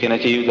we can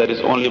achieve, that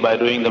is only by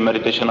doing the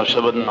meditation of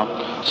Shabadna.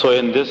 So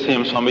in this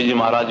hymn, Swamiji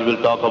Maharaj will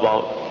talk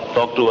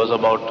to us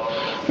about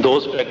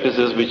those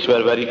practices which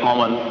were very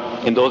common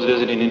in those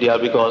days in India,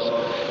 because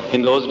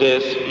in those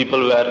days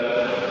people were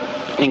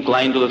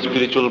inclined to the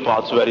spiritual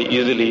paths very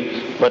easily,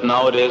 but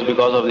nowadays,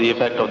 because of the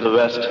effect of the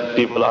West,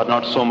 people are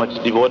not so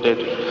much devoted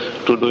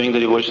to doing the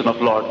devotion of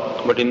Lord.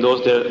 But in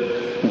those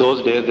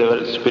days they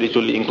were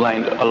spiritually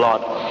inclined a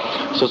lot.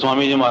 So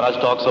Swamiji Maharaj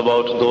talks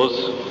about those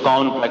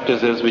common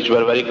practices which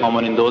were very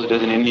common in those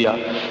days in India,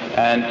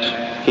 and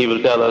he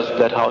will tell us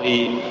that how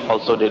he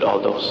also did all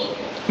those.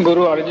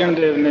 Guru Arjan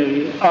Dev ਨੇ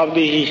ਵੀ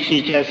ਆਪਦੀ history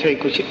 'ਚ ਐਸੇ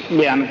ਕੁਛ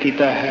ਬਿਆਨ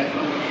ਕੀਤਾ ਹੈ,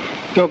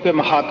 ਕਿਉਂਕਿ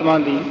ਮਹਾਤਮਾ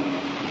ਦੀ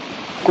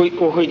ਕੋਈ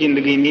ਉਹੀ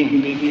ਜ਼ਿੰਦਗੀ ਨਹੀਂ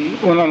ਹੁੰਦੀ ਗੀ,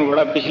 ਉਹਨਾਂ ਨੂੰ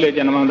ਬੜਾ ਪਿਛਲੇ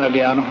ਜਨਮਾਂ ਦਾ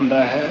ਗਿਆਨ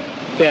ਹੁੰਦਾ ਹੈ।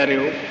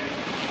 ਪਿਆਰਿਓ,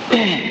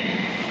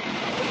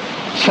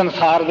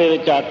 ਸੰਸਾਰ ਦੇ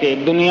ਵਿੱਚ ਆ ਕੇ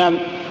ਦੁਨੀਆ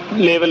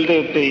ਲੈਵਲ ਦੇ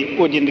ਉੱਤੇ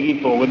ਉਹ ਜ਼ਿੰਦਗੀ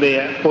ਭੋਗਦੇ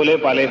ਹੈ, ਭੋਲੇ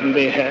ਭਾਲੇ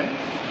ਹੁੰਦੇ ਹੈ।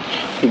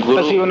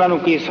 ਅਸੀਂ ਉਹਨਾਂ ਨੂੰ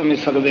ਕੀ ਸਮਝ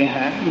ਸਕਦੇ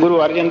ਹਾਂ?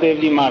 ਗੁਰੂ ਅਰਜਨ ਦੇਵ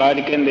ਜੀ ਮਹਾਰਾਜ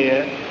ਕਹਿੰਦੇ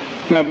ਹੈ,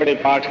 ਮੈਂ ਬੜੇ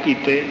ਪਾਠ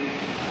ਕੀਤੇ,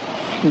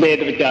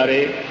 ਵੇਦ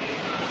ਵਿਚਾਰੇ,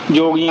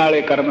 ਜੋਗੀਆਂ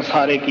ਵਾਲੇ ਕਰਮ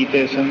ਸਾਰੇ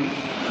ਕੀਤੇ ਸਨ,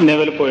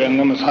 ਨਿਵਲ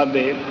ਭੋਜੰਗਮ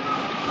ਸਾਧੇ,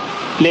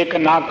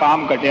 ਲੇਕਿਨ ਨਾ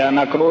ਕਾਮ ਘਟਿਆ,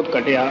 ਨਾ ਕ੍ਰੋਧ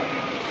ਘਟਿਆ,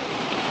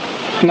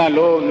 ਨਾ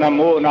ਲੋਭ, ਨਾ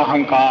ਮੋਹ, ਨਾ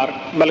ਹੰਕਾਰ,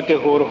 ਬਲਕਿ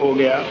ਹੋਰ ਹੋ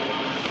ਗਿਆ।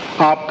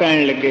 ਆਪ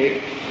ਕਹਿਣ ਲੱਗੇ,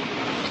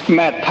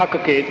 ਮੈਂ ਥੱਕ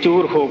ਕੇ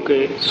ਚੂਰ ਹੋ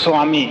ਕੇ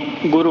ਸਵਾਮੀ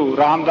ਗੁਰੂ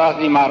ਰਾਮਦਾਸ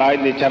ਜੀ ਮਹਾਰਾਜ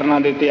ਦੇ ਚਰਨਾਂ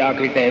ਦੇ ਉੱਤੇ ਆ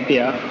ਕੇ ਟਹਿ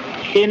ਪਿਆ।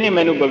 ਇਹਨੇ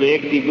ਮੈਨੂੰ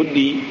ਵਿਵੇਕ ਦੀ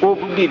ਬੁੱਧੀ, ਉਹ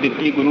ਬੁੱਧੀ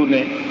ਦਿੱਤੀ ਗੁਰੂ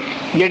ਨੇ,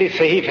 ਜਿਹੜੀ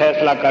ਸਹੀ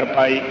ਫੈਸਲਾ ਕਰ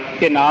ਪਾਈ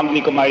ਕਿ ਨਾਮ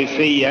ਦੀ ਕਮਾਈ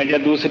ਸਹੀ ਹੈ ਜਾਂ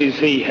ਦੂਸਰੀ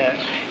ਸਹੀ ਹੈ।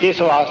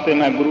 ਇਸ ਵਾਸਤੇ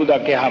ਮੈਂ ਗੁਰੂ ਦਾ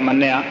ਕਿਹਾ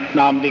ਮੰਨਿਆ,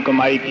 ਨਾਮ ਦੀ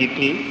ਕਮਾਈ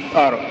ਕੀਤੀ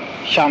ਔਰ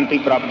ਸ਼ਾਂਤੀ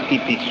ਪ੍ਰਾਪਤ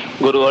ਕੀਤੀ।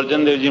 Guru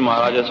Arjan Dev Ji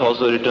Maharaj has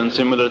also written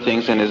similar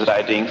things in his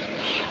writings,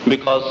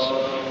 because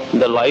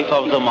the life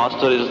of the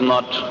master is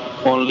not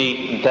only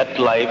that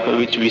life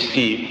which we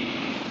see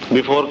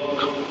before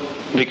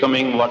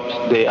becoming what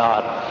they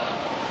are.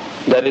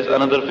 There is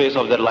another phase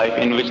of their life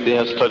in which they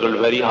have struggled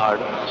very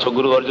hard. So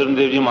Guru Arjan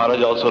Dev Ji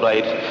Maharaj also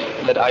writes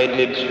that I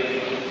did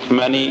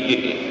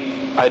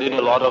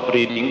a lot of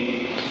reading,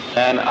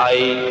 and I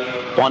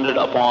pondered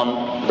upon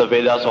the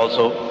Vedas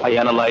also. I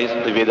analyzed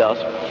the Vedas,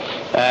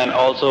 and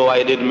also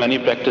I did many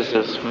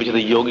practices which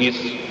the yogis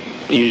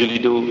usually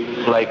do,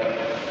 like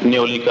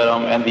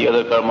Neolikaram and the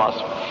other karmas.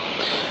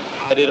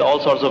 I did all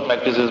sorts of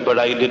practices, but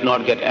I did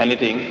not get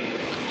anything.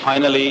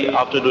 Finally,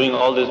 after doing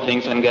all these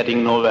things and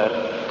getting nowhere,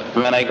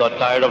 when I got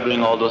tired of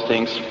doing all those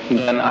things,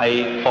 then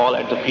I fall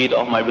at the feet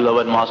of my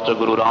beloved master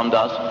Guru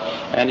Ramdas,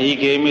 and he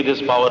gave me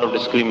this power of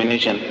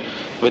discrimination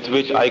with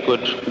which I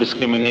could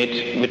discriminate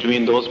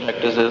between those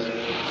practices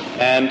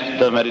and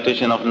the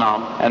meditation of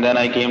Naam. And then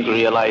I came to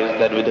realize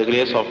that with the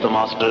grace of the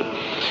master,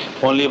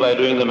 only by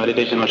doing the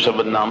meditation of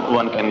Shabad Naam,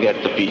 one can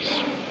get the peace.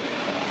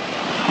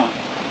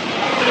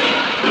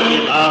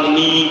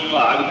 आगनी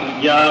भाग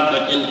दूजा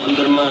बचन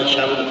 15वां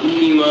शब्द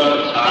 19वां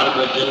सार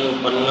बचन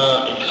पन्ना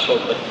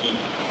 125।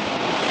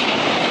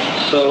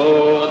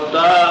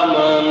 सोता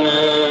मन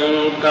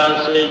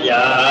कस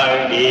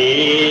जागे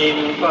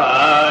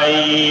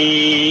पाई,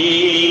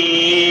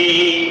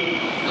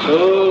 सो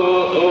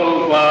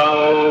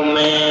पाओ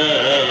मैं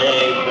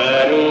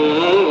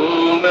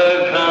करूं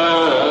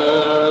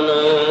बखान।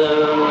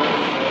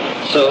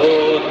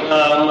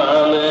 सोता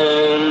मन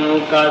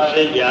कस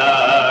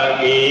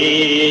जागे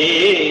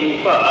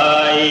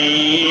पाई,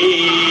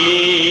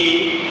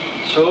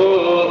 सो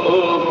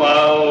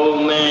पाओ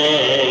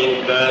मैं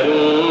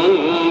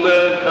करूं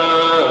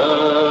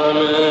बखान।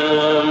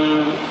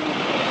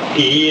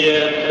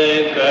 तीरथ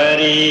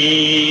करी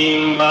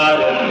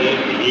भारत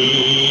भी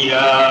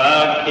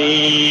राखे,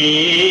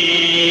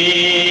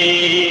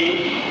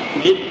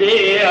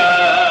 विद्या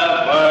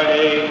पढ़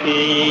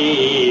के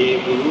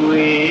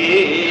हुए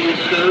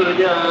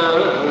सुजान।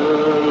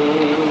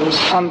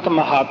 ਸੰਤ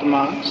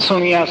ਮਹਾਤਮਾ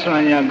ਸੁਣੀਆਂ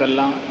ਸੁਣਾਈਆਂ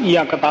ਗੱਲਾਂ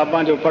ਜਾਂ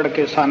ਕਿਤਾਬਾਂ ਜੋ ਪੜ੍ਹ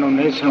ਕੇ ਸਾਨੂੰ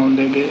ਨਹੀਂ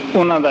ਸੁਣਾਉਂਦੇ ਗੇ,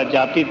 ਉਹਨਾਂ ਦਾ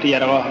ਜਾਤੀ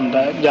ਤਜਰਬਾ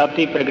ਹੁੰਦਾ ਹੈ,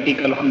 ਜਾਤੀ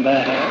ਪ੍ਰੈਕਟੀਕਲ ਹੁੰਦਾ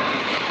ਹੈ।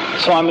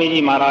 ਸਵਾਮੀ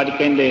ਜੀ ਮਹਾਰਾਜ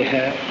ਕਹਿੰਦੇ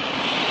ਹੈ,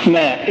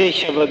 ਮੈਂ ਇਹ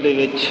ਸ਼ਬਦ ਦੇ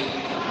ਵਿੱਚ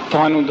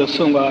ਤੁਹਾਨੂੰ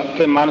ਦੱਸੂਗਾ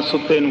ਕਿ ਮਨ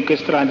ਸੁੱਤੇ ਨੂੰ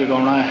ਕਿਸ ਤਰ੍ਹਾਂ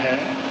ਜਗਾਉਣਾ ਹੈ।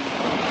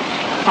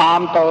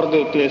 ਆਮ ਤੌਰ ਦੇ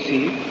ਉੱਤੇ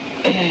ਅਸੀਂ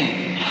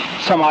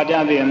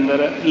ਸਮਾਜਾਂ ਦੇ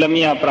ਅੰਦਰ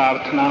ਲੰਮੀਆਂ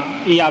ਪ੍ਰਾਰਥਨਾ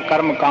ਜਾਂ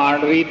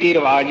ਕਰਮਕਾਂਡ ਰੀਤੀ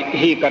ਰਿਵਾਜ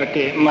ਹੀ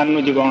ਕਰਕੇ ਮਨ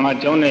ਨੂੰ ਜਗਾਉਣਾ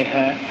ਚਾਹੁੰਦੇ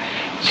ਹੈ।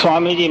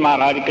 ਸਵਾਮੀ ਜੀ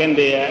ਮਹਾਰਾਜ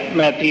ਕਹਿੰਦੇ ਹੈ,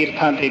 ਮੈਂ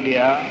ਤੀਰਥਾਂ ਤੇ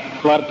ਗਿਆ,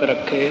 ਵਰਤ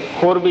ਰੱਖੇ,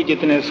 ਹੋਰ ਵੀ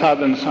ਜਿਤਨੇ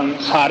ਸਾਧਨ ਸਨ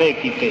ਸਾਰੇ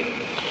ਕੀਤੇ।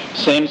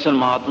 Saints and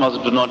Mahatmas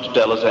do not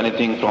tell us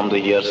anything from the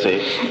hearsay.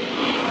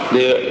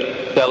 They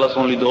tell us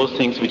only those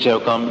things which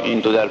have come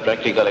into their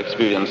practical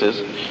experiences.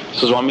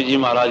 So Swamiji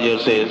Maharaj here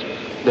says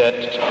that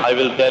I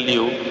will tell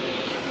you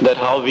that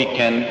how we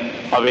can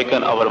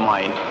awaken our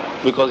mind.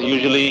 Because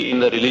usually in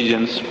the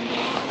religions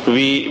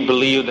we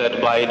believe that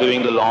by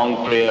doing the long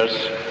prayers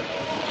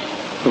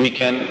we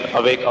can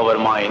awake our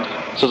mind.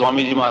 So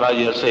Swamiji Maharaj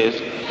here says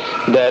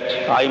that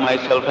I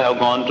myself have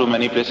gone to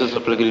many places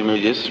of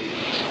pilgrimages,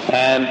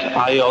 and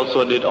I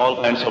also did all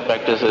kinds of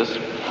practices,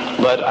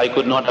 but I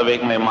could not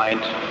awake my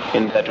mind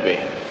in that way.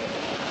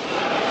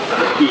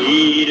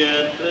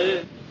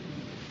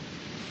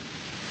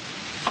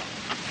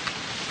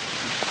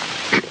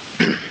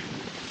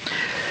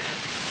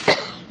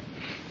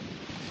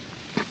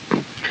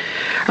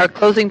 Our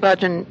closing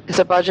bhajan is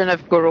a bhajan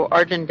of Guru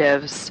Arjan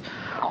Dev's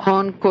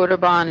Hon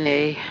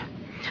Bani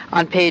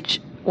on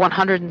page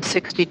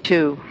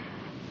 162.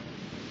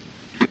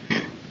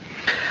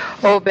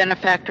 O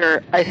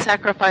benefactor, I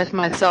sacrifice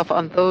myself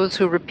on those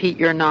who repeat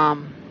your Naam.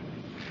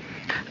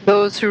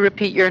 Those who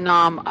repeat your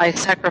Naam, I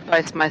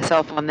sacrifice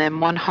myself on them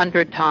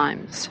 100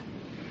 times.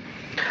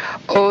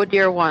 O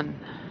dear one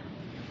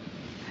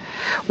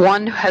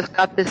who has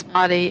got this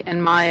body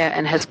and Maya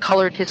and has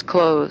colored his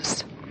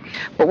clothes.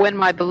 But when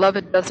my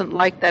beloved doesn't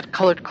like that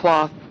colored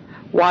cloth,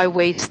 why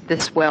waste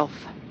this wealth?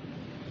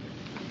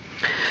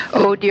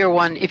 Oh, dear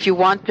one, if you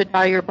want to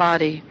dye your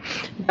body,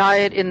 dye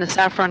it in the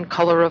saffron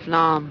color of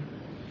Naam.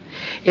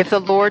 If the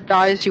Lord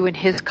dyes you in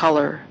his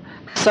color,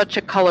 such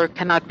a color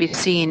cannot be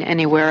seen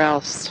anywhere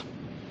else.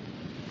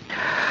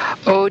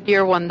 O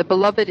dear one, the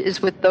beloved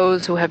is with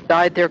those who have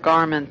dyed their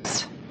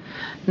garments.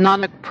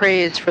 Nanak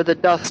prays for the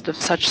dust of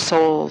such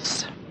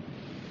souls.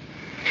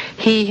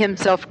 He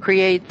himself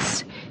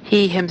creates,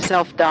 he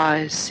himself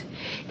dies,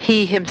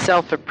 he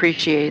himself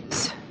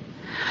appreciates.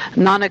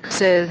 Nanak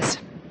says,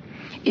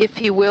 if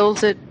he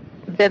wills it,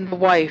 then the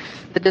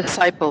wife, the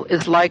disciple,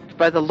 is liked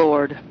by the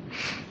Lord.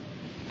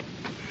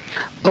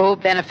 O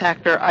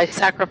benefactor, I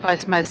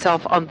sacrifice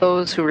myself on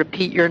those who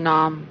repeat your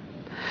Nam.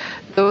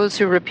 Those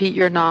who repeat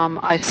your Nam,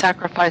 I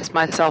sacrifice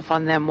myself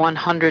on them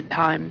 100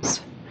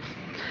 times.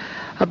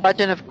 A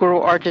bhajan of Guru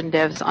Arjan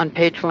Dev's on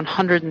page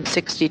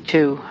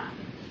 162.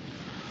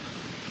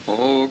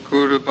 O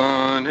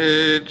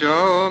Kurbani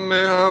Jao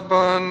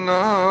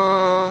Mehabana,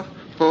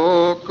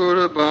 O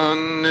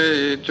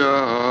Kurbani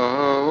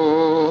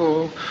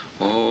Jao,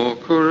 O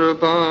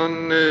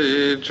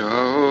Kurbani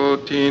Jao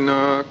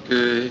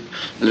Tinake,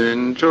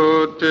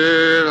 Lenjo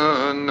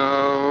Tera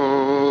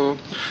Nao,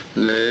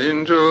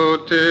 Lenjo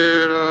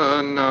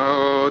Tera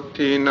Nao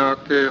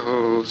Tinake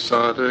Ho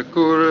Sad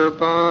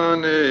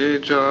Kurbani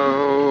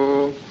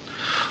Jao.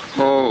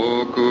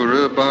 Ho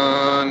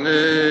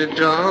Kurbani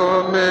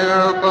Jao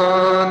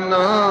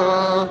Mehabana,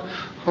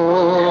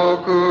 Ho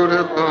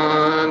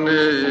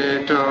Kurbani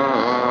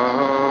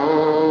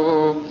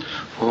Jao,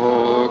 Ho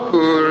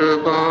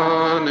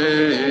Kurbani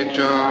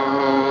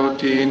Jao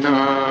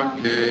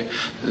Tinake,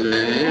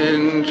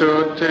 Lenjo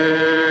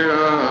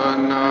Tera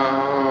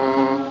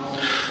Nao,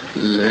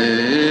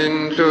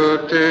 Lenjo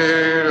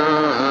Tera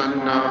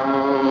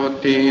Nao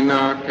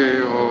Tinake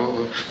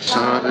Ho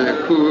Sade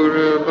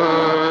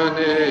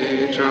Kurbani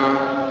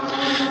Jao.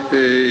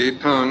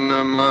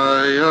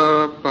 Etanamaya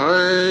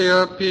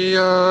Paya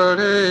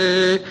Piare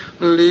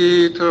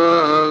Litra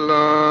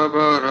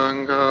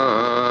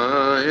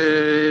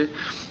Labarangae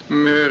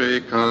Mere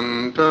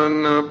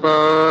Kantana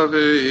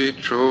Bave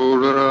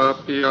Cholra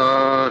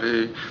Piare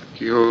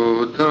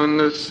Kyodan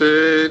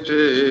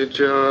Seje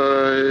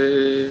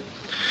Jai.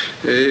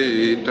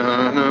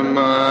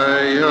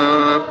 Etanamaya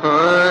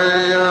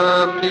Paya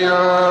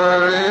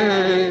Piare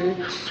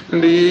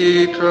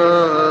Litra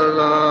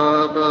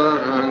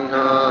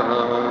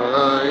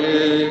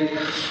Labarangae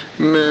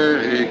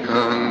Meri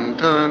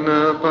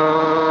Kantana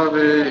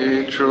Bave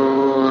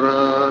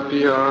Chora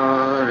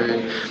Piare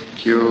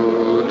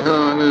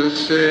Kyodhana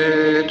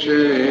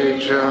Seje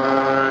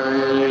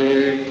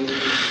Jai,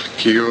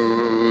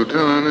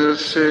 Kyodhana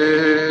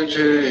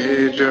Seje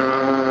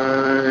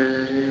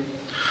Jai.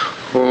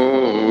 Ho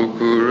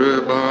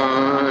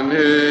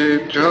Kurbani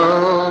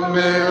Jao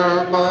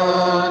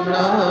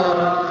Mehabana,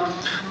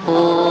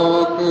 Ho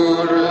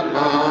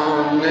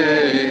Kurbani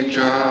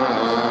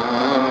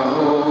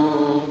Jao,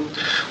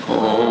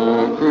 Ho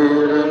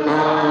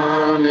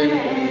Kurbani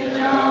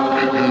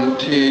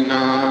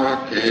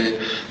Tinake,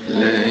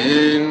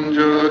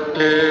 Lenjo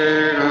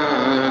Tera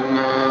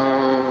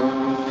Nao,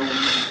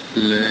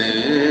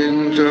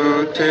 Lenjo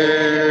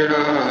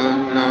Tera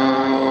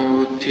Nao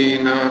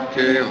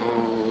Tinake Ho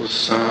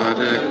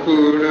Sade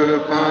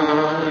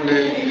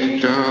Kurbani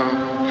Jao.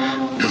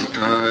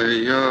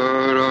 Kaya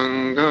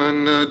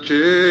Rangana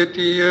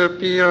Jetiya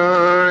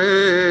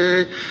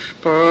Piare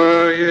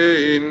Paye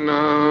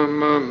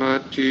Namamatita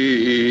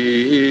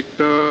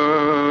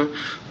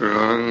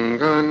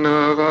Rangana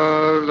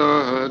Vala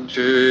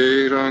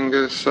Jai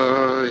Ranga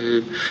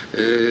Sahib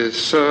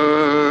Esa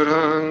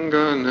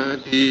Rangana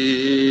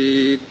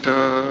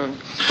Dita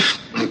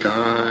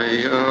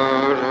Kaya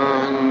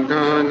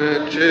Rangana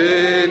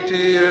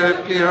Jetiya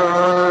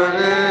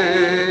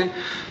Piare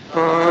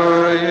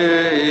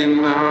Paye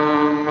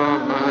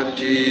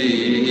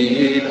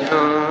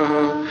Namamatita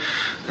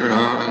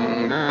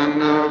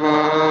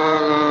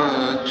Ranganavala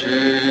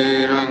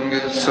Jai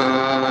Ranga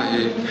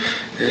Sahib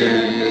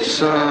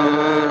Esa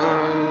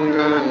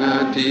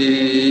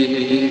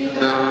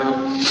Ranganadita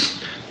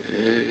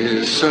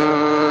Esa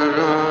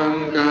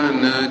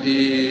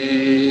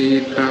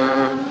Ranganadita.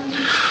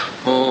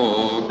 O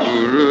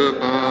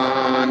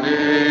Kurbani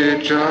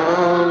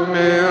Jao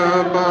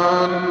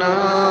Mehabana,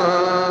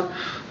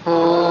 O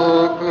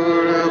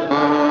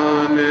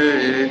Kurbani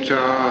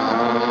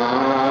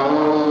Jao,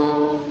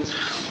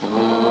 O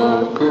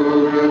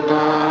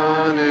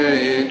Kurbani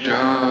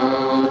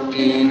Jao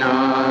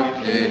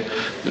Tinake,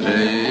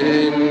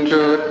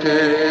 Lenjo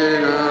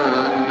Tera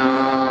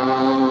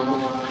Nao,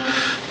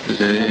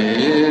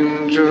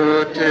 Lenjo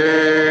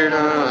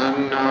Tera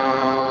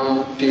Nao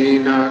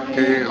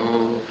Tinake Ho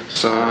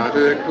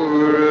Sade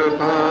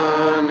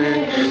Kurbani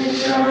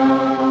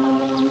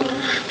Jao.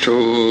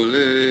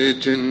 Chole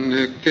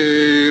Jinke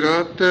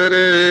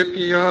Ratare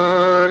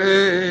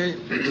Pyare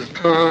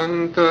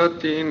Kanta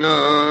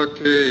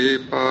Tinake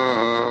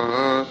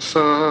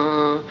Pasa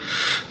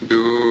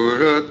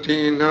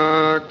Duratina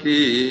Ki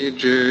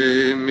Je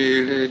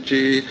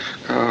Milji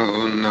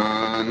Kao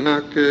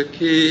Nanak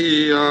Ki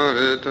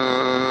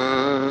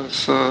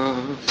Ardasa.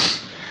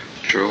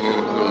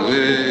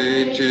 Chole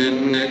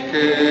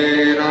Jinke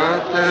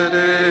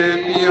Ratare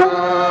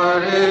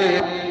Pyare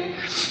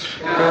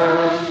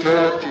Kanta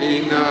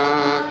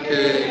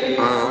Tinake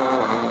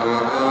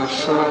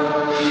Pasa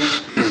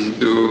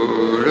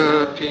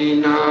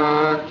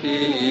tina ki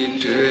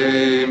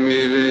jai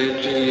mere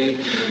ji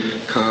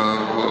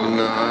kaho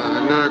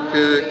nanak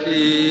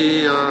ki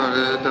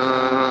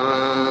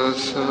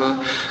ardasa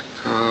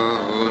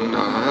kaho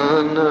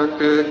nanak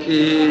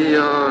ki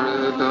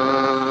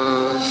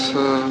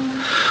ardasa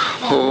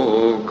ho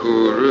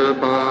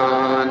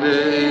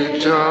kurbane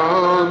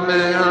jao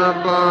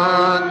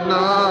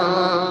mehabana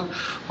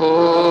ho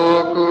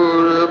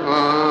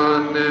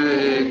kurbane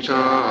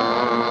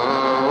jao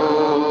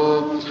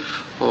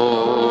ho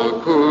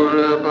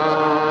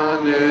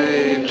kurbane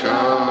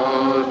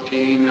jao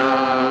tina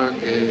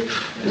ke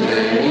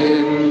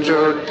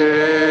lenjo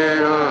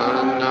tera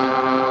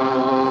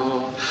nao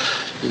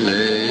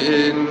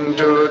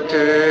lenjo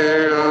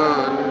tera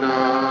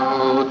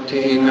nao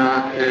tina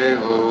ke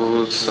ho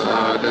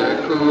sada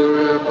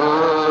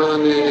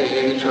kurbane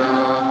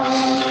jao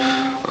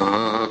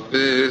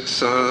ape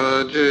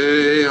saje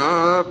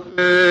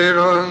ape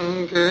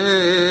range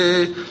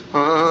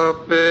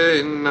ape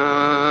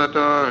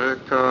nadarkare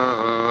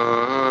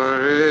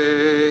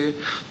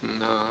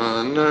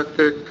nanak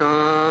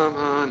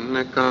kaman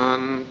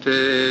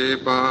kante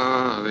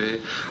bave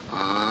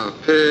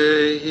ape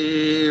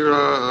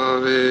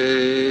hirave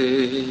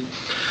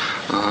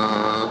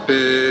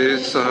ape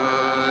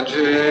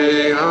saje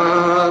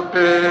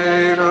ape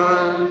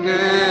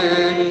range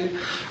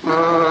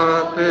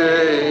ape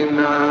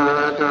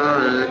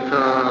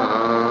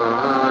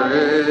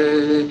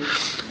nadarkare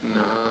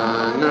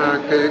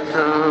nanak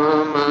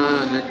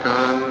kaman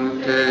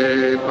kante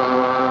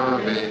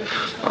bave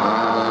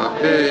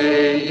ape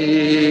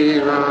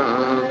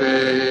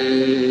hirave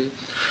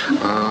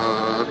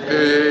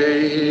ape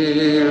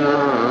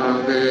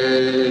hirave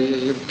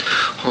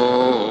ho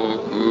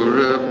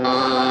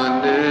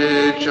kurbane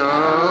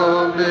jao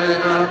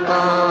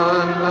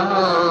mehabana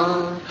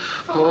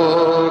ho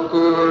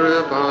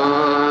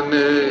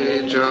kurbane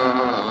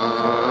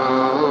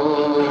jao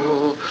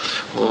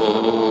ho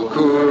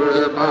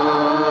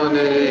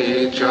kurbane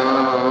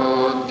jao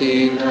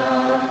tina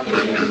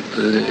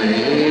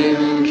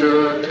lenjo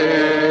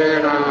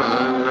tera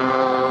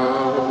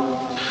nao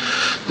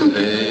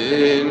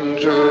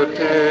lenjo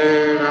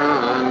tera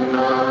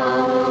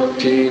nao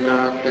tina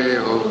pe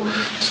ho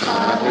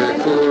sade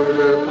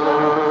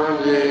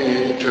kurbane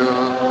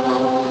jao.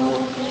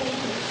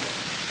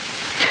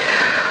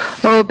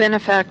 O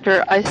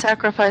benefactor, I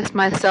sacrifice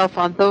myself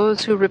on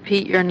those who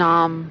repeat your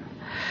Nam.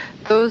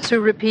 Those who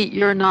repeat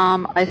your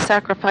Nam, I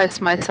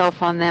sacrifice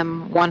myself on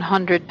them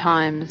 100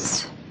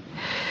 times.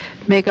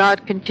 May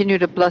God continue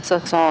to bless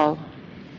us all.